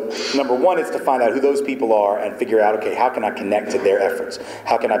 So number one is to find out who those people are and figure out, okay, how can I connect to their efforts?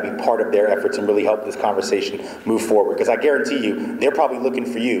 How can I be part of their efforts and really help this conversation move forward? Because I guarantee you, they're probably looking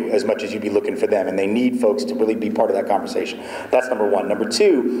for you as much as you'd be looking for them, and they need folks to really be part of that conversation. That's number one. Number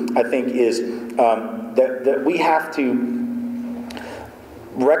two, I think, is that we have to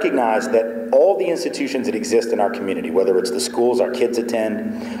recognize that all the institutions that exist in our community, whether it's the schools our kids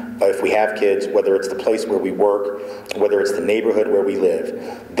attend, if we have kids, whether it's the place where we work, whether it's the neighborhood where we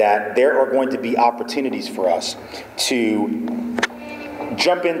live, that there are going to be opportunities for us to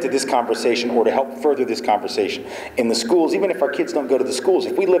jump into this conversation or to help further this conversation. In the schools, even if our kids don't go to the schools,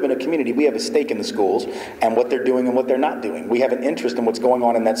 if we live in a community, we have a stake in the schools and what they're doing and what they're not doing. We have an interest in what's going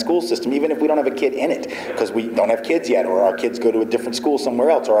on in that school system, even if we don't have a kid in it, because we don't have kids yet, or our kids go to a different school somewhere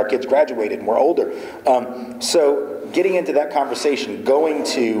else, or our kids graduated and we're older. So getting into that conversation, going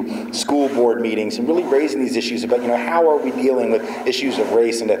to school board meetings and really raising these issues about, how are we dealing with issues of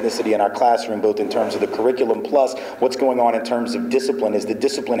race and ethnicity in our classroom, both in terms of the curriculum plus what's going on in terms of discipline. Is the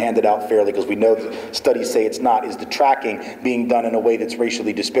discipline handed out fairly? Because we know the studies say it's not. Is the tracking being done in a way that's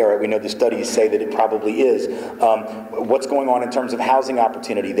racially disparate? We know the studies say that it probably is. What's going on in terms of housing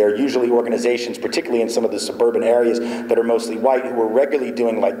opportunity? There are usually organizations, particularly in some of the suburban areas that are mostly white, who are regularly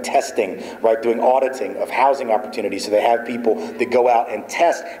doing like testing, right, doing auditing of housing opportunities. So they have people that go out and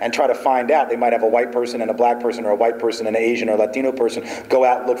test and try to find out. They might have a white person and a black person, or a white person and an Asian or Latino person go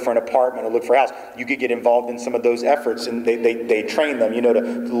out and look for an apartment or look for a house. You could get involved in some of those efforts, and they train them, to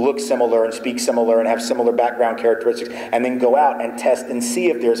look similar and speak similar and have similar background characteristics, and then go out and test and see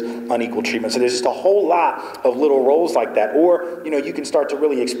if there's unequal treatment. So there's just a whole lot of little roles like that. Or, you can start to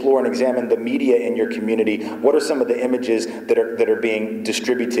really explore and examine the media in your community. What are some of the images that are being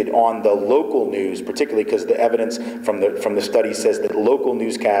distributed on the local news, particularly because the evidence from the study says that local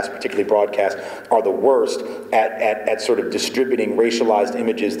newscasts, particularly broadcasts, are the worst at sort of distributing racialized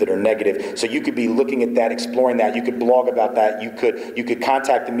images that are negative. So you could be looking at that, exploring that. You could blog about that. You could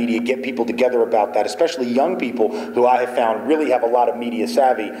contact the media, get people together about that, especially young people who I have found really have a lot of media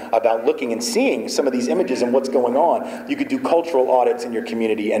savvy about looking and seeing some of these images and what's going on. You could do cultural audits in your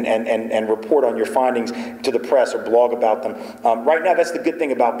community and report on your findings to the press or blog about them. Right now, that's the good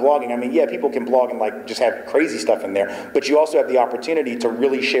thing about blogging. I mean, yeah, people can blog and like just have crazy stuff in there, but you also have the opportunity to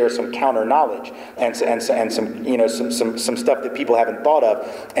really share some counter knowledge and some stuff that people haven't thought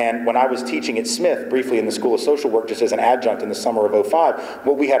of. And when I was teaching at Smith briefly in the School of Social Work, just as an adjunct in the summer of '05,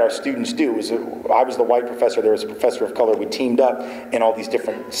 what we had our students do is, I was the white professor, there was a professor of color. We teamed up in all these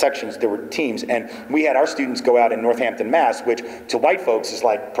different sections. There were teams, and we had our students go out in Northampton, Mass, which to white folks is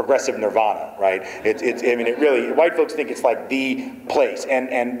like progressive nirvana, right? White folks think it's like the place,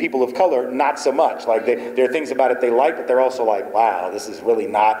 and people of color not so much. Like there are things about it they like, but they're also like, wow, this is really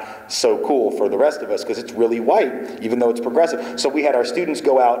not so cool for the rest of us because it's really white, even though it's progressive. So we had our students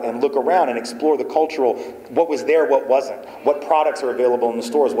go out and look around and explore the cultural, what was there, what wasn't, what products are available in the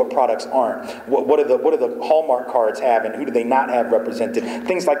stores, what products aren't, what do the Hallmark cards have and who do they not have represented,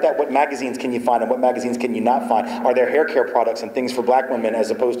 things like that. What magazines can you find and what magazines can you not find? Are there hair care products and things for black women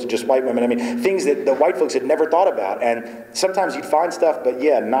as opposed to just white women? I mean, things that the white folks had never thought about. And sometimes you'd find stuff, but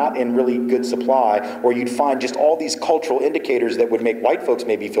yeah, not in really good supply, or you'd find just all these cultural indicators that would make white folks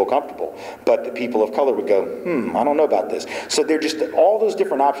maybe feel comfortable, but the people of color would go, I don't know about this. So they're just all those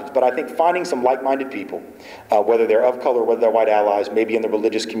different options. But I think finding some like-minded people, whether they're of color, whether they're white allies, maybe in the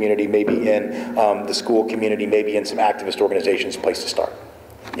religious community, maybe in the school community, maybe in some activist organizations, a place to start.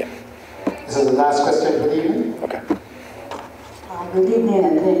 Yeah. This is the last question for the evening. Okay. Good evening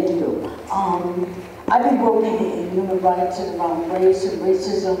and thank you. I've been working in human rights and around race and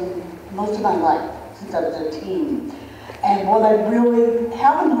racism most of my life, since I was a teen. And what I really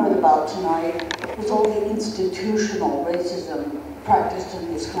haven't heard about tonight was all the institutional racism practiced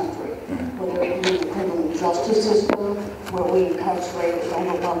in this country, whether it be the criminal justice system, where we incarcerate an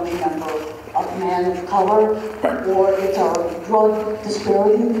overwhelming number of men of color, or it's our drug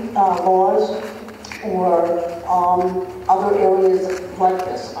disparity laws, or other areas like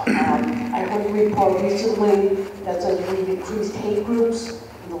this. I heard a report recently that says we've increased hate groups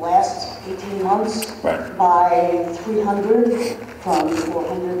in the last 18 months by 300 from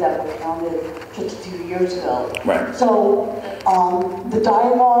 400 that were counted just a few years ago. So the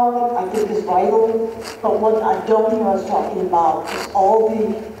dialogue, I think, is vital, but what I don't hear us talking about is all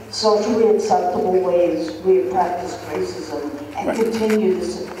the socially acceptable ways we have practiced racism and continue to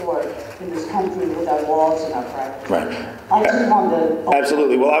support in this country with our laws and our practices. Right. I just wanted to...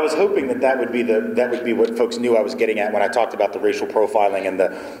 Absolutely. Well, I was hoping that would be what folks knew I was getting at when I talked about the racial profiling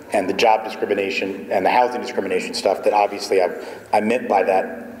and the job discrimination and the housing discrimination stuff. That obviously I meant by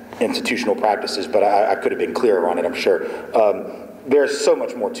that institutional practices, but I could have been clearer on it, I'm sure. There's so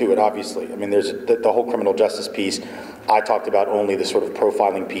much more to it, obviously. I mean, there's the whole criminal justice piece. I talked about only the sort of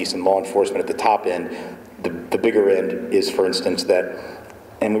profiling piece and law enforcement at the top end. The bigger end is, for instance, that,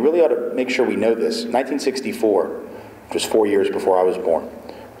 and we really ought to make sure we know this, 1964, which was 4 years before I was born,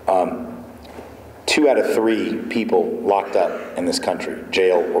 2 out of 3 people locked up in this country,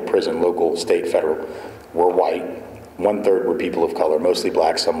 jail or prison, local, state, federal, were white. 1/3 were people of color, mostly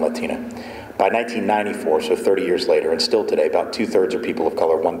black, some Latina. By 1994, so 30 years later, and still today, about 2/3 are people of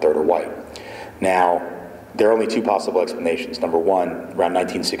color, 1/3 are white. Now, there are only 2 possible explanations. Number one, around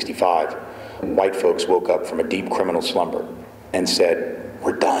 1965, white folks woke up from a deep criminal slumber and said,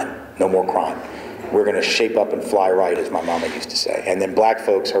 we're done, no more crime. We're going to shape up and fly right, as my mama used to say. And then black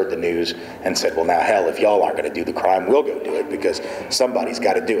folks heard the news and said, well, now, hell, if y'all aren't going to do the crime, we'll go do it because somebody's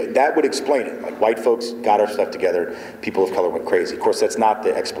got to do it. That would explain it. Like, white folks got our stuff together, people of color went crazy. Of course, that's not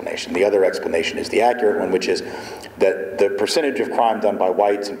the explanation. The other explanation is the accurate one, which is that the percentage of crime done by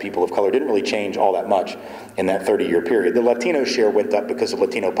whites and people of color didn't really change all that much in that 30-year period. The Latino share went up because the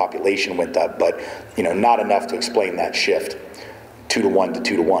Latino population went up, but not enough to explain that shift, 2-to-1 to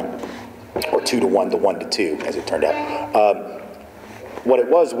 2-to-1. Or 2-to-1 to 1-to-2, as it turned out. What it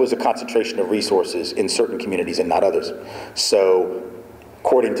was a concentration of resources in certain communities and not others. So,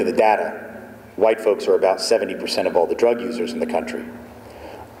 according to the data, white folks are about 70% of all the drug users in the country.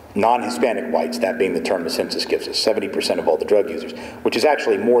 Non-Hispanic whites, that being the term the census gives us, 70% of all the drug users, which is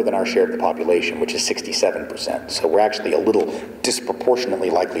actually more than our share of the population, which is 67%. So we're actually a little disproportionately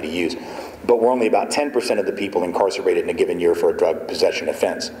likely to use. But we're only about 10% of the people incarcerated in a given year for a drug possession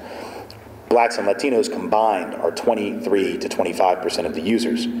offense. Blacks and Latinos combined are 23 to 25% of the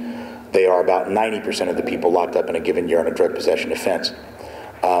users. They are about 90% of the people locked up in a given year on a drug possession offense.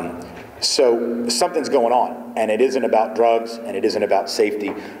 So something's going on, and it isn't about drugs, and it isn't about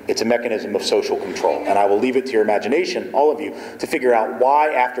safety. It's a mechanism of social control. And I will leave it to your imagination, all of you, to figure out why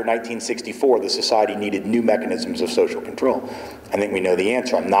after 1964 the society needed new mechanisms of social control. I think we know the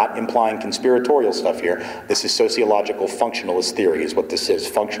answer. I'm not implying conspiratorial stuff here. This is sociological functionalist theory is what this is.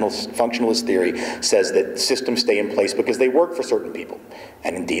 Functionalist theory says that systems stay in place because they work for certain people.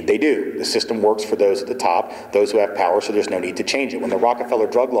 And indeed they do. The system works for those at the top, those who have power, so there's no need to change it. When the Rockefeller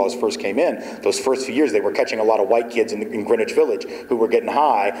drug laws first came in, those first few years they were catching a lot of white kids in Greenwich Village who were getting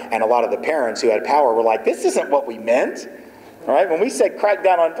high, and a lot of the parents who had power were like, this isn't what we meant. All right, when we said crack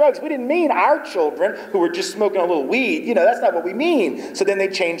down on drugs, we didn't mean our children who were just smoking a little weed. That's not what we mean. So then they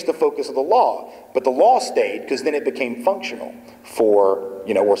changed the focus of the law. But the law stayed because then it became functional for,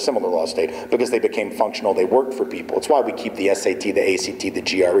 or similar laws stayed because they became functional. They worked for people. It's why we keep the SAT, the ACT, the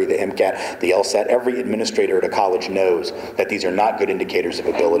GRE, the MCAT, the LSAT. Every administrator at a college knows that these are not good indicators of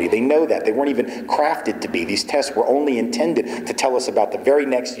ability. They know that. They weren't even crafted to be. These tests were only intended to tell us about the very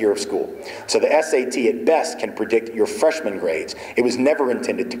next year of school. So the SAT at best can predict your freshman grades. It was never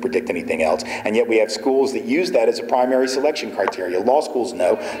intended to predict anything else. And yet we have schools that use that as a primary selection criteria. Law schools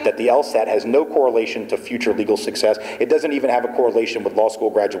know that the LSAT has no correlation to future legal success. It doesn't even have a correlation with law school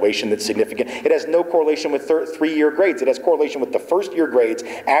graduation that's significant. It has no correlation with 3-year grades. It has correlation with the first-year grades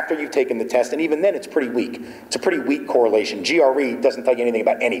after you've taken the test, and even then it's pretty weak. It's a pretty weak correlation. GRE doesn't tell you anything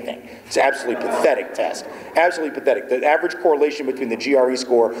about anything. It's an absolutely pathetic test. Absolutely pathetic. The average correlation between the GRE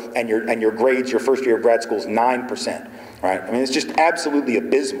score and your grades, your first year of grad school, is 9%. Right? I mean, it's just absolutely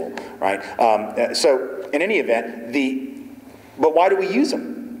abysmal. Right? So, in any event, but why do we use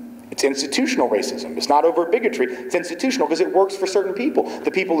them? It's institutional racism. It's not over bigotry. It's institutional because it works for certain people.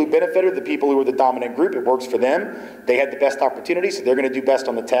 The people who benefit are the people who are the dominant group. It works for them. They had the best opportunity, so they're going to do best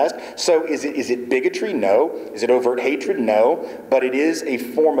on the test. So is it bigotry? No. Is it overt hatred? No. But it is a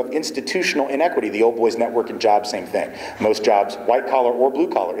form of institutional inequity. The Old Boys Network and jobs, same thing. Most jobs, white collar or blue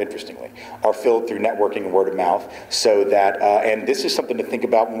collar, interestingly, are filled through networking and word of mouth. So that, and this is something to think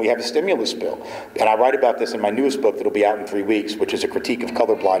about when we have a stimulus bill. And I write about this in my newest book that'll be out in 3 weeks, which is a critique of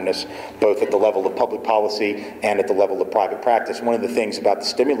colorblindness, both at the level of public policy and at the level of private practice. One of the things about the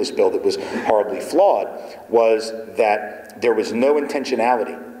stimulus bill that was horribly flawed was that there was no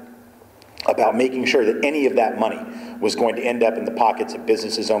intentionality about making sure that any of that money was going to end up in the pockets of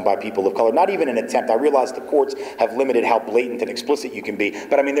businesses owned by people of color. Not even an attempt. I realize the courts have limited how blatant and explicit you can be,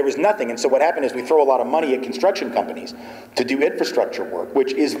 but I mean, there was nothing. And so what happened is we throw a lot of money at construction companies to do infrastructure work,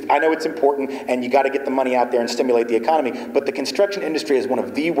 which is, I know it's important, and you got to get the money out there and stimulate the economy, but the construction industry has one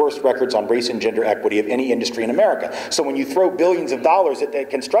of the worst records on race and gender equity of any industry in America. So when you throw billions of dollars at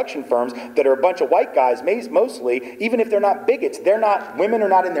construction firms that are a bunch of white guys, mostly, even if they're not bigots, women are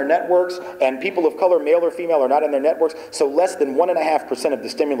not in their networks, and people of color, male or female, are not in their networks, so less than 1.5% of the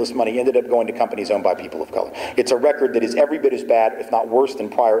stimulus money ended up going to companies owned by people of color. It's a record that is every bit as bad, if not worse, than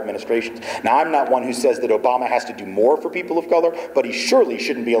prior administrations. Now, I'm not one who says that Obama has to do more for people of color, but he surely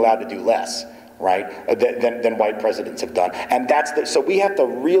shouldn't be allowed to do less, right, than white presidents have done. And so we have to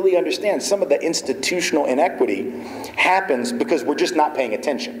really understand some of the institutional inequity happens because we're just not paying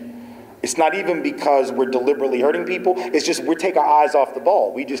attention. It's not even because we're deliberately hurting people. It's just we take our eyes off the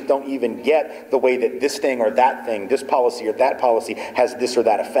ball. We just don't even get the way that this thing or that thing, this policy or that policy has this or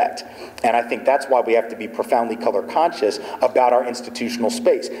that effect. And I think that's why we have to be profoundly color conscious about our institutional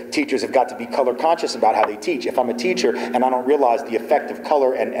space. Teachers have got to be color conscious about how they teach. If I'm a teacher and I don't realize the effect of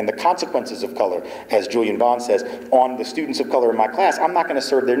color and the consequences of color, as Julian Bond says, on the students of color in my class, I'm not going to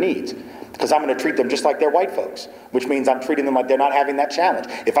serve their needs. Because I'm going to treat them just like they're white folks, which means I'm treating them like they're not having that challenge.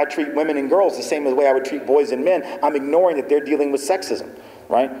 If I treat women and girls the same way I would treat boys and men, I'm ignoring that they're dealing with sexism,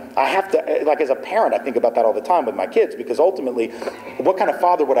 right? I have to, like as a parent, I think about that all the time with my kids, because ultimately, what kind of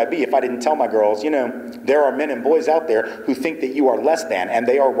father would I be if I didn't tell my girls, you know, there are men and boys out there who think that you are less than, and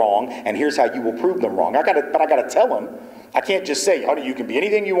they are wrong, and here's how you will prove them wrong. But I got to tell them. I can't just say, honey, you can be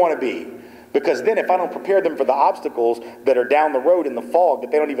anything you want to be. Because then if I don't prepare them for the obstacles that are down the road in the fog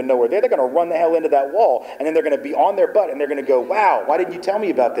that they don't even know where they're going to run the hell into that wall, and then they're going to be on their butt, and they're going to go, wow, why didn't you tell me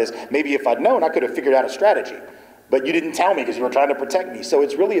about this? Maybe if I'd known, I could have figured out a strategy. But you didn't tell me because you were trying to protect me. So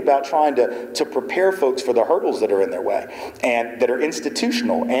it's really about trying to prepare folks for the hurdles that are in their way, and that are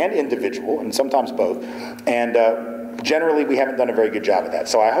institutional and individual, and sometimes both. And generally, we haven't done a very good job of that.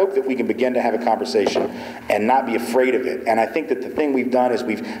 So I hope that we can begin to have a conversation and not be afraid of it. And I think that the thing we've done is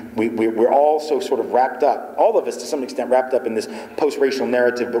we're all so sort of wrapped up, all of us to some extent wrapped up in this post-racial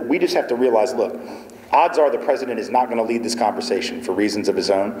narrative, but we just have to realize, look, odds are the president is not going to lead this conversation for reasons of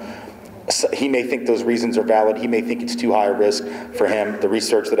his own. So he may think those reasons are valid. He may think it's too high a risk for him. The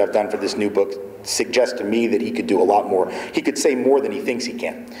research that I've done for this new book suggests to me that he could do a lot more. He could say more than he thinks he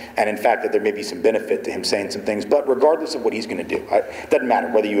can. And in fact, that there may be some benefit to him saying some things. But regardless of what he's going to do, it doesn't matter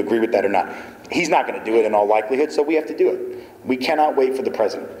whether you agree with that or not. He's not going to do it in all likelihood, so we have to do it. We cannot wait for the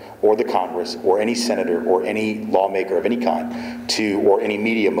president or the Congress or any senator or any lawmaker of any kind or any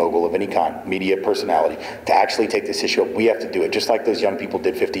media mogul of any kind, media personality, to actually take this issue up. We have to do it, just like those young people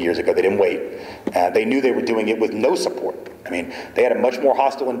did 50 years ago. They didn't wait. They knew they were doing it with no support. I mean, they had a much more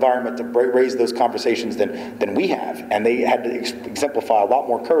hostile environment to raise those conversations than we have, and they had to exemplify a lot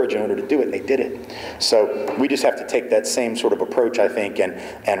more courage in order to do it, and they did it. So we just have to take that same sort of approach, I think,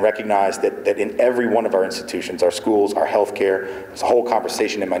 and recognize that in every one of our institutions, our schools, our healthcare, there's a whole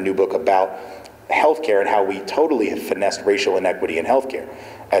conversation in my new book about healthcare and how we totally have finessed racial inequity in healthcare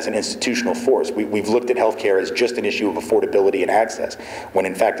as an institutional force. We've looked at healthcare as just an issue of affordability and access, when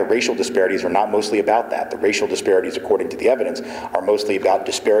in fact the racial disparities are not mostly about that. The racial disparities, according to the evidence, are mostly about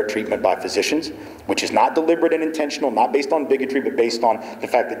disparate treatment by physicians, which is not deliberate and intentional, not based on bigotry, but based on the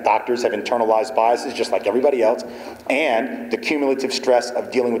fact that doctors have internalized biases just like everybody else, and the cumulative stress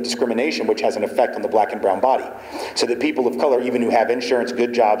of dealing with discrimination, which has an effect on the black and brown body. So that people of color, even who have insurance,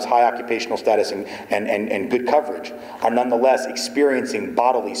 good jobs, high occupational status, and good coverage, are nonetheless experiencing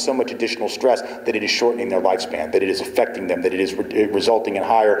bodily so much additional stress that it is shortening their lifespan, that it is affecting them, that it is resulting in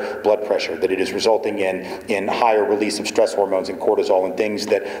higher blood pressure, that it is resulting in higher release of stress hormones and cortisol and things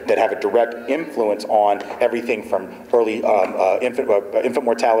that have a direct influence on everything from early infant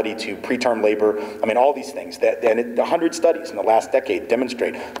mortality to preterm labor. I mean, all these things. 100 studies in the last decade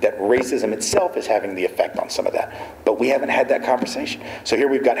demonstrate that racism itself is having the effect on some of that. But we haven't had that conversation. So here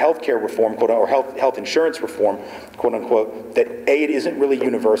we've got healthcare reform, quote, or health insurance reform, quote unquote, that A, it isn't really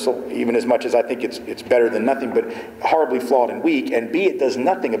universal, even as much as I think it's better than nothing, but horribly flawed and weak, and B, it does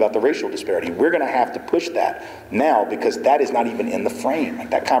nothing about the racial disparity. We're going to have to push that now because that is not even in the frame. Like,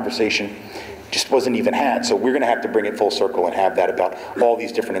 that conversation just wasn't even had. So we're going to have to bring it full circle and have that about all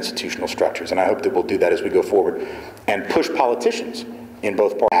these different institutional structures. And I hope that we'll do that as we go forward and push politicians in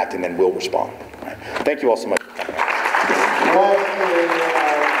both parties act, and then we'll respond. All right. Thank you all so much.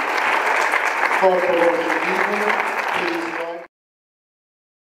 Lastly,